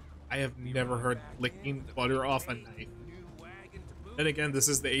 I have never heard licking butter off a knife. Then again, this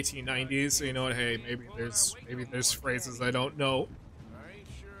is the 1890s, so you know what? Hey, maybe there's phrases I don't know. I ain't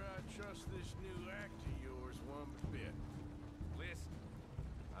sure I trust this new act of yours one bit.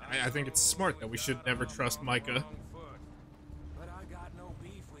 I think it's smart that we should never trust Micah. But I got no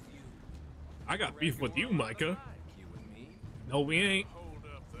beef with you. I got beef with you, Micah. No, we ain't. Hold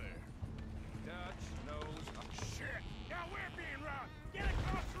up there. Dutch knows. Oh, shit! Now we're being robbed. Get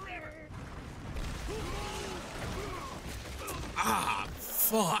across the river. Ah,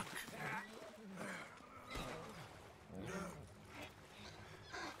 fuck.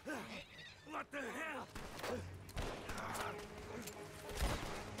 What the hell?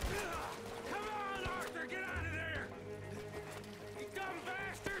 Come on, Arthur, get out of there! You dumb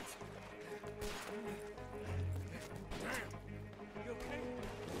bastards! Damn, you okay?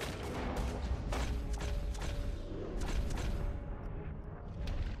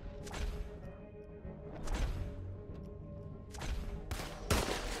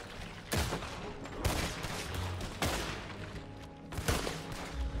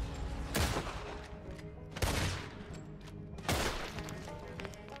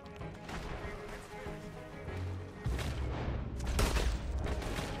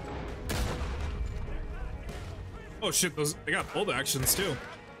 Oh shit, they got bolt actions too.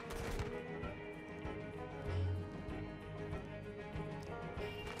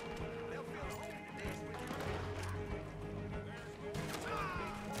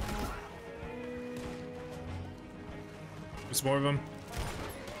 There's more of them.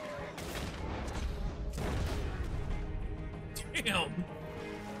 Damn.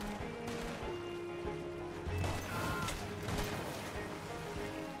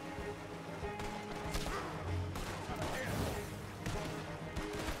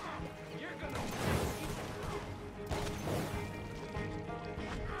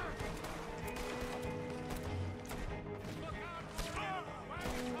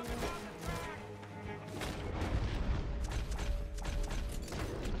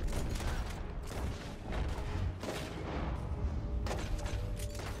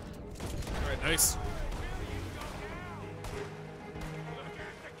 Nice.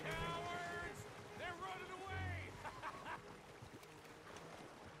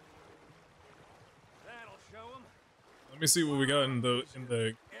 That'll show 'em. Let me see what we got in the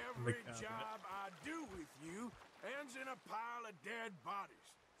Every cabinet. job I do with you ends in a pile of dead bodies.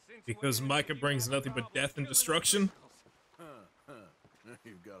 Because Micah brings nothing but death and destruction.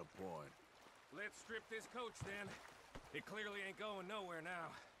 You've got a point. Let's strip this coach then. It clearly ain't going nowhere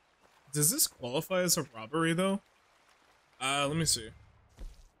now. Does this qualify as a robbery though? Let me see.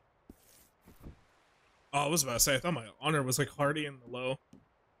 Oh, I was about to say, I thought my honor was like Hardy in the low.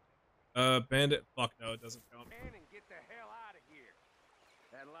 Bandit. Fuck no, it doesn't count. And get the hell out of here.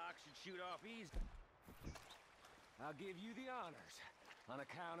 That lock should shoot off easy. I'll give you the honors on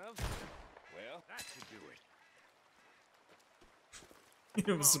account of. Well, that should do it.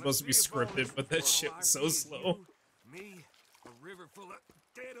 It was supposed to be scripted, but that shit was so slow. Me, a river full of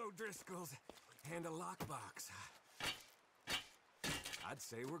dead O'Driscolls, and a lockbox. I'd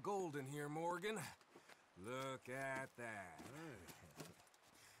say we're golden here, Morgan. Look at that.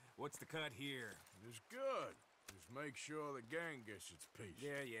 What's the cut here? It's good. Just make sure the gang gets its piece.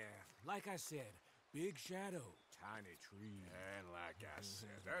 Yeah. Like I said, big shadow, tiny tree. And like I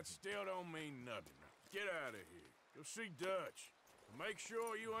said, that still don't mean nothing. Get out of here. Go see Dutch. Make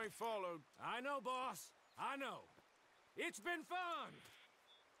sure you ain't followed. I know, boss. I know. It's been fun.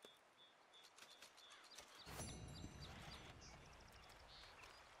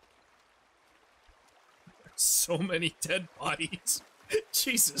 So many dead bodies.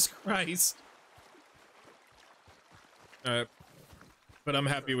 Jesus Christ. Alright. But I'm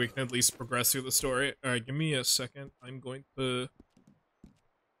happy we can at least progress through the story. Alright, give me a second. I'm going to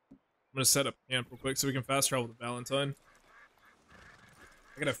set up camp real quick so we can fast travel to Valentine.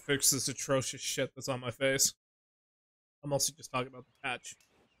 I gotta fix this atrocious shit that's on my face. I'm also just talking about the patch.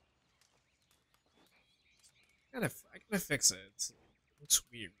 I gotta fix it. It looks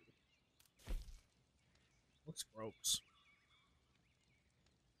weird. It looks gross.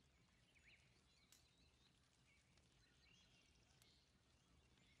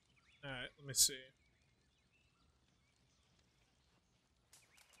 Alright, let me see.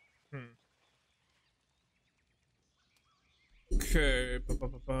 Okay,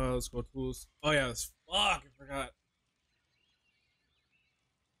 let's go tools. Oh yeah, fuck, I forgot.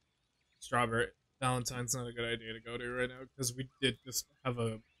 Strawberry. Valentine's not a good idea to go to right now because we did just have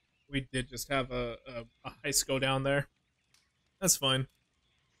a heist go down there. That's fine.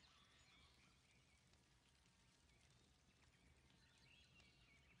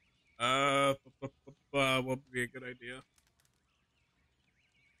 What would be a good idea?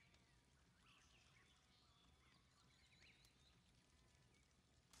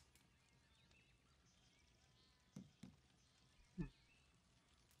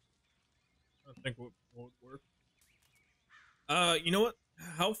 I think what would work. You know what?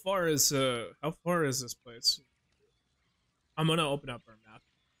 How far is this place? I'm gonna open up our map,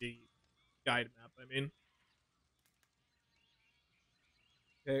 the guide map. I mean.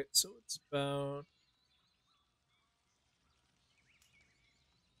 Okay, so it's about.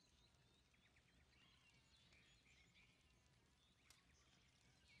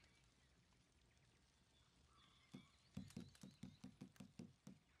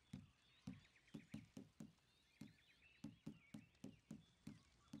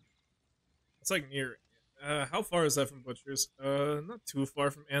 It's like near. How far is that from Butcher's? Not too far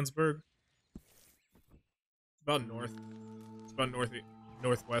from Ansburg. It's about north. It's about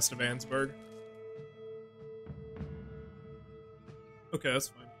northwest of Ansburg. Okay, that's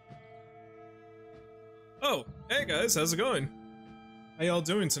fine. Oh, hey guys, how's it going? How y'all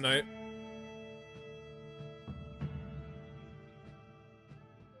doing tonight?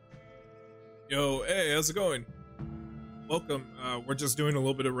 Yo, hey, how's it going? Welcome. We're just doing a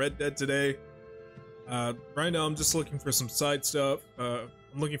little bit of Red Dead today. Right now I'm just looking for some side stuff. I'm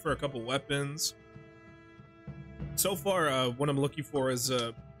looking for a couple weapons. So far, what I'm looking for is,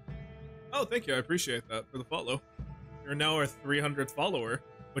 oh, thank you, I appreciate that for the follow. You're now our 300th follower,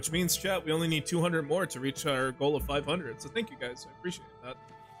 which means, chat, we only need 200 more to reach our goal of 500, so thank you guys, I appreciate that.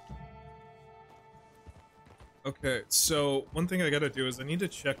 Okay, so one thing I gotta do is I need to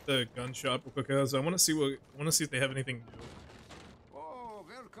check the gun shop real quick, because I want to see if they have anything new. Oh,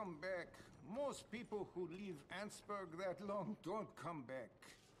 welcome back. Most people who leave Ansburg that long don't come back.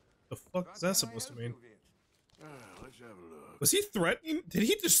 The fuck is that supposed to mean? Let's have a look. Was he threatening? Did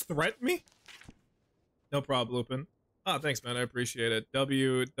he just threaten me? No problem, Lupin. Ah, thanks, man. I appreciate it.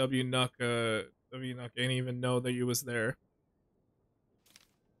 W Nuck ain't even know that you was there.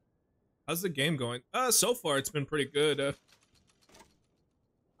 How's the game going? So far it's been pretty good.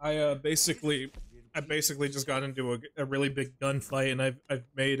 I basically just got into a really big gunfight, and I've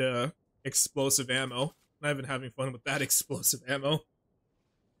made explosive ammo, and I've been having fun with that explosive ammo.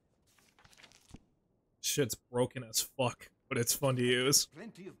 Shit's broken as fuck, but it's fun to use.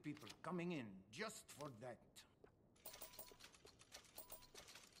 Plenty of people coming in just for that.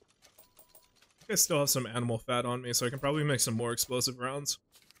 I still have some animal fat on me, so I can probably make some more explosive rounds.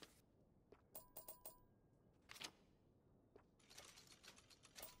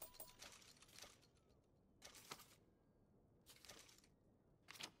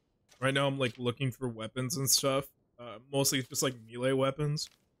 Right now I'm like looking for weapons and stuff. Mostly just like melee weapons.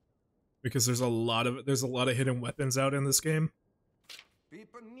 Because there's a lot of hidden weapons out in this game.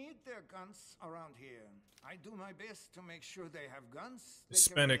 People need their guns around here. I do my best to make sure they have guns.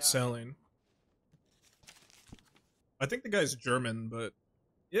 Hispanic selling. I think the guy's German, but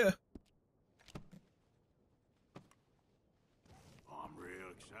yeah. I'm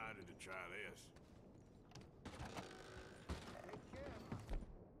real excited to try this.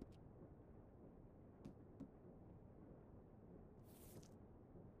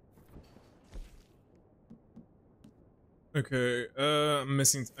 Okay, I'm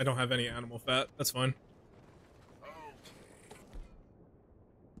missing. I don't have any animal fat. That's fine.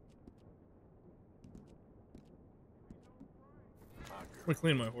 Let me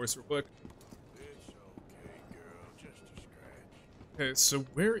clean my horse real quick. It's okay, girl. Just a scratch. Okay, so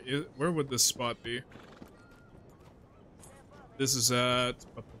where would this spot be? This is at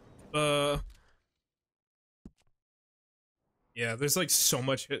yeah, there's like so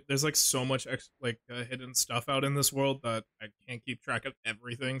much hidden stuff out in this world that I can't keep track of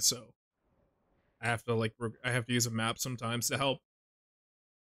everything, so I have to I have to use a map sometimes to help.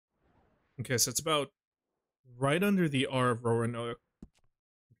 Okay, so it's about right under the R of Roanoke.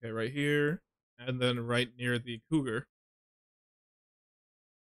 Okay, right here, and then right near the Cougar.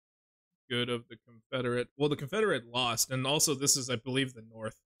 good of the Confederate. Well, the Confederate lost, and also this is, I believe, the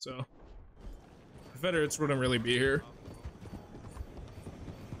North. So Confederates wouldn't really be here.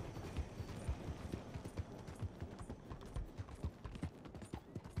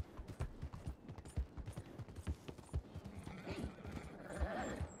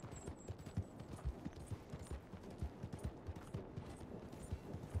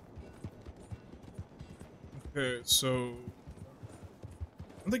 Okay, so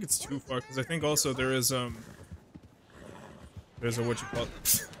I don't think it's too far because I think also there's a what you call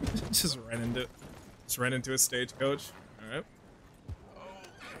it. just ran into a stagecoach. All right.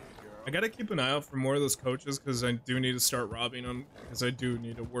 I gotta keep an eye out for more of those coaches because I do need to start robbing them because I do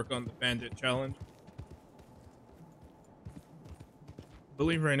need to work on the bandit challenge. I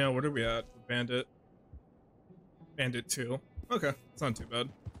believe right now, what are we at? Bandit 2. Okay, it's not too bad.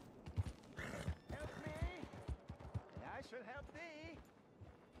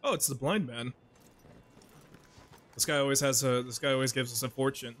 Oh, it's the blind man. This guy always has a. This guy always gives us a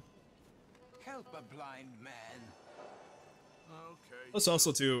fortune. Help a blind man. Okay. Plus,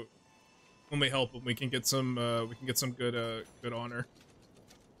 also too, when we help him, we can get some. Good honor.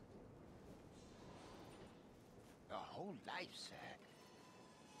 A whole life, sir.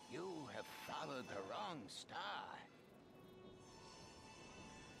 You have followed the wrong star.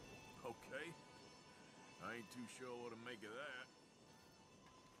 Okay. I ain't too sure what to make of that.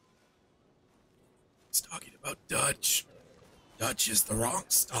 He's talking about Dutch. Dutch is the wrong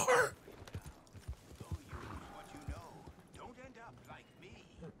star.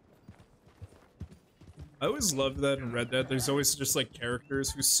 I always loved that in Red Dead. There's always just like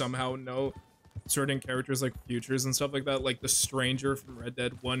characters who somehow know certain characters like futures and stuff like that. Like the stranger from Red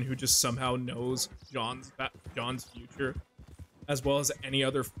Dead 1 who just somehow knows John's future, as well as any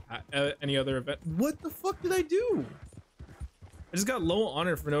other event. What the fuck did I do? I just got low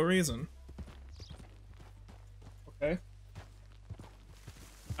honor for no reason. Okay.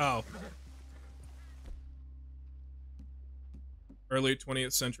 Oh. Early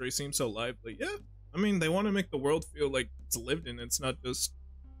 20th century seems so lively. Yeah. I mean, they want to make the world feel like it's lived in. It's not just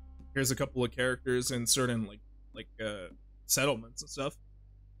here's a couple of characters in certain settlements and stuff.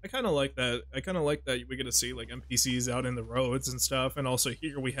 I kind of like that. I kind of like that we get to see like NPCs out in the roads and stuff, and also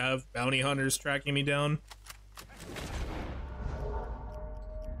here we have bounty hunters tracking me down.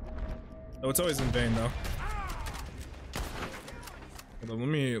 Oh, it's always in vain though. Hold on,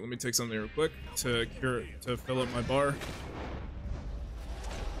 let me take something real quick to fill up my bar.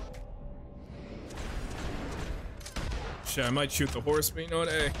 Shit, I might shoot the horse, but you know what?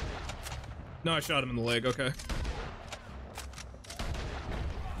 Hey. No, I shot him in the leg, okay.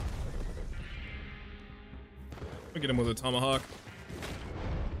 Let me get him with a tomahawk.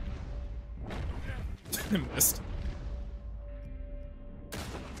 I missed.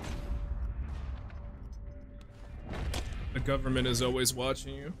 The government is always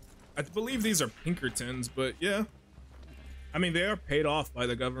watching you. I believe these are Pinkertons, but yeah. I mean, they are paid off by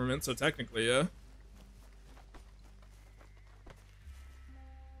the government, so technically, yeah.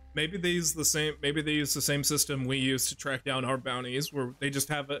 Maybe they use the same. Maybe they use the same system we use to track down our bounties, where they just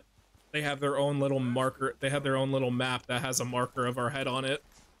have it. They have their own little marker. They have their own little map that has a marker of our head on it.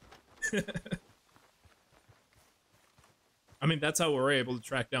 I mean, that's how we're able to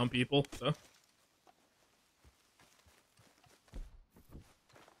track down people. So.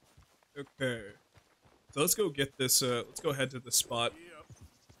 Okay. So let's go get this. Let's go head to the spot.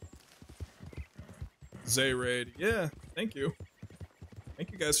 Zayraid. Yeah. Thank you.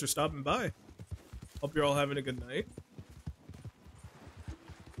 Thank you guys for stopping by. Hope you're all having a good night.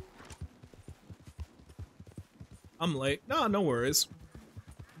 I'm late. No, no worries.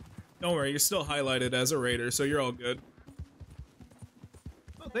 Don't worry, you're still highlighted as a raider, so you're all good.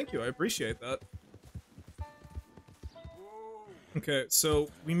 Oh, thank you. I appreciate that. Okay, so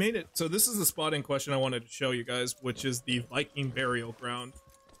we made it. So this is the spot in question I wanted to show you guys, which is the Viking burial ground.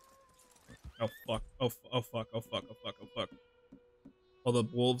 Oh fuck. Oh fuck. Oh fuck. Oh fuck. Oh fuck. All the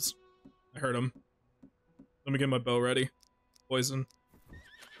wolves. I heard them. Let me get my bow ready. Poison.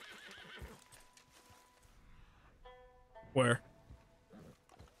 Where?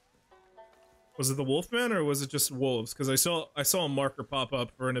 Was it the Wolfman or was it just wolves? Because I saw a marker pop up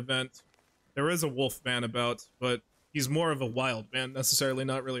for an event. There is a Wolfman about, but he's more of a wild man, necessarily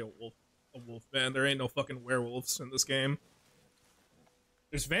not really a wolfman. There ain't no fucking werewolves in this game.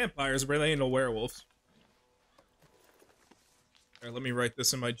 There's vampires, but there ain't no werewolves. Alright, let me write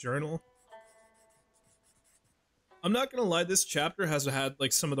this in my journal. I'm not gonna lie, this chapter has had,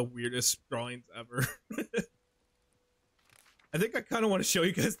 like, some of the weirdest drawings ever. I think I kind of want to show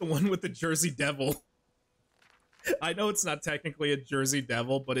you guys the one with the Jersey Devil. I know it's not technically a Jersey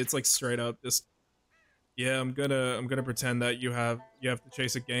Devil, but it's like straight up just, yeah, I'm gonna pretend that you have to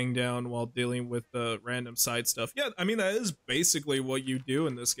chase a gang down while dealing with the random side stuff. Yeah, I mean that is basically what you do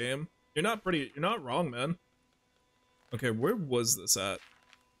in this game. You're not wrong, man. Okay, where was this at?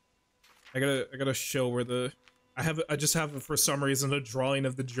 I gotta show where the I just have for some reason a drawing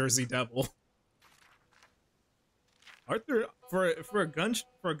of the Jersey Devil. Arthur, for a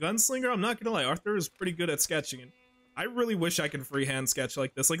gunslinger, I'm not gonna lie, Arthur is pretty good at sketching. I really wish I could freehand sketch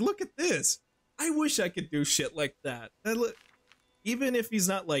like this. Like, look at this. I wish I could do shit like that. Even if he's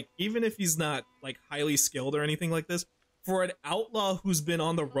not like highly skilled or anything like this, for an outlaw who's been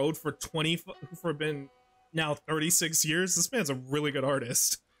on the road for 36 years, this man's a really good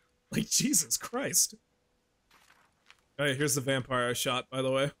artist. Like, Jesus Christ. Alright, here's the vampire I shot, by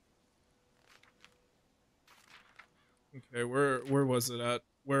the way. Okay, where was it at?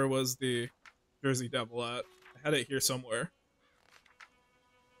 Where was the Jersey Devil at? I had it here somewhere.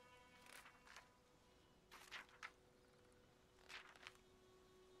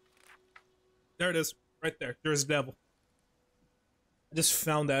 There it is, right there. Jersey Devil. I just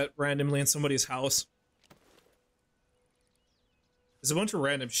found that randomly in somebody's house. There's a bunch of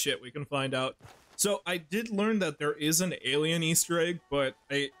random shit we can find out. So I did learn that there is an alien Easter egg, but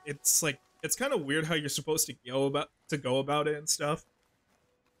it's kind of weird how you're supposed to go about it and stuff.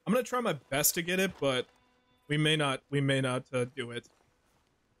 I'm gonna try my best to get it, but we may not do it.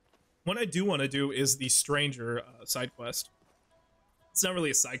 What I do want to do is the Stranger side quest. It's not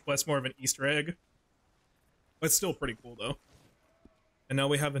really a side quest, more of an Easter egg. But it's still pretty cool though. And now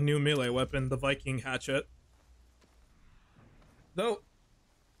we have a new melee weapon, the Viking hatchet. Though,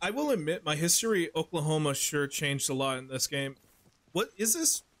 I will admit, my history Oklahoma sure changed a lot in this game. What is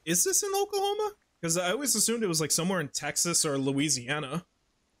this? Is this in Oklahoma? Because I always assumed it was like somewhere in Texas or Louisiana.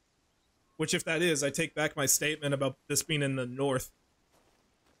 Which, if that is, I take back my statement about this being in the north.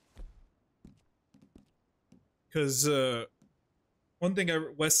 Because, one thing,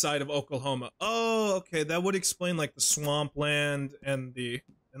 west side of Oklahoma. Oh, okay, that would explain like the swampland and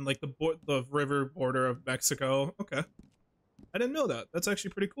like the river border of Mexico. Okay. I didn't know that. That's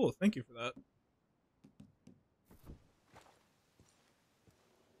actually pretty cool. Thank you for that.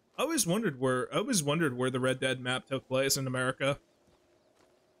 I always wondered where the Red Dead map took place in America.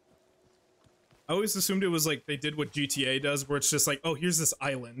 I always assumed it was like they did what GTA does, where it's just like, oh, here's this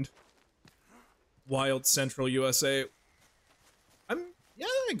island. Wild Central USA. Yeah,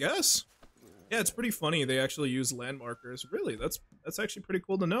 I guess. Yeah, it's pretty funny they actually use landmarkers. Really, that's actually pretty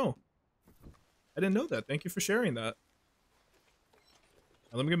cool to know. I didn't know that. Thank you for sharing that.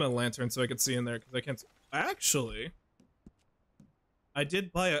 Now, let me get my lantern so I can see in there, because I can't. Actually, I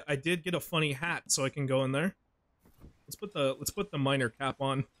did get a funny hat so I can go in there. Let's put the miner cap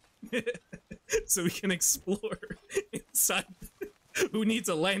on, so we can explore inside. Who needs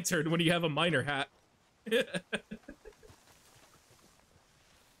a lantern when you have a miner hat?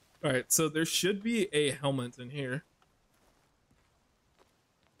 All right, so there should be a helmet in here.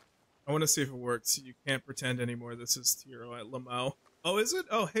 I want to see if it works. You can't pretend anymore. This is Tiro at Lamau. Oh, is it?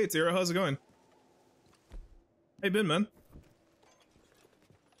 Oh, hey, Tiro, how's it going? Hey, Ben, man.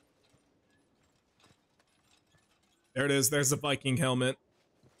 There it is. There's the Viking helmet.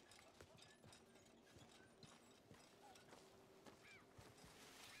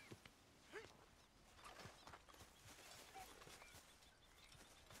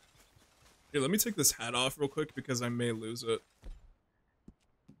 Here, let me take this hat off real quick because I may lose it.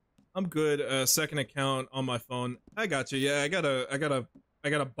 I'm good. Second account on my phone. I got you. Yeah, I got a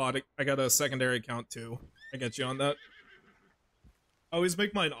secondary account too. I got you on that. I always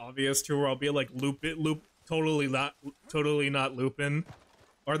make mine obvious too, where I'll be like totally not looping.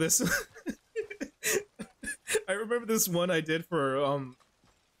 Or this. I remember this one I did for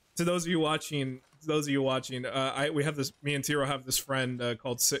to those of you watching. We have this. Me and Tiro have this friend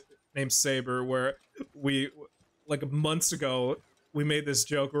named Saber, where we like months ago. We made this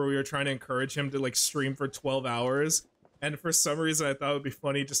joke where we were trying to encourage him to like stream for 12 hours. And for some reason I thought it would be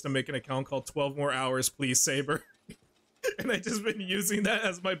funny just to make an account called 12 more hours, please, Saber. And I just been using that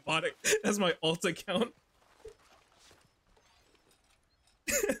as my alt account.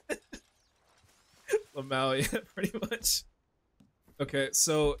 Lamau, yeah, pretty much. Okay,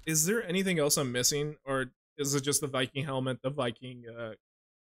 so is there anything else I'm missing? Or is it just the Viking helmet, the Viking,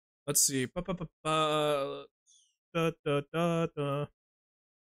 let's see.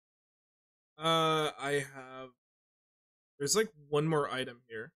 I have. There's like one more item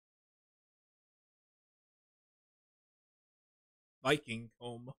here. Viking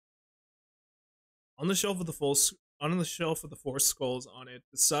comb. On the shelf of the four skulls on it,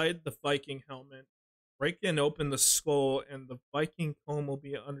 beside the Viking helmet, Break in, open the skull, and the Viking comb will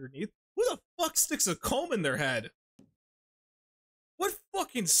be underneath. Who the fuck sticks a comb in their head? What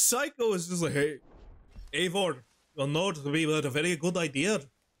fucking psycho is just like, hey, Eivor, you'll know it will be a very good idea.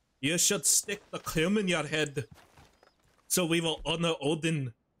 You should stick the comb in your head, so we will honor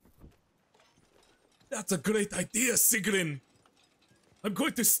Odin. That's a great idea, Sigrun. I'm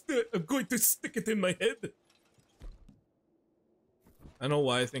going to stick it in my head. I don't know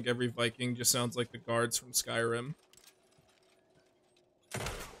why I think every Viking just sounds like the guards from Skyrim.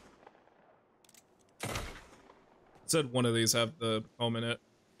 Said one of these have the comb in it.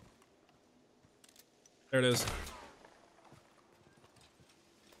 There it is.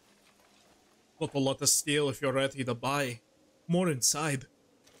 Got a lot to steal if you're ready to buy. More inside.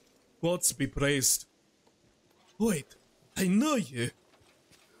 Gods be praised. Wait, I know you.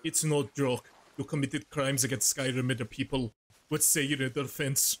 It's no joke. You committed crimes against Skyrim and the people. What say you in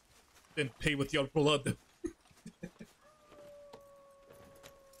defense? Then pay with your blood.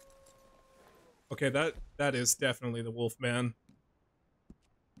 Okay, that is definitely the Wolfman.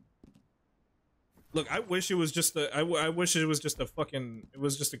 Look, I wish it was just a. I wish it was just a fucking. It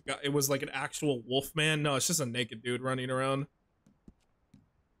was just a guy. It was like an actual Wolfman. No, it's just a naked dude running around.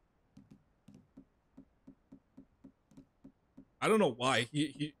 I don't know why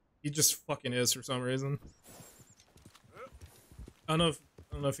he just fucking is for some reason. I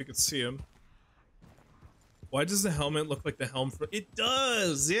don't know if you could see him. Why does the helmet look like the helm for? It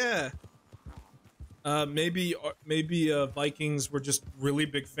does, yeah. Maybe Vikings were just really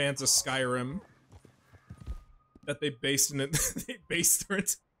big fans of Skyrim. That they based in it. They based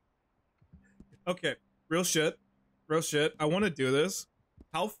it. Okay, real shit. I want to do this.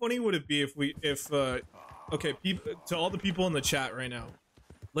 How funny would it be if okay, to all the people in the chat right now,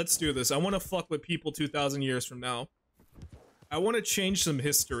 let's do this. I want to fuck with people 2,000 years from now. I want to change some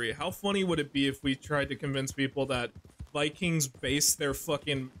history. How funny would it be if we tried to convince people that Vikings base their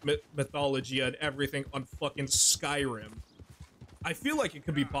fucking mythology and everything on fucking Skyrim? I feel like it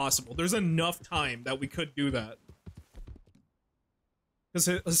could be possible. There's enough time that we could do that. Because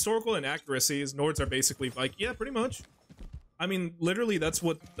historical inaccuracies, Nords are basically Viking. Yeah, pretty much. I mean, literally, that's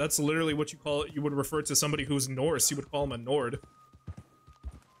literally what you call it. You would refer to somebody who's Norse. You would call him a Nord.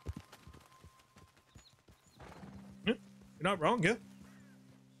 Yeah, you're not wrong, yeah.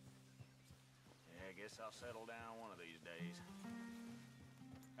 Yeah, I guess I'll settle down one of these days.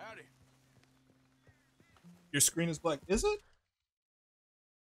 Howdy. Your screen is black. Is it?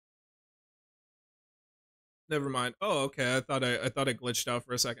 Never mind. Oh, okay. I thought I glitched out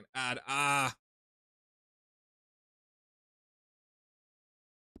for a second. Ah.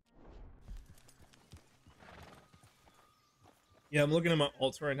 Yeah, I'm looking at my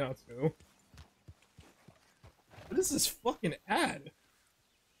alts right now too. What is this fucking ad?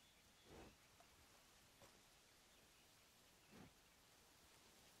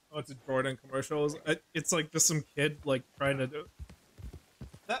 Oh, it's a Jordan commercial. It's like just some kid like trying to do.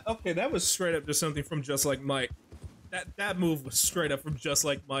 That, okay, that was straight up just something from Just Like Mike. That move was straight up from Just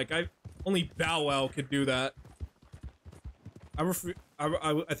Like Mike. Only Bow Wow could do that.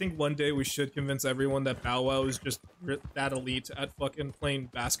 I think one day we should convince everyone that Bow Wow is just that elite at fucking playing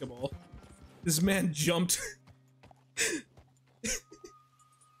basketball. This man jumped.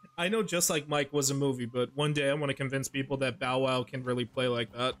 I know Just Like Mike was a movie, but one day I want to convince people that Bow Wow can really play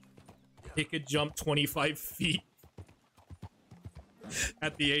like that. He could jump 25 feet.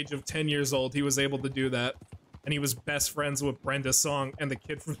 At the age of 10 years old, he was able to do that. And he was best friends with Brenda Song and the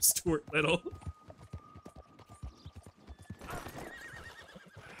kid from Stuart Little.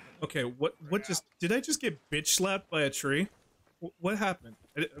 Okay, what just... Did I just get bitch slapped by a tree? What happened?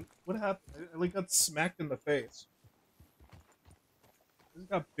 What happened? I like got smacked in the face. I just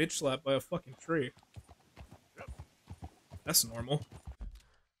got bitch slapped by a fucking tree. That's normal.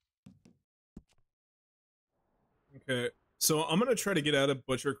 Okay. So I'm gonna try to get out of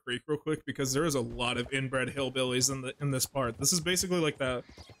Butcher Creek real quick because there is a lot of inbred hillbillies in this part. This is basically like the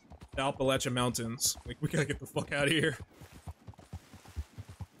Appalachian Mountains. Like, we gotta get the fuck out of here.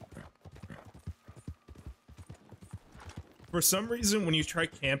 For some reason, when you try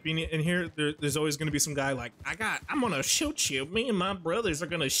camping in here, there's always gonna be some guy like, I'm gonna shoot you. Me and my brothers are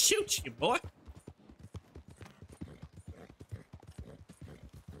gonna shoot you, boy.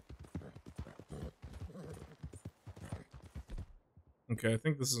 Okay, I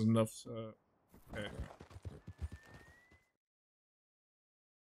think this is enough, okay.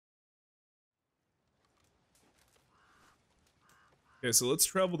 Okay, so let's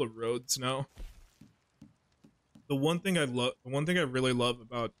travel the roads now. The one thing I really love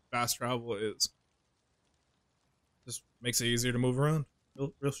about fast travel is just makes it easier to move around.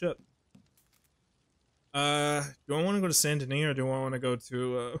 Real shit. Do I want to go to Saint Denis or do I want to go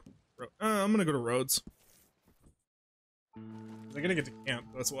to, I'm gonna go to Rhodes. I gotta get to camp,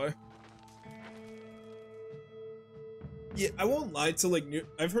 that's why. Yeah, I won't lie to, like,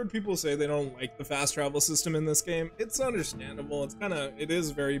 I've heard people say they don't like the fast travel system in this game. It's understandable. It's it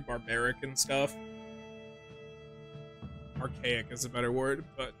is very barbaric and stuff. Archaic is a better word,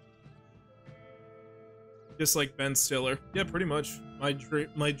 but just like Ben Stiller. Yeah, pretty much. My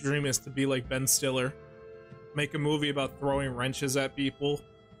dream is to be like Ben Stiller. Make a movie about throwing wrenches at people,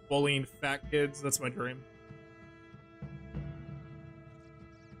 bullying fat kids. That's my dream.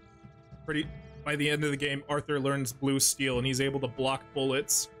 By the end of the game, Arthur learns blue steel and he's able to block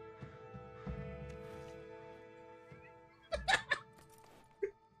bullets.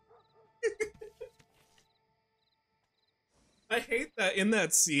 I hate that in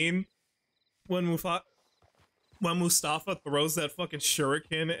that scene when Mustafa throws that fucking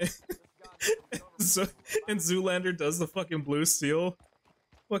shuriken and Zoolander does the fucking blue steel.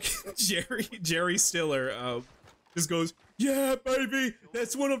 Fucking Jerry Stiller just goes, "Yeah, baby,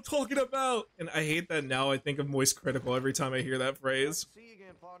 that's what I'm talking about." And I hate that now. I think of Moist Critical every time I hear that phrase.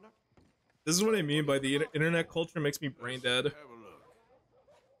 This is what I mean by the internet culture makes me brain dead.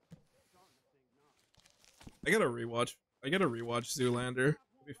 I gotta rewatch Zoolander. It'd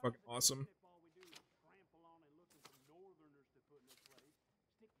be fucking awesome.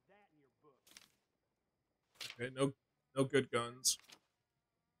 Okay, no good guns.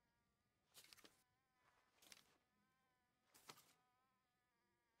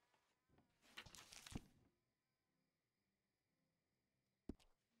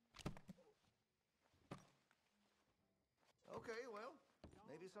 Okay, well,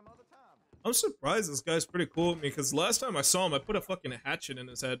 maybe some other time. I'm surprised this guy's pretty cool with me because last time I saw him, I put a fucking hatchet in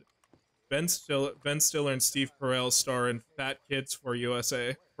his head. Ben Stiller and Steve Carell star in Fat Kids for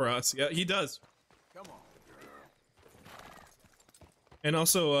USA for us. Yeah, he does. Come on, And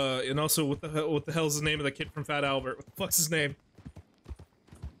also, what the hell's the name of the kid from Fat Albert? What the fuck's his name?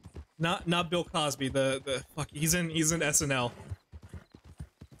 Not Bill Cosby. The fuck. He's in SNL.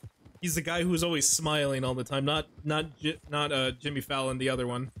 He's the guy who's always smiling all the time. Not Jimmy Fallon. The other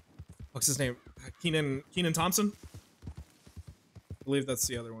one. What's his name? Kenan Thompson. I believe that's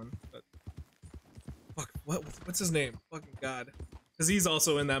the other one. But fuck. What's his name? Fucking god. Because he's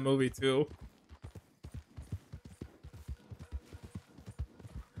also in that movie too.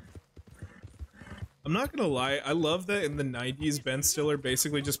 I'm not gonna lie, I love that in the 90s, Ben Stiller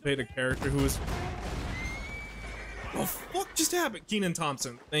basically just played a character who was... Oh, fuck just happened? Kenan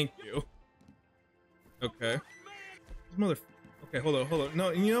Thompson, thank you. Okay. Okay, hold on.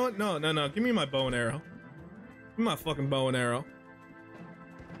 No, you know what? No, give me my bow and arrow. Give me my fucking bow and arrow.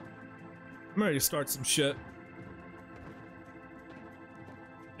 I'm ready to start some shit.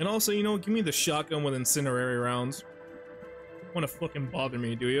 And also, you know, give me the shotgun with incendiary rounds. Wanna fucking bother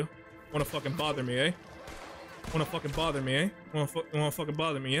me, do you? Wanna fucking bother me, eh? Wanna fucking bother me, eh? Wanna fucking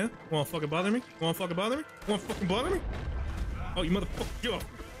bother me, yeah? Wanna fucking bother me? Wanna fucking bother me? Wanna fucking bother me? Oh, you motherfucker! Yo.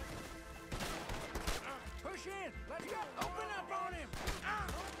 push in. Let's go. Open up on him.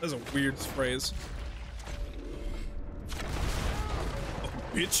 That's a weird phrase. Oh,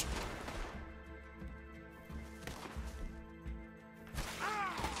 bitch.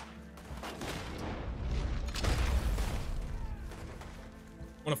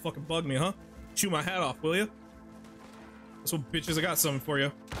 Wanna fucking bug me, huh? Shoot my hat off, will ya? That's what bitches, I got something for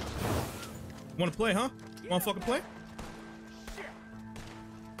you. Wanna play, huh? Wanna fucking play?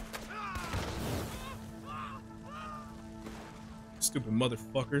 Stupid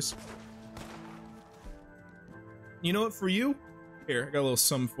motherfuckers. You know what, for you? Here, I got a little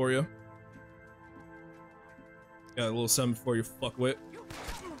something for you. Got a little something for you, fuckwit.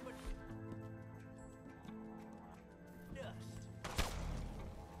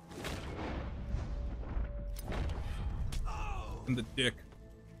 In the dick.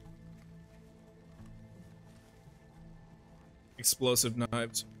 Explosive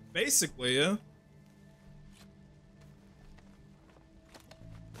knives. Basically, yeah.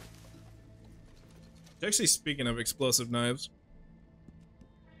 Actually, speaking of explosive knives.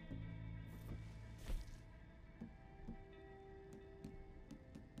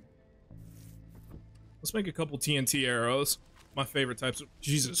 Let's make a couple TNT arrows. My favorite types of...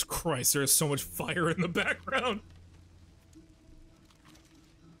 Jesus Christ, there's so much fire in the background.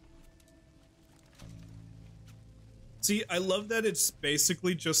 See, I love that it's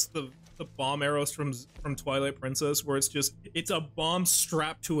basically just the bomb arrows from Twilight Princess, where it's a bomb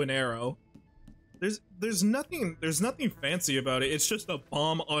strapped to an arrow. There's nothing fancy about it. It's just a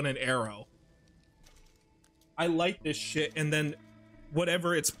bomb on an arrow. I like this shit, and then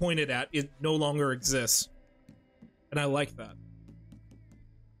whatever it's pointed at, it no longer exists. And I like that.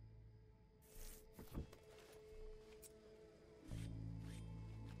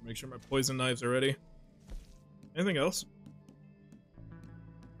 Make sure my poison knives are ready. Anything else?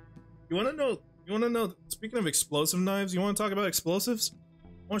 You wanna know, speaking of explosive knives, you wanna talk about explosives? I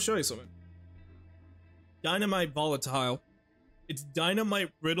wanna show you something. Dynamite volatile. It's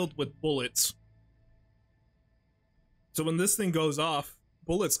dynamite riddled with bullets. So when this thing goes off,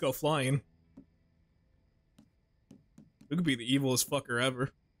 bullets go flying. It could be the evilest fucker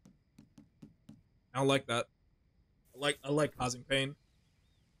ever. I don't like that. I like causing pain.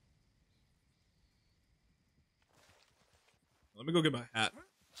 Let me go get my hat.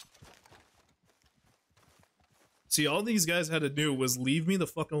 See, all these guys had to do was leave me the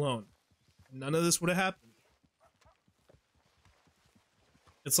fuck alone. None of this would have happened.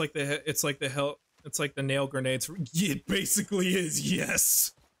 It's like the nail grenades. It basically is,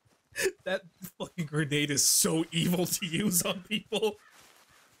 yes. That fucking grenade is so evil to use on people.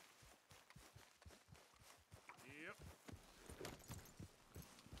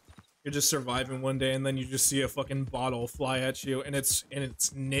 You're just surviving one day, and then you just see a fucking bottle fly at you, and it's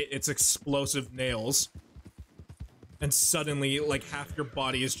explosive nails, and suddenly, like, half your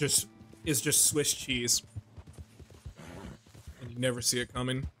body is just Swiss cheese, and you never see it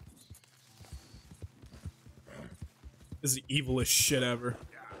coming. This is the evilest shit ever.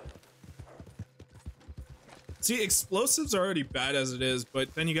 See, explosives are already bad as it is,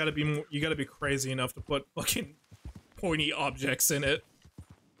 but then you gotta be crazy enough to put fucking pointy objects in it.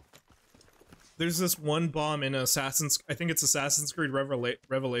 There's this one bomb in I think it's Assassin's Creed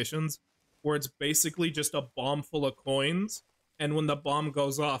Revelations, where it's basically just a bomb full of coins, and when the bomb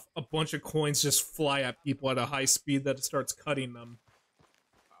goes off, a bunch of coins just fly at people at a high speed that it starts cutting them.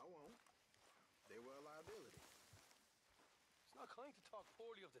 I won't. They were a liability. It's not kind to talk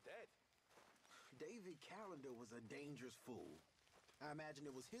poorly of the dead. David Callender was a dangerous fool. I imagine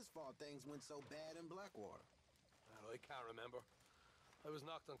it was his fault things went so bad in Blackwater. Well, I can't remember. I was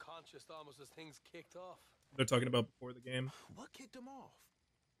knocked unconscious almost as things kicked off. They're talking about before the game. What kicked him off?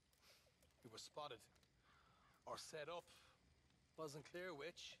 We were spotted. Or set up. Wasn't clear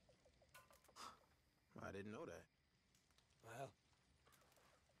which. I didn't know that. Well,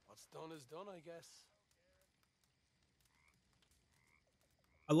 what's done is done, I guess.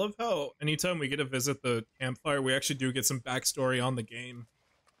 I love how anytime we get to visit the campfire, we actually do get some backstory on the game.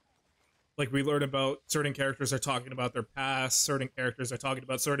 Like, we learn about certain characters are talking about their past, certain characters are talking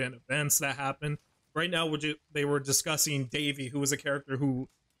about certain events that happened. Right now, they were discussing Davy, who was a character who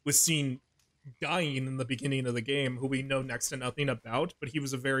was seen dying in the beginning of the game, who we know next to nothing about, but he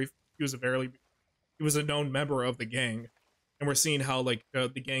was a known member of the gang, and we're seeing how, like, the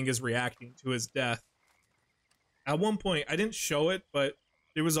gang is reacting to his death. At one point, I didn't show it, but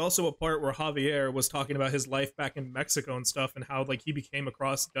there was also a part where Javier was talking about his life back in Mexico and stuff, and how, like, he became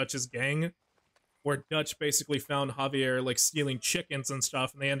across Dutch's gang, where Dutch basically found Javier, like, stealing chickens and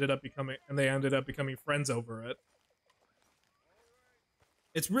stuff, and they ended up becoming friends over it.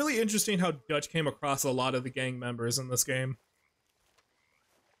 It's really interesting how Dutch came across a lot of the gang members in this game.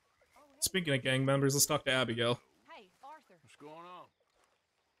 Speaking of gang members, let's talk to Abigail. Hey, Arthur. What's going on?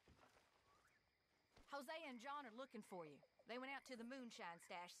 Jose and John are looking for you. They went out to the moonshine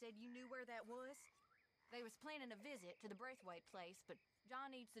stash, said you knew where that was. They was planning a visit to the Braithwaite place, but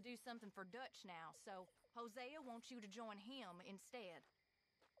John needs to do something for Dutch now, so Hosea wants you to join him instead.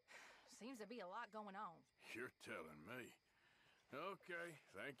 Seems to be a lot going on. You're telling me. Okay,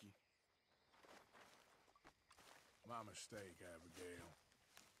 thank you. My mistake, Abigail.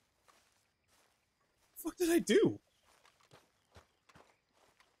 What the fuck did I do?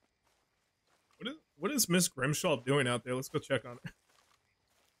 What is Miss Grimshaw doing out there? Let's go check on her.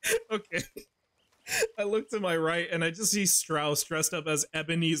 Okay. I look to my right and I just see Strauss dressed up as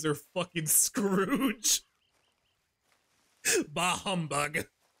Ebenezer fucking Scrooge. Bah humbug.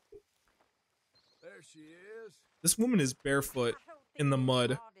 There she is. This woman is barefoot in the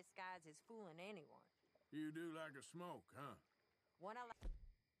mud. All disguise is fooling anyone. You do like a smoke, huh? One I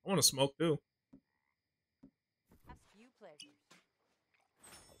I want to smoke too. have few pleasures.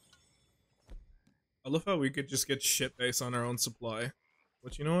 I love how we could just get shit based on our own supply.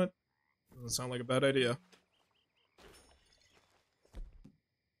 But you know what? Doesn't sound like a bad idea.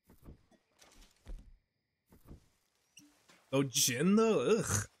 Oh, gin though?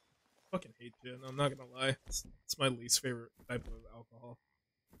 Ugh. Fucking hate gin, I'm not gonna lie. It's my least favorite type of alcohol.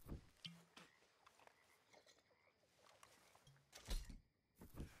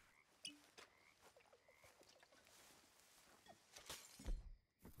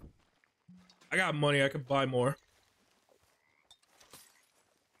 I got money, I could buy more.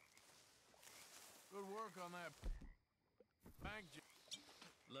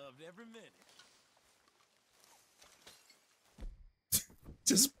 every minute.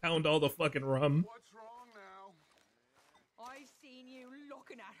 Just pound all the fucking rum. What's wrong now? I seen you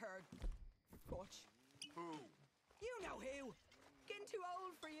looking at her, Butch. Who? You know who. Getting too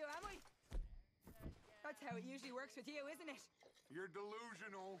old for you, am I? That's how it usually works with you, isn't it? You're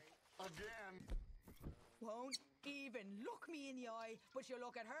delusional. Again. Won't even look me in the eye, but you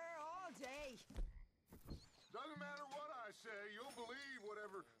look at her all day. Doesn't matter what I say, you'll believe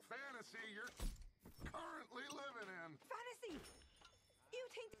whatever fantasy you're currently living in. Fantasy? You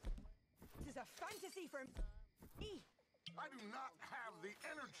think this is a fantasy for me? I do not have the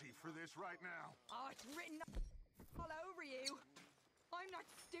energy for this right now. Oh, it's written all over you. I'm not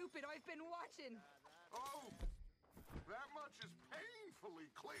stupid, I've been watching. Oh, that much is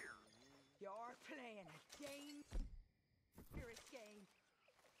painfully clear. You're playing a game. You're a game.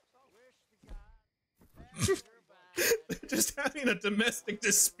 Just having a domestic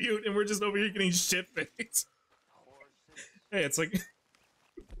dispute and we're just over here getting shit-faced. Hey, it's like...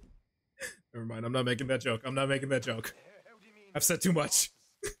 Never mind, I'm not making that joke. I'm not making that joke. I've said too much.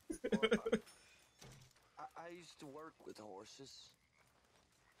 I used to work with horses.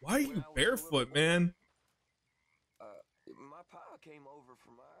 Why are you barefoot, man? My pa came over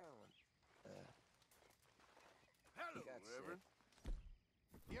from Ireland. Hello, Reverend.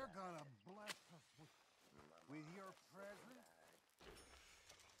 You're gonna bless us with your presence?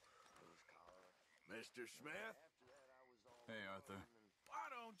 Mr. Smith? Hey, Arthur. Why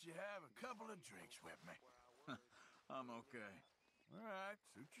don't you have a couple of drinks with me? I'm okay. All right,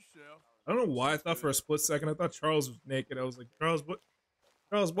 suit yourself. I don't know why I thought for a split second I thought Charles was naked. I was like, Charles, what?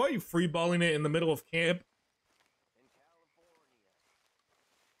 Charles, why are you freeballing it in the middle of camp?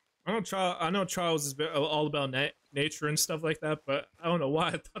 I know Charles is all about nature and stuff like that, but I don't know why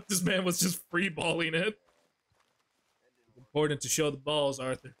I thought this man was just freeballing it. Important to show the balls,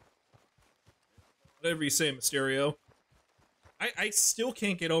 Arthur. Whatever you say, Mysterio. I still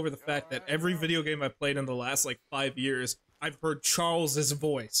can't get over the fact that every video game I played in the last, like, 5 years, I've heard Charles'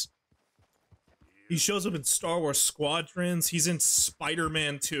 voice. He shows up in Star Wars Squadrons, he's in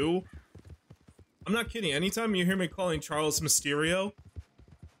Spider-Man 2. I'm not kidding, anytime you hear me calling Charles Mysterio,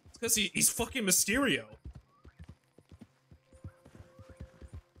 it's because he's fucking Mysterio.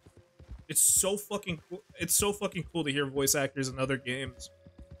 It's so fucking cool to hear voice actors in other games.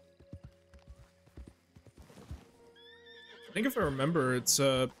 I think if I remember, it's,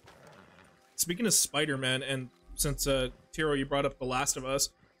 speaking of Spider-Man, and since, Tiro, you brought up The Last of Us,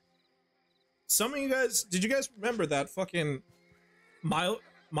 some of you guys, did you guys remember that fucking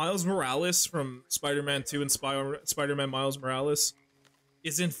Miles Morales from Spider-Man 2 and Spider-Man Miles Morales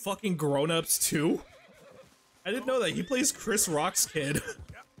is in fucking Grown Ups 2? I didn't know that. He plays Chris Rock's kid.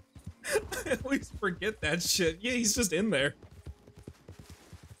 I always forget that shit. Yeah, he's just in there.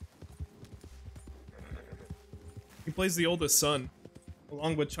 He plays the oldest son,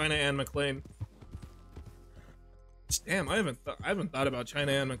 along with China Anne McClain. Damn, I haven't thought about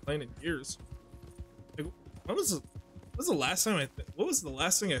China Anne McClain in years. Like, what was the last time what was the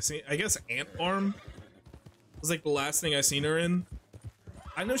last thing I seen? I guess Ant Farm was like the last thing I seen her in.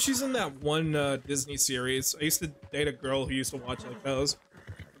 I know she's in that one Disney series. I used to date a girl who used to watch like those.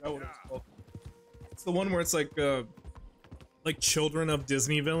 I forgot what it's called. It's the one where it's like children of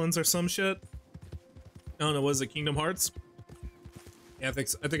Disney villains or some shit. I don't know, was it Kingdom Hearts? Yeah, I think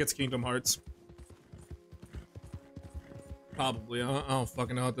it's Kingdom Hearts. Probably. I don't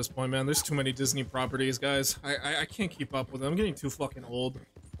fucking know at this point, man. There's too many Disney properties, guys. I can't keep up with them. I'm getting too fucking old.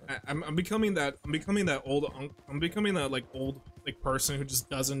 I'm becoming that old person who just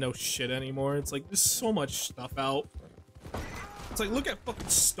doesn't know shit anymore. It's like there's so much stuff out. It's like, look at fucking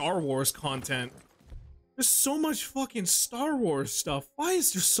Star Wars content. There's so much fucking Star Wars stuff. Why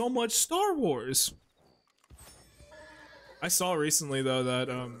is there so much Star Wars? I saw recently though that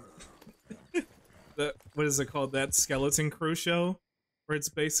that what is it called, that Skeleton Crew show, where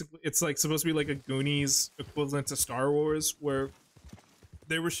it's like supposed to be like a Goonies equivalent to Star Wars, where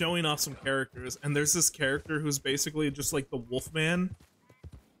they were showing off some characters, and there's this character who's basically just like the Wolfman,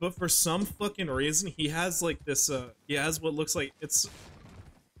 but for some fucking reason he has like this he has what looks like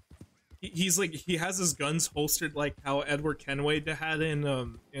he has his guns holstered like how Edward Kenway had in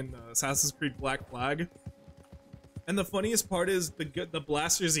Assassin's Creed Black Flag. And the funniest part is the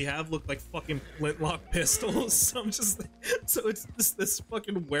blasters he have look like fucking flintlock pistols. So so it's this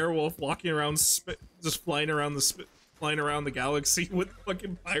fucking werewolf walking around just flying around the galaxy with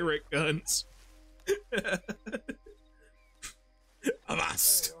fucking pirate guns.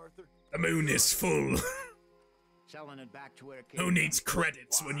 Avast! The moon is full. Selling it back to where it came Who needs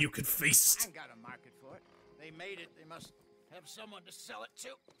credits when you could feast? I got a market for it. They made it. They must have someone to sell it to.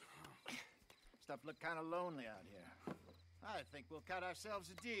 stuff look kind of lonely out here. I think we'll cut ourselves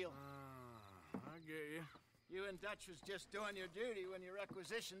a deal. I get you. You and Dutch was just doing your duty when you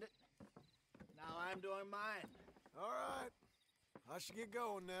requisitioned it. Now I'm doing mine. All right. I should get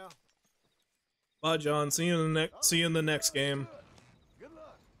going now. Bye, John. See you in the next game. Good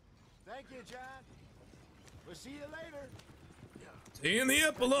luck. Thank you, John. We'll see you later. See you in the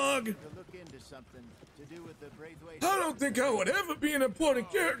epilogue. To look into something to do with the Braithwaite. I don't think I would ever be an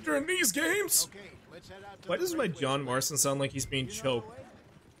important character in these games. Okay, let's head out to Why the does my Braithwaite John place. Marston sound like he's being choked?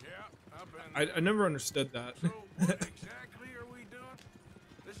 I never understood that.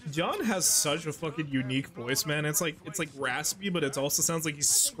 John has such a fucking unique voice, man. It's like raspy, but it also sounds like he's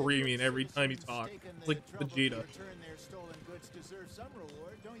screaming every time he talks. It's like Vegeta. Return their stolen goods deserve some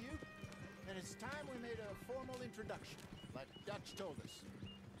reward, don't you? And it's time we made a formal introduction, like Dutch told us.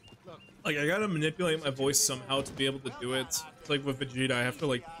 Look, Like, I gotta manipulate my voice somehow to be able to do it. It's like with Vegeta, I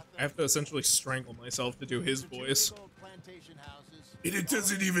have to essentially strangle myself to do his voice. plantation houses. And it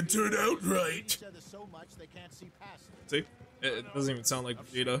doesn't even turn out right. Each other so much they can't see past it. See? It doesn't even sound like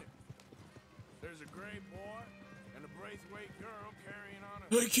Vegeta. There's a gray boy and a Braithwaite girl carrying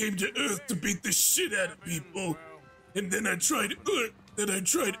on I came to Earth to beat the shit out of people. And then I tried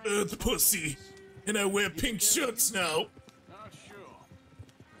Earth pussy. And I wear pink shirts now. Not sure.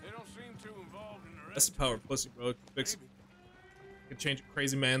 They don't seem too involved in the That's the power of pussy, bro. It can change a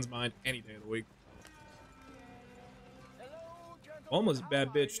crazy man's mind any day of the week. Almost a bad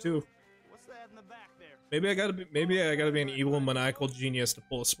bitch too. What's that in the back there? Maybe I gotta be an evil maniacal genius to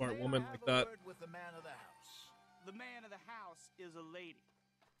pull a smart woman like that. With the man of the house. The man of the house is a lady.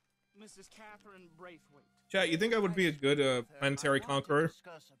 Mrs. Catherine Braithwaite. Chat, you think I would be a good planetary conqueror?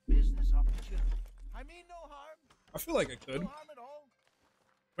 Discuss a business opportunity. I mean no harm. I feel like I could. No harm at all.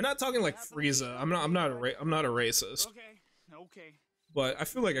 We're not talking like Frieza. I'm not a racist. Okay. But I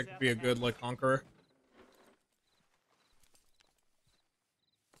feel like I could be a good like conqueror.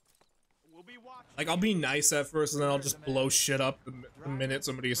 We'll be watching. Like I'll be nice at first, and then I'll just blow shit up the minute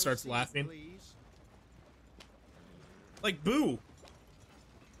somebody starts laughing. Like Boo.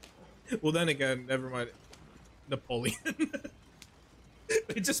 Well, then again, never mind. Napoleon.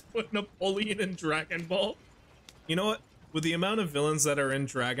 They just put Napoleon in Dragon Ball. You know what? With the amount of villains that are in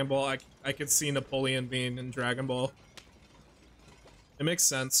Dragon Ball, I could see Napoleon being in Dragon Ball. It makes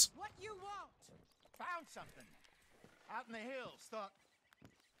sense. What you want? Found something. Out in the hills.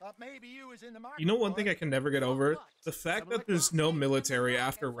 Thought maybe you was in the market. You know one thing I can never get over? The fact that there's no military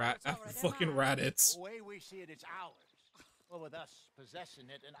after fucking Raditz. The way we see it, it's ours. Well, with us possessing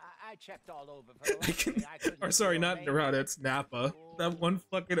it, and I checked all over. For the life of me, I couldn't Or sorry, feel not a Raditz, Nappa. That one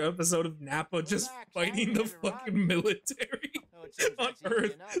fucking episode of Nappa just fighting the fucking military on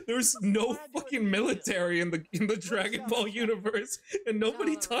Earth. There's no fucking military in the Dragon Ball universe, and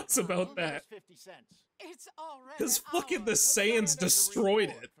nobody talks about that. 50 cents. It's already Because fucking the Saiyans destroyed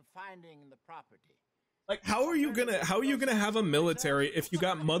it. For finding the property. Like, how are you gonna have a military if you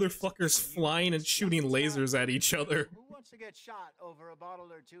got motherfuckers flying and shooting lasers at each other? Who wants to get shot over a bottle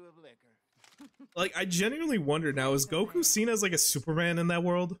or two of liquor? Like, I genuinely wonder now, is Goku seen as like a Superman in that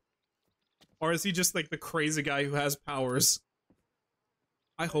world? Or is he just like the crazy guy who has powers?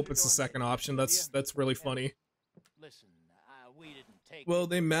 I hope it's the second option. That's really funny. Listen, we didn't take. Well,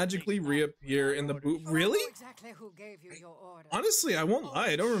 they magically reappear in the Boo. Really? Exactly who gave you your order. Honestly, I won't lie.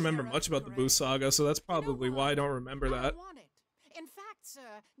 I don't remember much about the Boo saga, so that's probably why I don't remember that. In fact, sir,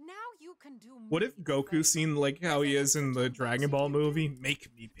 now you can do more. What if Goku seen like how he is in the Dragon Ball movie? Make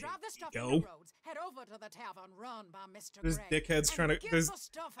me pay. Drive the stuff in Go. the roads. Head over to the tavern run by Mr. There's Gray, dickheads trying to. and get There's. the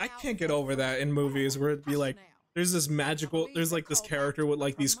stuff I out can't get over that in movies where it'd be like, there's this magical. There's like this character with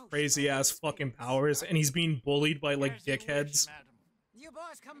like these crazy ass fucking powers, and he's being bullied by like dickheads. You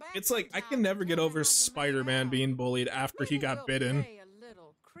boys come back. It's like I can never get over Spider-Man being bullied after he got bitten. Pay a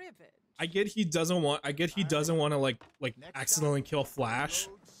little cribbage. I get he doesn't want to like accidentally kill Flash.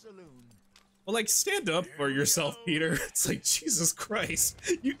 But like stand up for yourself, Peter. It's like Jesus Christ.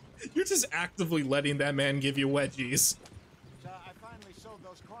 You're just actively letting that man give you wedgies. So I finally sold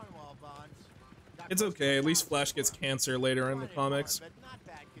those Cornwall bonds. It's okay, at least Flash gets cancer later in the comics.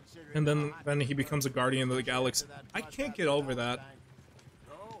 And then he becomes a Guardian of the Galaxy. I can't get over that.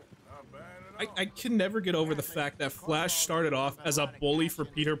 I can never get over the fact that Flash started off as a bully for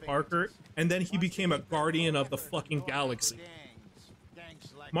Peter Parker, and then he became a Guardian of the fucking Galaxy.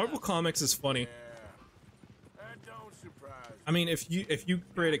 Marvel Comics is funny. I mean, if you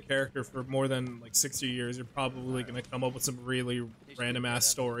create a character for more than like 60 years, you're probably gonna come up with some really random ass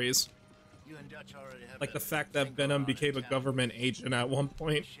stories. Like the fact that Venom became a government agent at one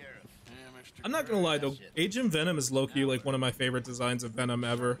point. I'm not gonna lie though, Agent Venom is low-key like one of my favorite designs of Venom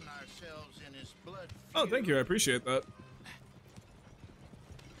ever. Oh, thank you. I appreciate that.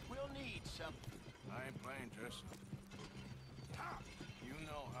 We'll need something. I ain't playing, Jess. You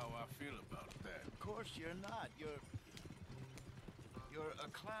know how I feel about that. Of course you're not. You're a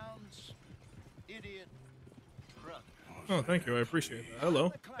clown's idiot brother. Oh, thank you. I appreciate that.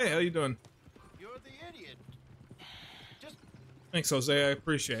 Hello. Hey, how you doing? You're the idiot. Thanks, Jose. I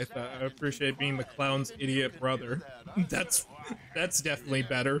appreciate that. I appreciate being the clown's idiot brother. That's definitely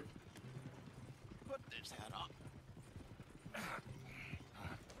better. Put this hat on.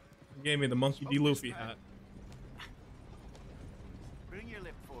 You gave me the Monkey D. Luffy hat. Bring your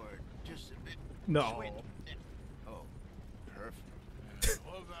lip forward just a bit. No. Wait. Oh, perfect.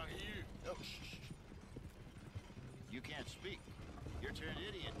 What about you? Oh, shh. You can't speak. You're turned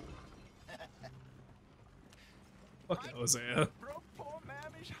idiot. Fucking Hosea. Broke poor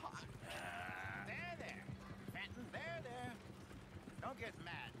Mammy's heart. There. Fenton, there. Don't get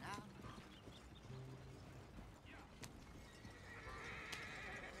mad now.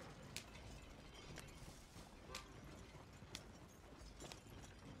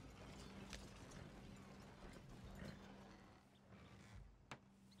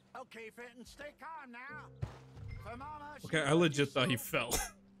 Okay, Fenton, stay calm now. For Mama, Okay, I legit thought he fell.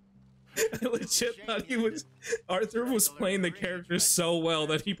 I legit thought he was. Arthur was playing the character so well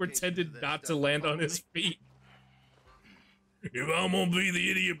that he pretended not to land on his feet. If I'm gonna be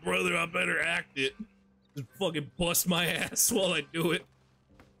the idiot brother, I better act it. Just fucking bust my ass while I do it.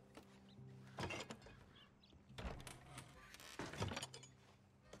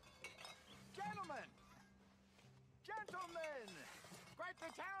 Gentlemen! Quite the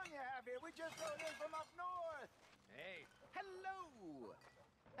town you have here. We just rode in from up north. Hey. Hello.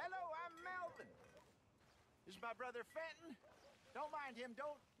 Hello, I'm Melvin. This is my brother Fenton. Don't mind him.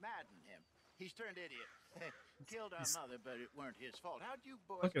 Don't madden him. He's turned idiot. Killed our mother, but it weren't his fault. How'd you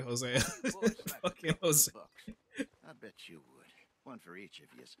boys... Fucking Hosea. Fucking Hosea. I bet you would. One for each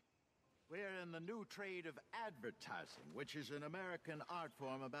of you. We're in the new trade of advertising, which is an American art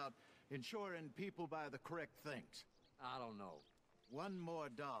form about ensuring people buy the correct things. I don't know. $1 more.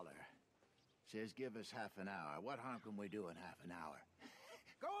 Says give us half an hour. What harm can we do in half an hour?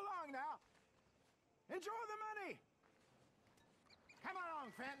 Go along now. Enjoy the money. Come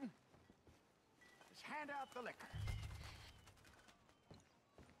along, Fenton. Let's hand out the liquor.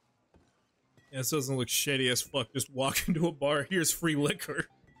 Yeah, this doesn't look shady as fuck. Just walk into a bar, here's free liquor.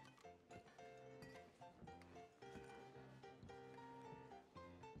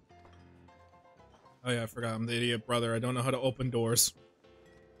 Oh yeah, I forgot. I'm the idiot brother. I don't know how to open doors.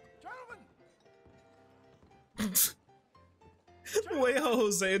 The way how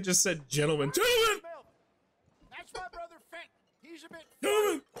Hosea just said gentlemen. Gentlemen! That's my brother Fenton. He's a bit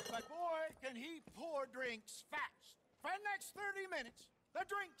Gentlemen! but boy, can he pour drinks fast. For the next 30 minutes, the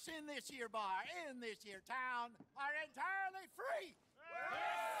drinks in this here bar, in this here town, are entirely free.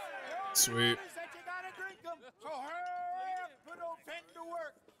 Sweet. Is that you gotta drink them. So hurry up, put old Fenton to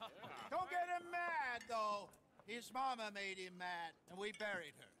work. Don't get him mad, though. His mama made him mad, and we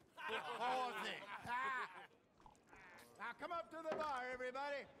buried her. Poor thing. Now come up to the bar,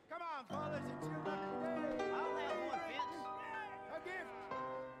 everybody. Come on, fellas, it's your lucky day. I'll have one, Fenton. A gift.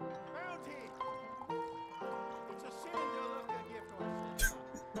 Bounty. It's a sin to look a gift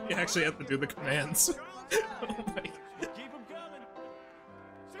horse. You actually have to do the commands. Oh my God. Keep them coming.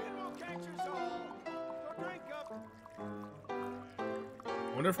 Sin will catch us all. So drink up.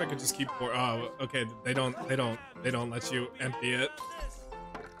 I wonder if I could just keep pour. Oh, okay. They don't let you empty it.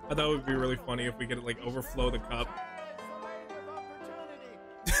 I thought it would be really funny if we could like overflow the cup.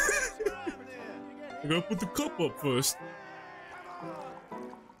 I gotta put the cup up first.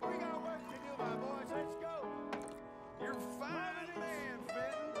 You're fine man,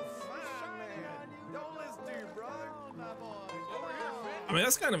 Fenton. Fine man. Don't listen to your brother. My boy. Over here, Fenton. I mean,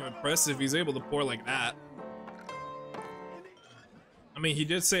 that's kind of impressive. He's able to pour like that. I mean, he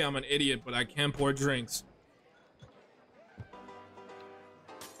did say I'm an idiot, but I can pour drinks.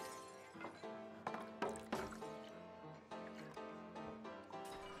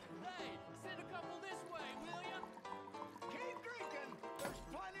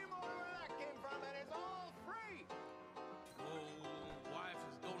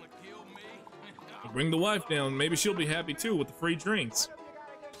 Bring the wife down. Maybe she'll be happy too with the free drinks.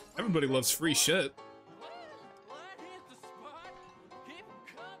 Everybody loves free shit.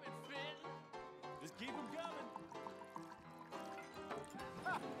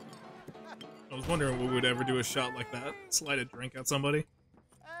 I was wondering if we would ever do a shot like that. Slide a drink at somebody.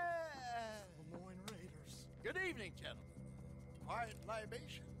 Lemoyne Raiders. Good evening, gentlemen. Quiet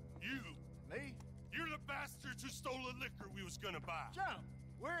libation. You. Me? You're the bastards who stole the liquor we was gonna buy. Gentlemen,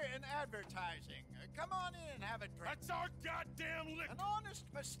 We're in advertising. Come on in and have a drink. That's our goddamn liquor. An honest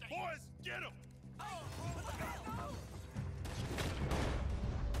mistake. Boys, get him!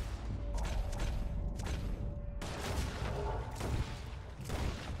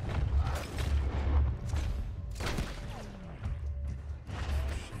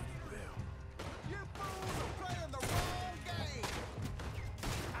 You fools are playing the wrong game.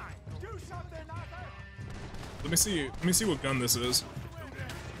 Do something, Arthur. Let me see what gun this is.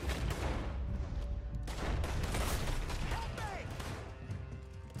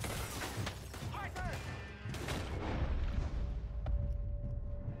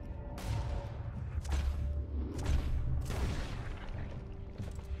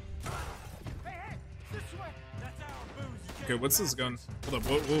 Okay, what's this gun? Hold up,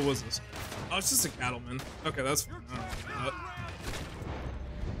 what was this? Oh, it's just a cattleman. Okay, that's fine.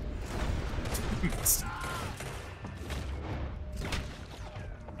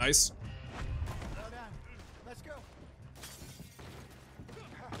 Nice. Let's go.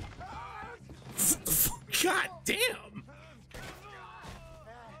 God damn!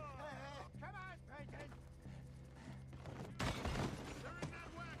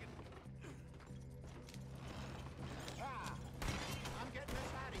 I'm getting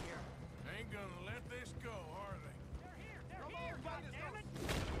this out of here. Ain't gonna let this go, are they?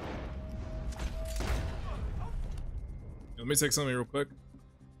 Let me take something real quick.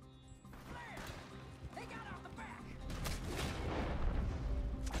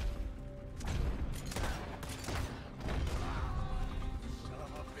 Son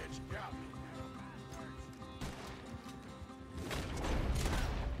of a bitch, got me.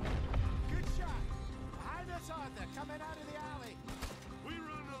 Good shot. Behind us, Arthur, coming out of the alley. We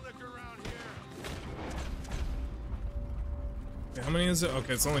run the liquor around here. Okay, how many is it?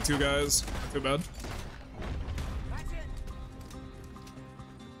 Okay, it's only 2 guys. Not too bad. That's it.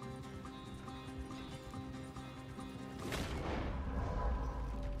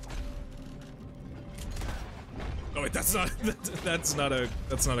 Oh wait, that's not that's not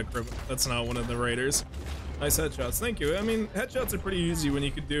a criminal. That's not one of the raiders. Nice headshots, thank you. I mean, headshots are pretty easy when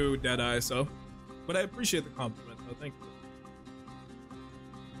you could do Deadeye, so. But I appreciate the compliment, though. Thank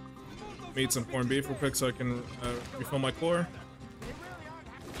you. Eat some corned beef real quick so I can refill my core.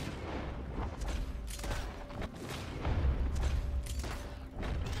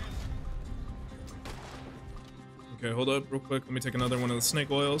 Okay, hold up real quick. Let me take another one of the snake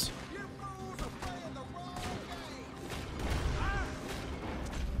oils.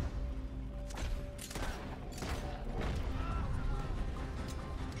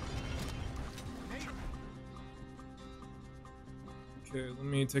 Okay, let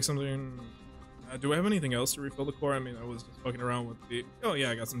me take something. Do I have anything else to refill the core? I mean, I was just fucking around with the. Oh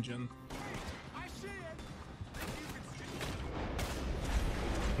yeah, I got some gin.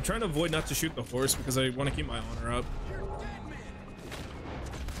 I'm trying to avoid not to shoot the horse because I want to keep my honor up.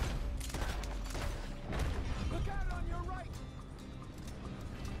 Look out on your right.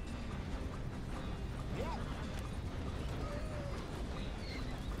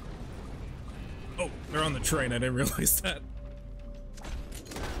 Oh, they're on the train. I didn't realize that.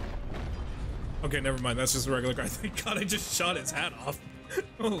 Okay, never mind. That's just a regular guy. Thank God I just shot his hat off.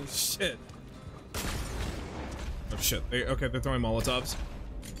 Oh shit. Oh shit. Okay, they're throwing Molotovs.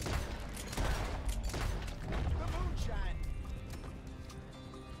 The moonshine.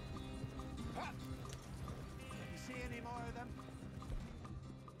 You see any more of them?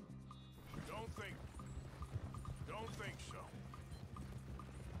 Don't think so.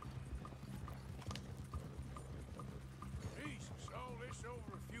 Jesus, all this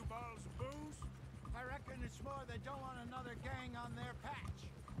over a few bottles of booze? I reckon it's more they don't want another gang on their patch.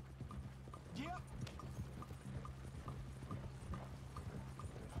 Yep.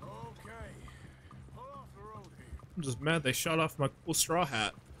 Okay. Pull off the road here. I'm just mad they shot off my cool straw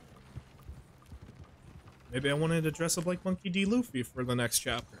hat. Maybe I wanted to dress up like Monkey D. Luffy for the next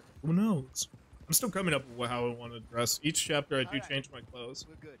chapter. Who knows? I'm still coming up with how I want to dress. Each chapter I do change my clothes.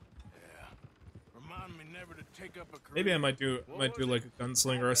 We're good. Yeah. Remind me never to take up a career. Maybe I might do like a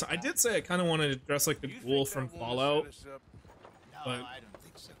gunslinger or something. I did say I kind of wanted to dress like the ghoul from Fallout, but I don't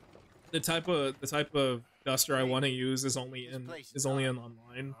think so. the type of duster I want to use is only in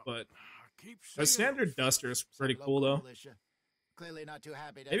online. But a standard duster is pretty cool though. Militia. Clearly not too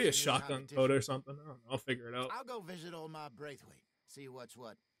happy to Maybe a have some new shotgun competition. coat or something. I don't know. I'll figure it out. I'll go visit old Ma Braithwaite. See what's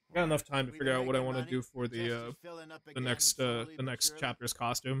what. Got enough time to We've figure been out what I making want to money. do for Chest is the filling up again, next slowly but surely. chapter's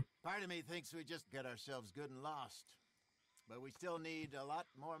costume. Part of me thinks we just get ourselves good and lost. But we still need a lot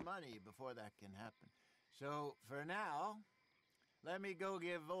more money before that can happen. So, for now, let me go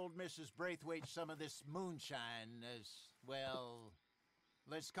give old Mrs. Braithwaite some of this moonshine as, well,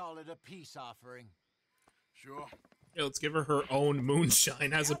 Let's call it a peace offering. Sure. Yeah, let's give her her own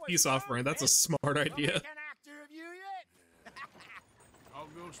moonshine as a peace offering. That's a smart idea. actor of you yet? I'll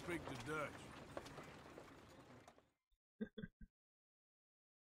go speak to Dutch.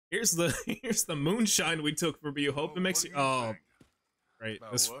 Here's the moonshine we took from you. Hope it makes you. Oh, right.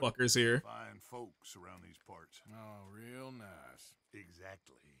 About This what? fucker's here. Fine folks around these parts. Oh, real nice.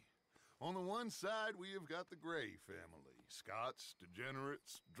 Exactly. On the one side, we have got the Gray family. Scots,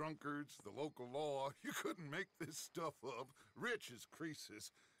 degenerates, drunkards, the local law. You couldn't make this stuff up. Rich as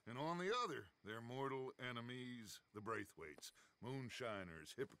Croesus. And on the other, their mortal enemies, the Braithwaites.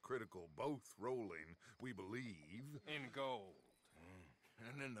 Moonshiners, hypocritical, both rolling, we believe. In gold.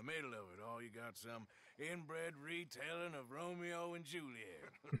 And in the middle of it all, you got some inbred retelling of Romeo and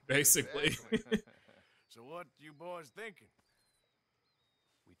Juliet. Basically. So what you boys thinking?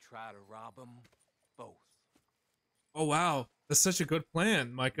 We try to rob them both. Oh wow, that's such a good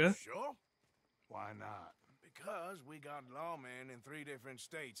plan, Micah. Sure. Why not? Because we got lawmen in 3 different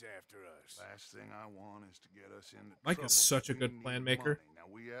states after us. Last thing I want is to get us into Micah's trouble. such a We good need plan maker. money. Now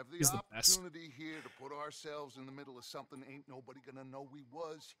we have the He's the best. opportunity here to put ourselves in the middle of something ain't nobody gonna know we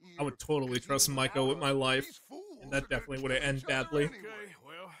was here. I would totally trust Micah with my life, and that definitely would have ended badly. Okay,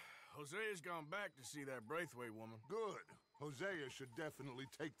 well, Hosea's gone back to see that Braithwaite woman. Good. Hosea should definitely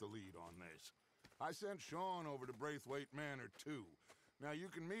take the lead on this. I sent Sean over to Braithwaite Manor, too. Now, you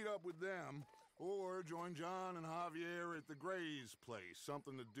can meet up with them, or join John and Javier at the Gray's place.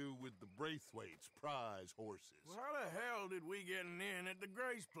 Something to do with the Braithwaites' prize horses. Well, how the hell did we get in at the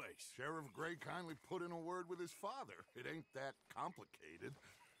Gray's place? Sheriff Gray kindly put in a word with his father. It ain't that complicated.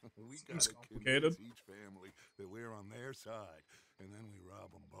 We Seems gotta complicated. convince each family that we're on their side, and then we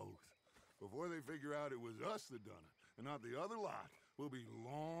rob them both. Before they figure out it was us that done it, and not the other lot, we'll be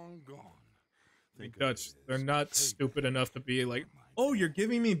long gone. Dutch, they're not stupid enough to be like, oh, you're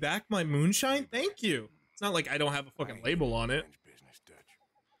giving me back my moonshine? Thank you. It's not like I don't have a fucking label on it. Business, Dutch.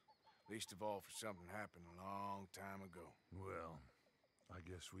 Least of all for something happened a long time ago. Well, I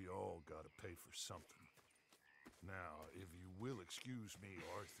guess we all gotta pay for something. Now, if you will excuse me,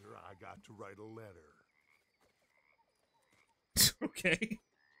 Arthur, I got to write a letter. Okay.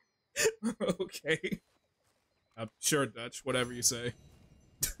 Okay. Sure, Dutch. Whatever you say.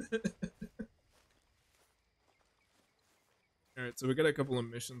 Alright, so we got a couple of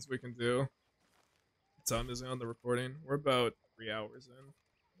missions we can do. What time is it on the recording? We're about 3 hours in.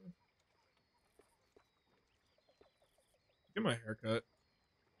 Get my haircut.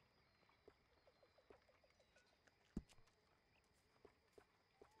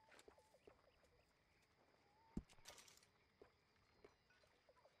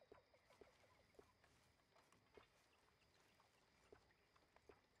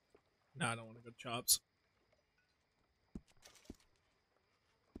 Nah, I don't want to go chops.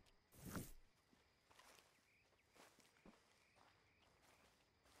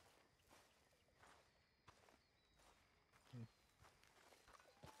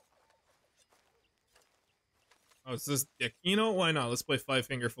 Oh, is this dick? You know, why not? Let's play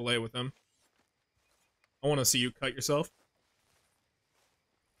 5-finger fillet with him. I want to see you cut yourself.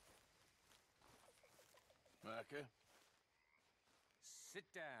 Micah? Sit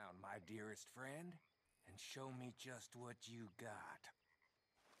down, my dearest friend, and show me just what you got.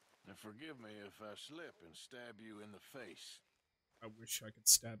 Now forgive me if I slip and stab you in the face. I wish I could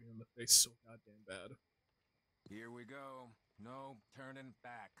stab you in the face so goddamn bad. Here we go. No turning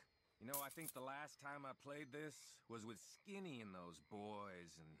back. You know, I think the last time I played this was with Skinny and those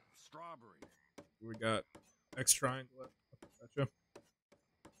boys and Strawberry. We got X triangle. Gotcha.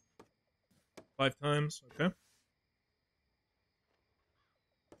 5 times. Okay.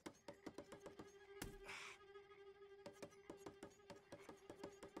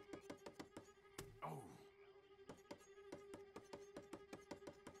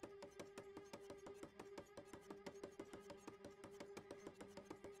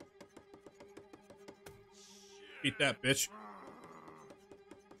 Beat that, bitch.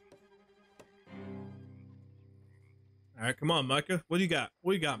 Alright, come on, Micah. What do you got?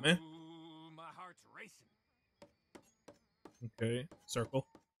 What do you got, man? Ooh, my heart's racing. Okay, circle.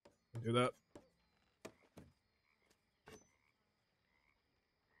 Do that.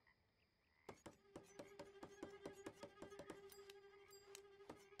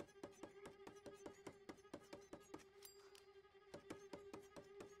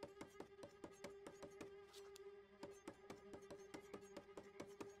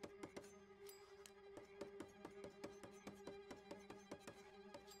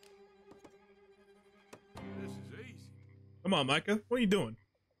 This is easy. Come on, Micah. What are you doing?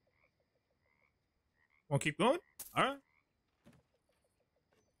 Want to keep going? All right.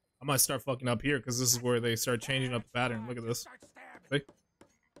 I might start fucking up here because this is where they start changing up the pattern. Look at this. See?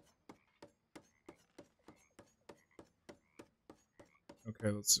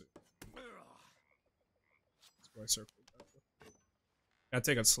 Okay, let's see. That's where I circled that. Gotta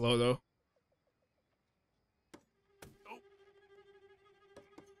take it slow though.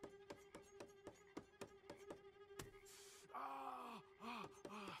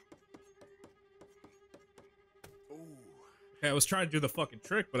 Okay, I was trying to do the fucking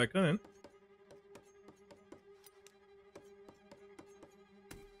trick, but I couldn't.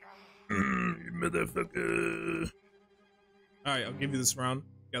 You motherfucker. Alright, I'll give you this round.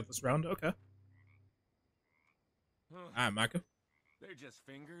 You got this round? Okay. Alright, Micah. They're just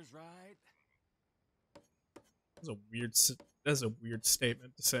fingers, right? That's a weird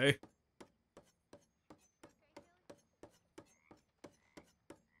statement to say.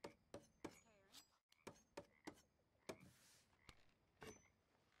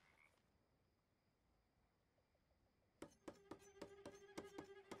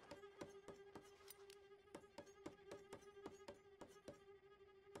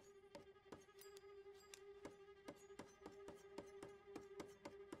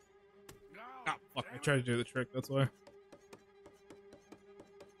 Ah, fuck, I tried to do the trick, that's why.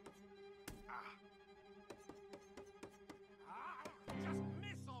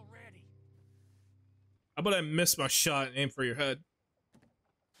 How about I miss my shot and aim for your head?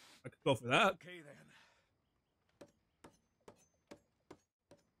 I could go for that. Okay then.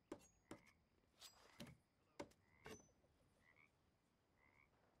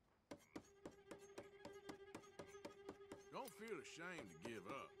 Don't feel ashamed to give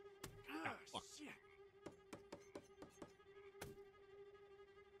up. Ah, Shit.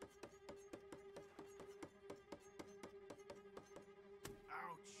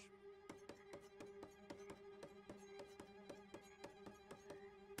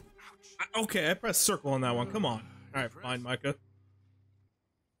 Okay, I pressed circle on that one. Come on. Alright, fine, Micah.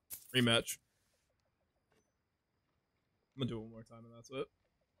 Rematch. I'm gonna do it one more time and that's it.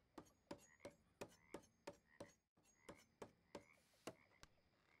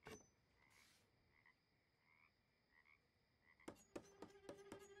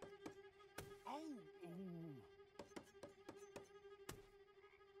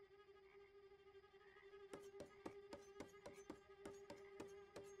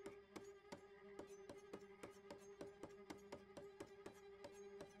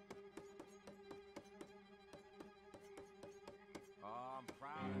 Oh, I'm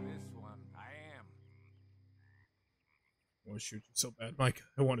proud of this one. I am. I want to shoot you so bad, Mike.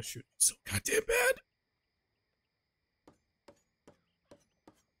 I want to shoot you so goddamn bad.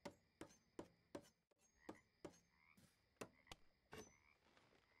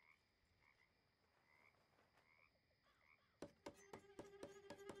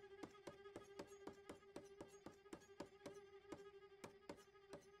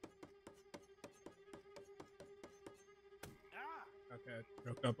 Okay, I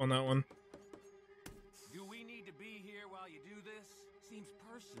broke up on that one. Do we need to be here while you do this? Seems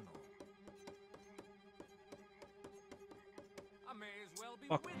personal. I may as well be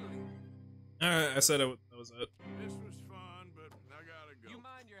Fuck. whittling. Alright, I said that was it. This was fun, but I gotta go. You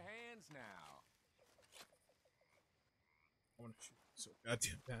mind your hands now. I want to shoot you so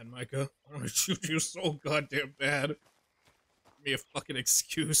goddamn bad, Micah. I want to shoot you so goddamn bad. Give me a fucking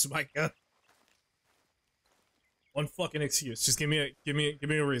excuse, Micah. One fucking excuse. Just give me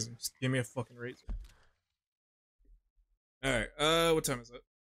a reason. Just give me a fucking reason. Alright, what time is it?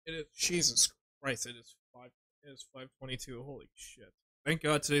 It is Jesus Christ, it is 5:22. Holy shit. Thank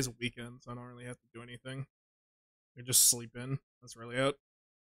God today's a weekend, so I don't really have to do anything. I just sleep in. That's really it.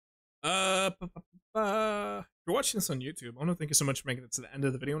 If you're watching this on YouTube, I want to thank you so much for making it to the end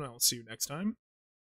of the video, and I will see you next time.